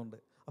ഓർക്കുന്നുണ്ട്.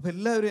 അപ്പോൾ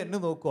എല്ലാവരും എന്നെ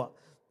നോക്കുക.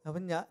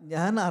 അപ്പം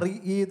ഞാൻ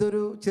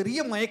ഇതൊരു ചെറിയ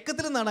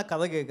മയക്കത്തിൽ നിന്നാണ് ആ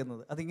കഥ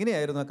കേൾക്കുന്നത്.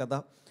 അതിങ്ങനെയായിരുന്നു ആ കഥ.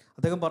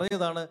 അദ്ദേഹം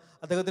പറഞ്ഞതാണ്,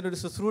 അദ്ദേഹത്തിൻ്റെ ഒരു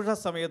ശുശ്രൂഷ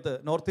സമയത്ത്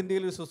നോർത്ത്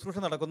ഇന്ത്യയിൽ ഒരു ശുശ്രൂഷ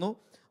നടക്കുന്നു.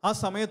 ആ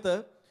സമയത്ത്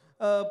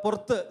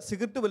പുറത്ത്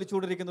സിഗരറ്റ്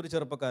വലിച്ചുകൊണ്ടിരിക്കുന്ന ഒരു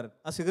ചെറുപ്പക്കാരൻ,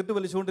 ആ സിഗരറ്റ്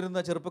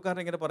വലിച്ചുകൊണ്ടിരുന്ന ചെറുപ്പക്കാരൻ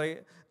ഇങ്ങനെ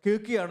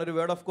കേൾക്കുകയാണ് ഒരു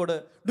word of God,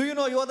 do you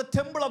know you are the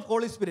temple of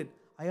holy spirit.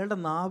 അയാളുടെ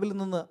നാവിൽ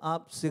നിന്ന് ആ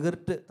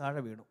സിഗരറ്റ്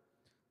താഴെ വീണു,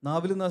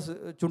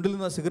 ചുണ്ടിൽ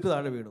നിന്ന് ആ സിഗരറ്റ്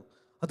താഴെ വീണു.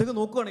 അതൊക്കെ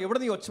നോക്കുകയാണ്, എവിടെ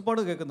നീ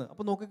ഒച്ചപ്പാട് കേൾക്കുന്നത്.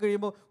 അപ്പോൾ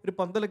നോക്കിക്കഴിയുമ്പോൾ ഒരു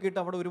പന്തലൊക്കെ ഇട്ട്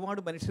അവിടെ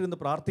ഒരുപാട് മനുഷ്യരിന്ന്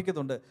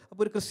പ്രാർത്ഥിക്കുന്നുണ്ട്.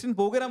 അപ്പോൾ ഒരു ക്രിസ്ത്യൻ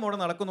പ്രോഗ്രാം അവിടെ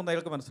നടക്കുന്നുണ്ട്.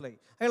 അയാൾക്ക് മനസ്സിലായി.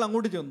 അയാൾ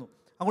അങ്ങോട്ട്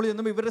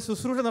ചെന്നപ്പോൾ ഇവരുടെ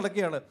ശുശ്രൂഷ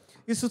നടക്കുകയാണ്.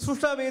 ഈ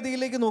ശുശ്രൂഷ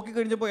വേദിയിലേക്ക്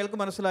നോക്കിക്കഴിഞ്ഞപ്പോൾ അയാൾക്ക്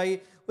മനസ്സിലായി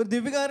ഒരു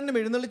ദിവ്യകാരനും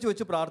എഴുന്നള്ളിച്ച്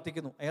വെച്ച്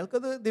പ്രാർത്ഥിക്കുന്നു.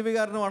 അയാൾക്കത്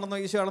ദിവ്യകാരനമാണെന്നോ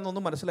ഈശോയാണെന്നോ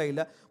ഒന്നും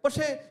മനസ്സിലായില്ല.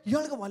 പക്ഷേ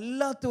ഇയാൾക്ക്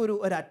വല്ലാത്ത ഒരു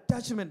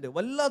അറ്റാച്ച്മെൻറ്റ്,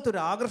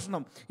 വല്ലാത്തൊരു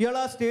ആകർഷണം. ഇയാൾ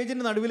ആ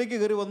സ്റ്റേജിൻ്റെ നടുവിലേക്ക്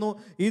കയറി വന്നു.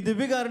 ഈ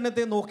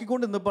ദിവ്യകാരുണ്യത്തെ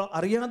നോക്കിക്കൊണ്ട് നിന്നപ്പോൾ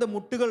അറിയാതെ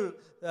മുട്ടുകൾ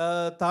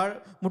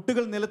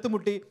നിലത്ത്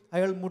മുട്ടി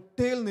അയാൾ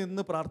മുട്ടയിൽ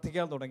നിന്ന്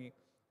പ്രാർത്ഥിക്കാൻ തുടങ്ങി.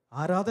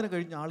 ആരാധന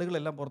കഴിഞ്ഞ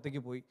ആളുകളെല്ലാം പുറത്തേക്ക്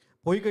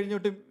പോയി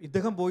കഴിഞ്ഞിട്ടും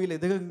ഇദ്ദേഹം പോയില്ല.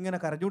 ഇദ്ദേഹം ഇങ്ങനെ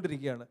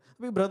കരഞ്ഞുകൊണ്ടിരിക്കുകയാണ്.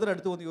 അപ്പോൾ ഈ ബ്രദർ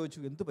അടുത്ത് വന്ന് ചോദിച്ചു,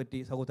 എന്ത് പറ്റി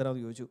സഹോദര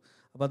എന്ന് ചോദിച്ചു.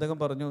 അപ്പോൾ അദ്ദേഹം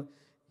പറഞ്ഞു,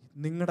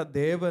 നിങ്ങളുടെ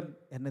ദേവൻ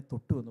എന്നെ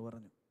തൊട്ടു എന്ന്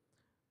പറഞ്ഞു.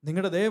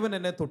 നിങ്ങളുടെ ദേവൻ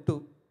എന്നെ തൊട്ടു.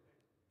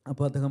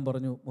 അപ്പോൾ അദ്ദേഹം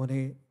പറഞ്ഞു,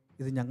 മോനെ,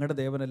 ഇത് ഞങ്ങളുടെ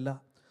ദേവനല്ല,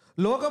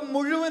 ലോകം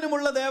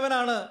മുഴുവനുമുള്ള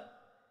ദേവനാണ്.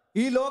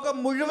 ഈ ലോകം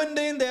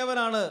മുഴുവൻ്റെയും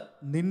ദേവനാണ്,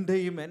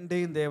 നിൻ്റെയും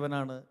എൻ്റെയും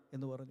ദേവനാണ്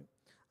എന്ന് പറഞ്ഞു.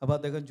 അപ്പോൾ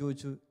അദ്ദേഹം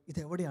ചോദിച്ചു,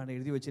 ഇതെവിടെയാണ്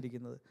എഴുതി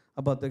വച്ചിരിക്കുന്നത്?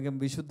 അപ്പോൾ അദ്ദേഹം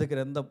വിശുദ്ധ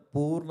ഗ്രന്ഥം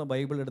പൂർണ്ണ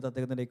ബൈബിൾ എടുത്ത്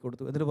അദ്ദേഹത്തിലേക്ക്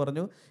കൊടുത്തു. എന്നിട്ട്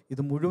പറഞ്ഞു,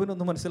 ഇത്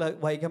മുഴുവനൊന്നും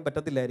വായിക്കാൻ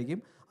പറ്റത്തില്ലായിരിക്കും,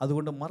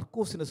 അതുകൊണ്ട്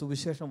മർക്കോസിൻ്റെ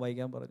സുവിശേഷം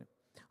വായിക്കാൻ പറഞ്ഞു.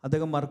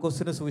 അദ്ദേഹം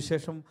മർക്കോസിൻ്റെ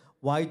സുവിശേഷം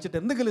വായിച്ചിട്ട്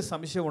എന്തെങ്കിലും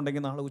സംശയം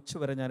ഉണ്ടെങ്കിൽ നാളെ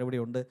ഉച്ചവരെ ഞാനിവിടെ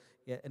ഉണ്ട്,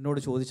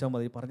 എന്നോട് ചോദിച്ചാൽ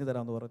മതി, പറഞ്ഞു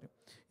തരാമെന്ന് പറഞ്ഞു.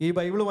 ഈ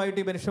ബൈബിളുമായിട്ട്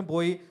ഈ മനുഷ്യൻ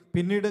പോയി.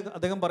 പിന്നീട്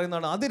അദ്ദേഹം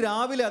പറയുന്നതാണ്, അത്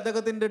രാവിലെ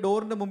അദ്ദേഹത്തിൻ്റെ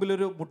ഡോറിൻ്റെ മുമ്പിൽ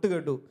ഒരു മുട്ട്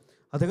കേട്ടു.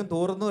 അദ്ദേഹം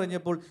തുറന്നു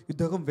കഴിഞ്ഞപ്പോൾ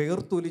ഇദ്ദേഹം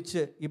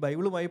വേർത്തൊലിച്ച് ഈ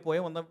ബൈബിളുമായി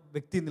വന്ന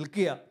വ്യക്തി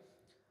നിൽക്കുക.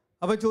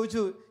 അപ്പോൾ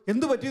ചോദിച്ചു,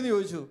 എന്തു പറ്റിയെന്ന്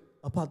ചോദിച്ചു.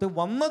 അപ്പോൾ അത്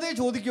വന്നതേ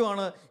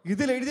ചോദിക്കുവാണ്,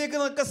 ഇതിൽ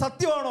എഴുതിയേക്കുന്നതൊക്കെ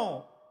സത്യമാണോ?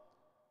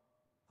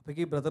 അപ്പോൾ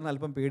ഈ ബ്രദറിന്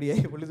അല്പം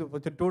പേടിയായി. പുള്ളി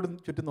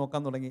ചുറ്റും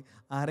നോക്കാൻ തുടങ്ങി.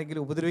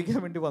 ആരെങ്കിലും ഉപദ്രവിക്കാൻ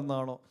വേണ്ടി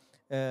വന്നതാണോ,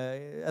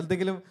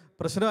 എന്തെങ്കിലും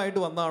പ്രശ്നമായിട്ട്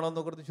വന്നതാണോ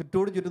എന്നൊക്കെ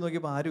ചുറ്റും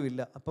നോക്കിയപ്പോൾ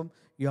ആരുമില്ല. അപ്പം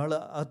ഇയാൾ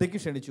അകത്തേക്ക്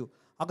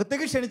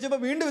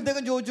ക്ഷണിച്ചപ്പോൾ വീണ്ടും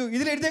ഇദ്ദേഹം ചോദിച്ചു,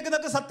 ഇതിൽ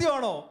എഴുതിയേക്കുന്നതൊക്കെ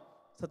സത്യമാണോ?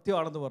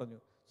 സത്യമാണെന്ന് പറഞ്ഞു.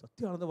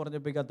 സത്യമാണെന്ന്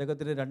പറഞ്ഞപ്പോഴേക്കും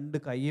അദ്ദേഹത്തിൻ്റെ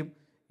 2 കൈയും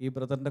ഈ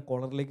ബ്രദറിൻ്റെ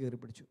കോളറിലേക്ക് കയറി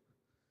പിടിച്ചു.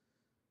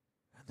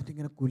 എന്നിട്ട്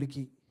ഇങ്ങനെ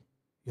കുലുക്കി.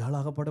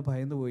 ഇയാളാകപ്പാടെ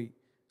ഭയന്നു പോയി.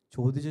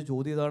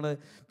 ചോദ്യം ഇതാണ്,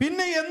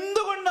 പിന്നെ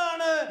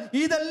എന്തുകൊണ്ടാണ്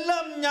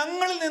ഇതെല്ലാം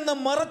ഞങ്ങളിൽ നിന്ന്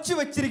മറച്ചു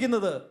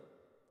വെച്ചിരിക്കുന്നത്?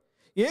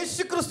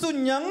 യേശുക്രിസ്തു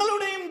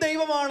ഞങ്ങളുടെയും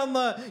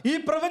ദൈവമാണെന്ന്, ഈ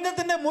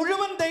പ്രപഞ്ചത്തിന്റെ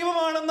മുഴുവൻ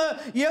ദൈവമാണെന്ന്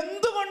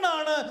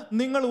എന്തുകൊണ്ടാണ്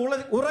നിങ്ങൾ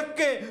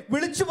ഉറക്കെ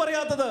വിളിച്ചു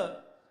പറയാത്തത്?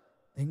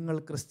 നിങ്ങൾ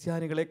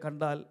ക്രിസ്ത്യാനികളെ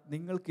കണ്ടാൽ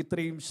നിങ്ങൾക്ക്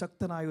ഇത്രയും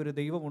ശക്തനായ ഒരു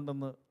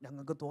ദൈവമുണ്ടെന്ന്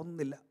ഞങ്ങൾക്ക്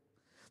തോന്നുന്നില്ല.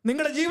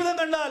 നിങ്ങളുടെ ജീവിതം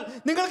കണ്ടാൽ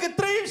നിങ്ങൾക്ക്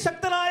ഇത്രയും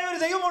ശക്തനായ ഒരു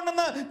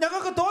ദൈവമുണ്ടെന്ന്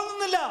ഞങ്ങൾക്ക്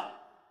തോന്നുന്നില്ല.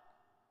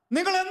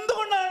 നിങ്ങൾ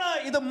എന്തുകൊണ്ടാണ്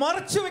ഇത്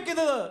മറച്ചു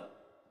വെക്കുന്നത്?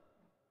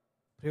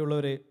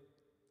 പ്രിയമുള്ളവരെ,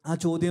 ആ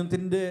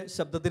ചോദ്യത്തിൻ്റെ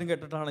ശബ്ദത്തിനും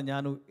കേട്ടിട്ടാണ്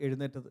ഞാൻ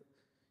എഴുന്നേറ്റത്.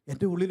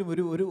 എൻ്റെ ഉള്ളിലും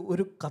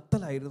ഒരു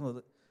കത്തലായിരുന്നു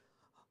അത്.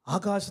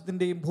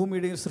 ആകാശത്തിൻ്റെയും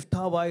ഭൂമിയുടെയും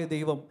സൃഷ്ടാവായ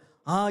ദൈവം,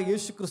 ആ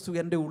യേശുക്രിസ്തു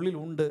എൻ്റെ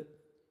ഉള്ളിലുണ്ട്.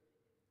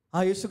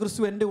 ആ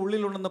യേശുക്രിസ്തു എൻ്റെ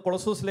ഉള്ളിലുണ്ടെന്ന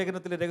കൊളോസോസ്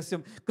ലേഖനത്തിലെ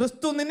രഹസ്യം,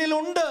 ക്രിസ്തു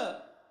നിന്നിലുണ്ട്.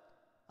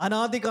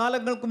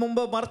 അനാദികാലങ്ങൾക്ക്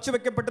മുമ്പ് മറച്ചു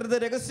വെക്കപ്പെട്ടിരുന്ന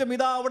രഹസ്യം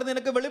ഇതാ അവിടെ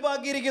നിനക്ക്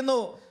വെളിവാക്കിയിരിക്കുന്നു.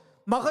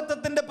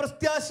 മഹത്വത്തിൻ്റെ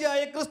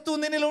പ്രത്യാശയായ ക്രിസ്തു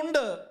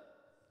നിന്നിലുണ്ട്.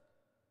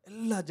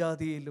 എല്ലാ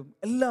ജാതിയിലും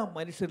എല്ലാ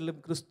മനുഷ്യരിലും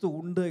ക്രിസ്തു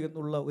ഉണ്ട്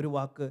എന്നുള്ള ഒരു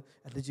വാക്ക്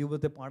എൻ്റെ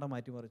ജീവിതത്തെ പാഠം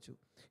മാറ്റിമറിച്ചു.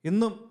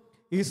 ഇന്നും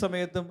ഈ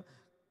സമയത്തും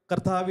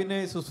കർത്താവിനെ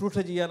ശുശ്രൂഷ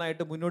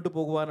ചെയ്യാനായിട്ട് മുന്നോട്ട്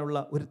പോകുവാനുള്ള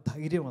ഒരു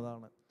ധൈര്യം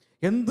അതാണ്.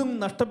 എന്തും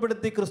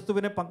നഷ്ടപ്പെടുത്തി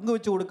ക്രിസ്തുവിനെ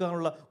പങ്കുവെച്ചു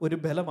കൊടുക്കാനുള്ള ഒരു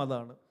ബലം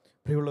അതാണ്.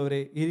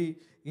 പ്രിയമുള്ളവരെ,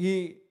 ഈ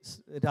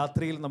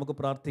രാത്രിയിൽ നമുക്ക്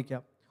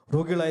പ്രാർത്ഥിക്കാം.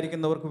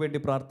 രോഗികളായിരിക്കുന്നവർക്ക്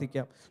വേണ്ടി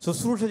പ്രാർത്ഥിക്കാം,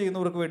 ശുശ്രൂഷ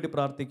ചെയ്യുന്നവർക്ക് വേണ്ടി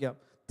പ്രാർത്ഥിക്കാം,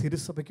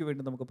 തിരുസഭയ്ക്ക്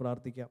വേണ്ടി നമുക്ക്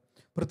പ്രാർത്ഥിക്കാം.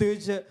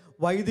 പ്രത്യേകിച്ച്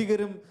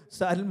വൈദികരും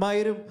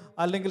അൽമായരും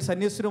അല്ലെങ്കിൽ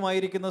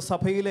സന്യസ്തരുമായിരിക്കുന്ന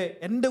സഭയിലെ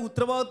എൻ്റെ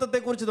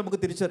ഉത്തരവാദിത്തത്തെക്കുറിച്ച് നമുക്ക്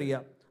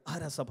തിരിച്ചറിയാം.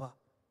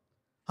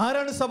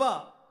 ആരാണ് സഭ?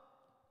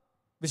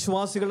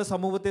 വിശ്വാസികളുടെ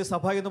സമൂഹത്തെ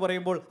സഭ എന്ന്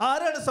പറയുമ്പോൾ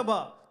ആരാണ് സഭ?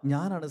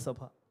 ഞാനാണ്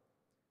സഭ.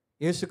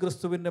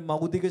 യേശുക്രിസ്തുവിൻ്റെ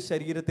മൗതിക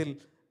ശരീരത്തിൽ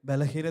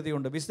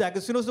ബലഹീനതയുണ്ട്. വിശുദ്ധ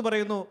അഗസ്തീനോസ്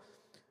പറയുന്നു,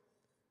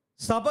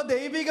 സഭ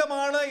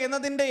ദൈവികമാണ്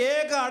എന്നതിൻ്റെ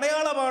ഏക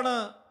അടയാളമാണ്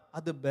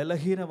അത്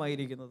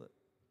ബലഹീനമായിരിക്കുന്നത്.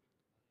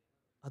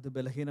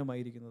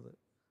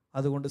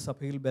 അതുകൊണ്ട്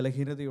സഭയിൽ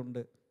ബലഹീനതയുണ്ട്.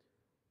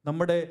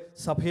 നമ്മുടെ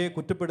സഭയെ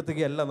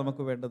കുറ്റപ്പെടുത്തുകയല്ല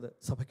നമുക്ക് വേണ്ടത്,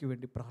 സഭയ്ക്ക്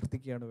വേണ്ടി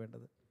പ്രാർത്ഥിക്കുകയാണ്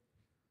വേണ്ടത്.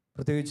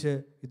 പ്രത്യേകിച്ച്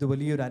ഇത്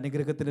വലിയൊരു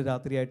അനുഗ്രഹത്തിൻ്റെ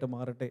രാത്രിയായിട്ട്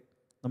മാറട്ടെ.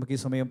 നമുക്ക് ഈ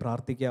സമയം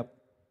പ്രാർത്ഥിക്കാം.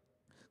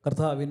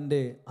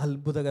 കർത്താവിൻ്റെ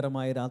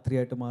അത്ഭുതകരമായ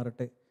രാത്രിയായിട്ട്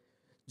മാറട്ടെ.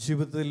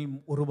 ജീവിതത്തിൽ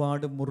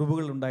ഒരുപാട്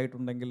മുറിവുകൾ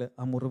ഉണ്ടായിട്ടുണ്ടെങ്കിൽ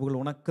ആ മുറിവുകൾ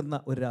ഉണക്കുന്ന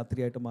ഒരു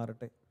രാത്രിയായിട്ട്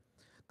മാറട്ടെ.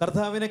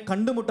 കർത്താവിനെ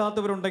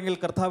കണ്ടുമുട്ടാത്തവരുണ്ടെങ്കിൽ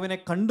കർത്താവിനെ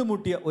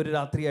കണ്ടുമുട്ടിയ ഒരു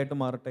രാത്രിയായിട്ട്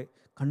മാറട്ടെ.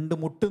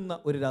 കണ്ടുമുട്ടുന്ന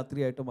ഒരു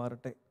രാത്രിയായിട്ട്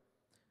മാറട്ടെ.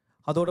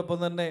 അതോടൊപ്പം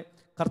തന്നെ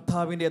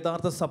കർത്താവിൻ്റെ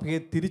യഥാർത്ഥ സഭയെ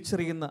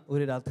തിരിച്ചറിയുന്ന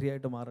ഒരു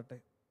രാത്രിയായിട്ട് മാറട്ടെ.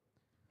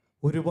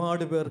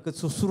 ഒരുപാട് പേർക്ക്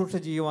ശുശ്രൂഷ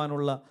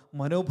ചെയ്യുവാനുള്ള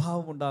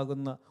മനോഭാവം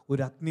ഉണ്ടാകുന്ന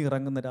ഒരു അഗ്നി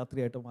ഇറങ്ങുന്ന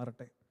രാത്രിയായിട്ട്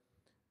മാറട്ടെ.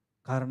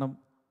 കാരണം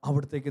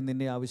അവിടത്തേക്ക്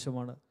നിന്നെ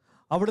ആവശ്യമാണ്.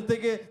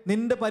 അവിടത്തേക്ക്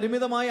നിന്റെ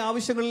പരിമിതമായ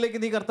ആവശ്യങ്ങളിലേക്ക്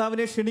നീ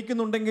കർത്താവിനെ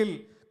ക്ഷണിക്കുന്നുണ്ടെങ്കിൽ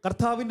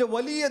കർത്താവിൻ്റെ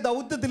വലിയ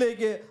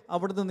ദൗത്യത്തിലേക്ക്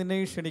അവിടുന്ന്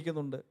നിന്നെയും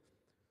ക്ഷണിക്കുന്നുണ്ട്.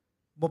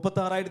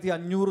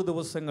 36,500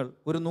 ദിവസങ്ങൾ,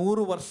 ഒരു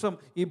 100 വർഷം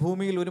ഈ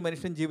ഭൂമിയിൽ ഒരു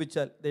മനുഷ്യൻ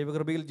ജീവിച്ചാൽ,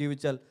 ദൈവകൃപയിൽ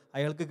ജീവിച്ചാൽ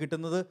അയാൾക്ക്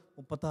കിട്ടുന്നത്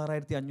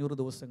 36,500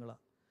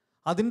 ദിവസങ്ങളാണ്.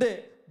 അതിൻ്റെ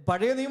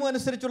പഴയ നിയമം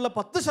അനുസരിച്ചുള്ള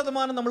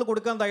 10% നമ്മൾ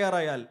കൊടുക്കാൻ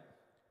തയ്യാറായാൽ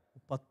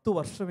 10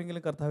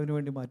 വർഷമെങ്കിലും കർത്താവിന്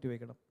വേണ്ടി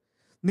മാറ്റിവെക്കണം.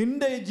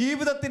 നിന്റെ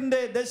ജീവിതത്തിൻ്റെ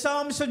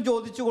ദശാംശം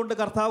ചോദിച്ചുകൊണ്ട്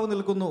കർത്താവ്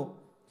നിൽക്കുന്നു.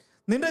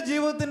 നിന്റെ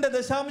ജീവിതത്തിൻ്റെ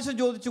ദശാംശം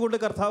ചോദിച്ചുകൊണ്ട്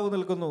കർത്താവ്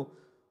നിൽക്കുന്നു.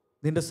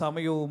 നിന്റെ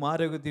സമയവും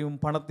ആരോഗ്യത്തെയും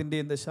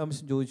പണത്തിൻ്റെയും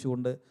ദശാംശം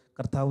ചോദിച്ചുകൊണ്ട്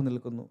കർത്താവ്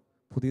നിൽക്കുന്നു.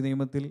 പുതിയ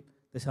നിയമത്തിൽ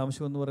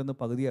ദശാംശം എന്ന് പറയുന്നത്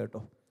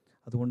പകുതിയാട്ടോ.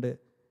 അതുകൊണ്ട്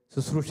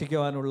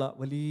ശുശ്രൂഷിക്കുവാനുള്ള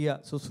വലിയ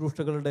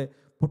ശുശ്രൂഷകളുടെ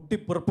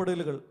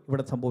പൊട്ടിപ്പുറപ്പെടലുകൾ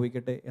ഇവിടെ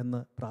സംഭവിക്കട്ടെ എന്ന്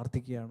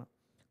പ്രാർത്ഥിക്കുകയാണ്.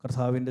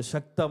 കർത്താവിൻ്റെ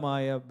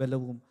ശക്തമായ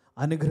ബലവും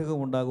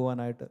അനുഗ്രഹവും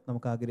ഉണ്ടാകുവാനായിട്ട്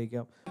നമുക്ക്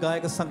ആഗ്രഹിക്കാം.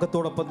 ഗായക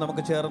സംഘത്തോടൊപ്പം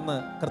നമുക്ക് ചേർന്ന്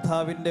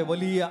കർത്താവിൻ്റെ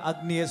വലിയ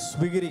അഗ്നിയെ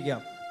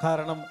സ്വീകരിക്കാം.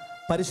 കാരണം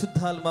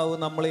പരിശുദ്ധാത്മാവ്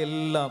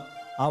നമ്മളെല്ലാം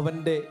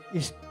അവൻ്റെ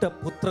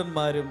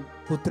ഇഷ്ടപുത്രന്മാരും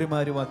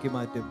പുത്രിമാരുമാക്കി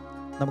മാറ്റും.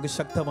 നമുക്ക്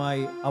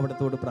ശക്തമായി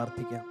അവിടത്തോട്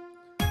പ്രാർത്ഥിക്കാം.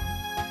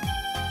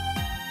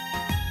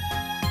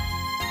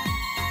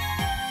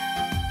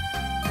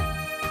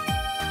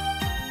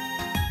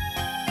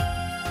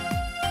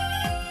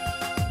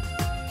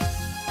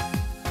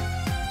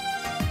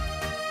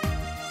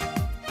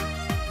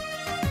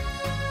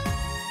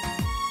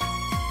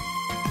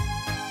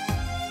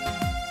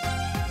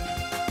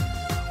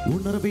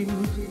 ഉണർവിൻ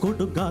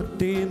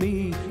കൊടുങ്കാറ്റേ നീ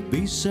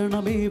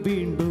വീശണമേ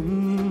വീണ്ടും.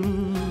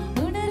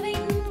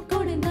 ഉണർവിൻ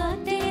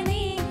കൊടുങ്കാറ്റേ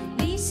നീ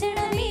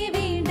വീശണമേ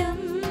വീണ്ടും.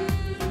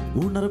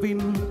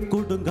 ഉണർവിൻ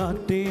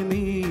കൊടുങ്കാറ്റേ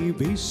നീ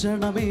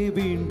വീശണമേ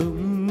വീണ്ടും.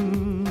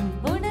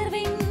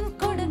 ഉണർവിൻ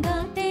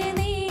കൊടുങ്കാറ്റേ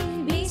നീ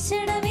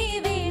വീശണമേ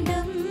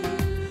വീണ്ടും.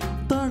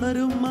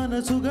 തളരും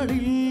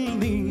മനസ്സുകളിൽ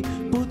നീ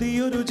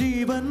പുതിയൊരു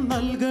ജീവൻ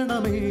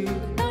നൽകണമേ.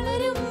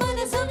 തളരും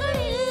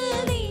മനസ്സുകളിൽ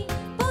നീ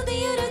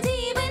പുതിയൊരു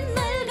ജീവൻ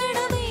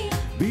നൽകണമേ.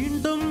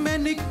 വീണ്ടും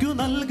എനിക്കു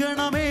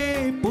നൽകണമേ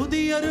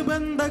പുതിയൊരു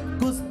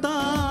ബന്ധക്കുസ്ത.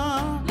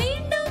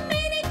 വീണ്ടും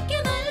എനിക്ക്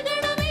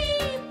നൽകണമേ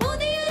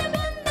പുതിയൊരു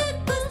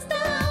ബന്ധക്കുസ്ത.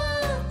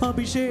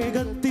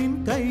 അഭിഷേകത്തിൻ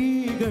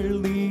കൈകൾ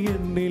നീ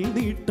എന്നിൽ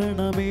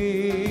നീട്ടണമേ.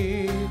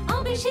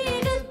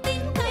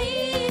 അഭിഷേകത്തിൻ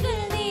കൈകൾ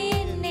നീ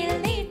എന്നിൽ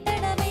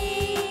നീട്ടണമേ.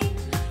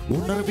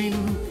 ഉണർവിൻ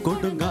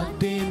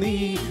കൊടുങ്കാറ്റേ നീ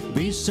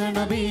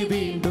വീശണമേ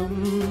വീണ്ടും.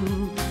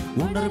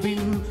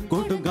 ഉണർവിൻ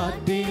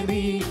കൊടുങ്കാറ്റേ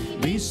നീ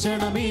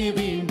വീശണമേ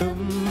വീണ്ടും.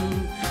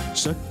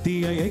 ശക്തി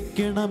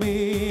അയക്കണമേ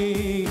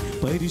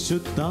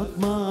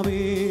പരിശുദ്ധാത്മാവേ.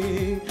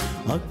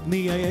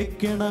 അഗ്നി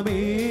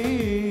അയക്കണമേ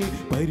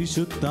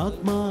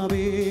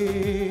പരിശുദ്ധാത്മാവേ.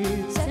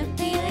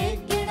 ശക്തി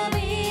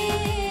അയക്കണമേ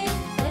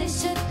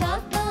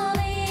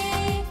പരിശുദ്ധാത്മാവേ.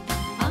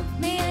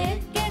 അഗ്നി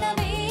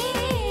അയക്കണമേ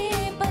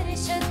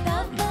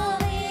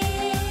പരിശുദ്ധാത്മാവേ.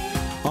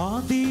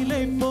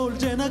 ആദിയിലെപ്പോൾ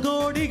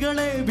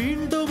ജനകോടികളെ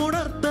വീണ്ടും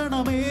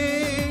ഉണർത്തണമേ.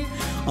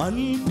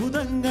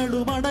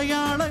 അത്ഭുതങ്ങളും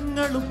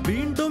അടയാളങ്ങളും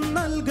വീണ്ടും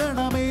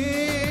നൽകണമേ.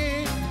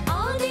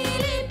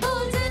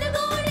 ആദിയിലെപ്പോൾ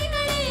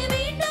ജനകോടികളെ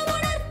വീണ്ടും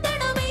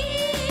ഉണർത്തണമേ.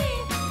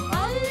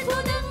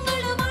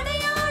 അത്ഭുതങ്ങളും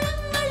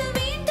അടയാളങ്ങളും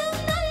വീണ്ടും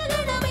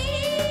നൽകണമേ.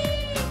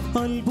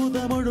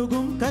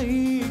 അത്ഭുതമൊഴുകും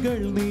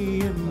കൈകൾ നീ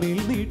എന്നിൽ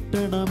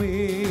നീട്ടണമേ.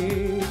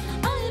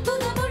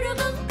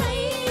 അത്ഭുതമൊഴുകും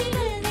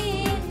കൈകൾ നീ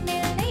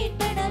എന്നിൽ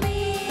നീട്ടണമേ.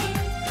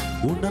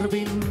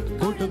 ഉണർവിൻ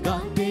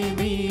കൊടുങ്കാറ്റേ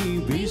നീ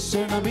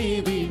വീശണമേ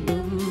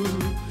വീണ്ടും.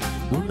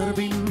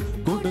 ഉണർവിൻ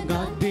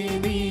കൊടുങ്കാറ്റേ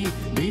നീ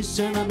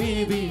വീശണമേ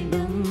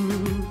വീണ്ടും.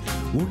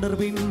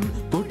 ഉണർവിൻ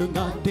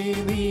കൊടുങ്കാറ്റേ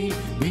നീ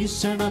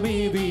വീശണമേ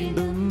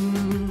വീണ്ടും.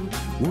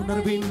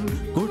 ഉണർവിൻ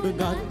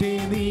കൊടുങ്കാറ്റേ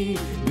നീ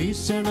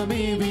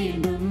വീശണമേ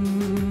വീണ്ടും.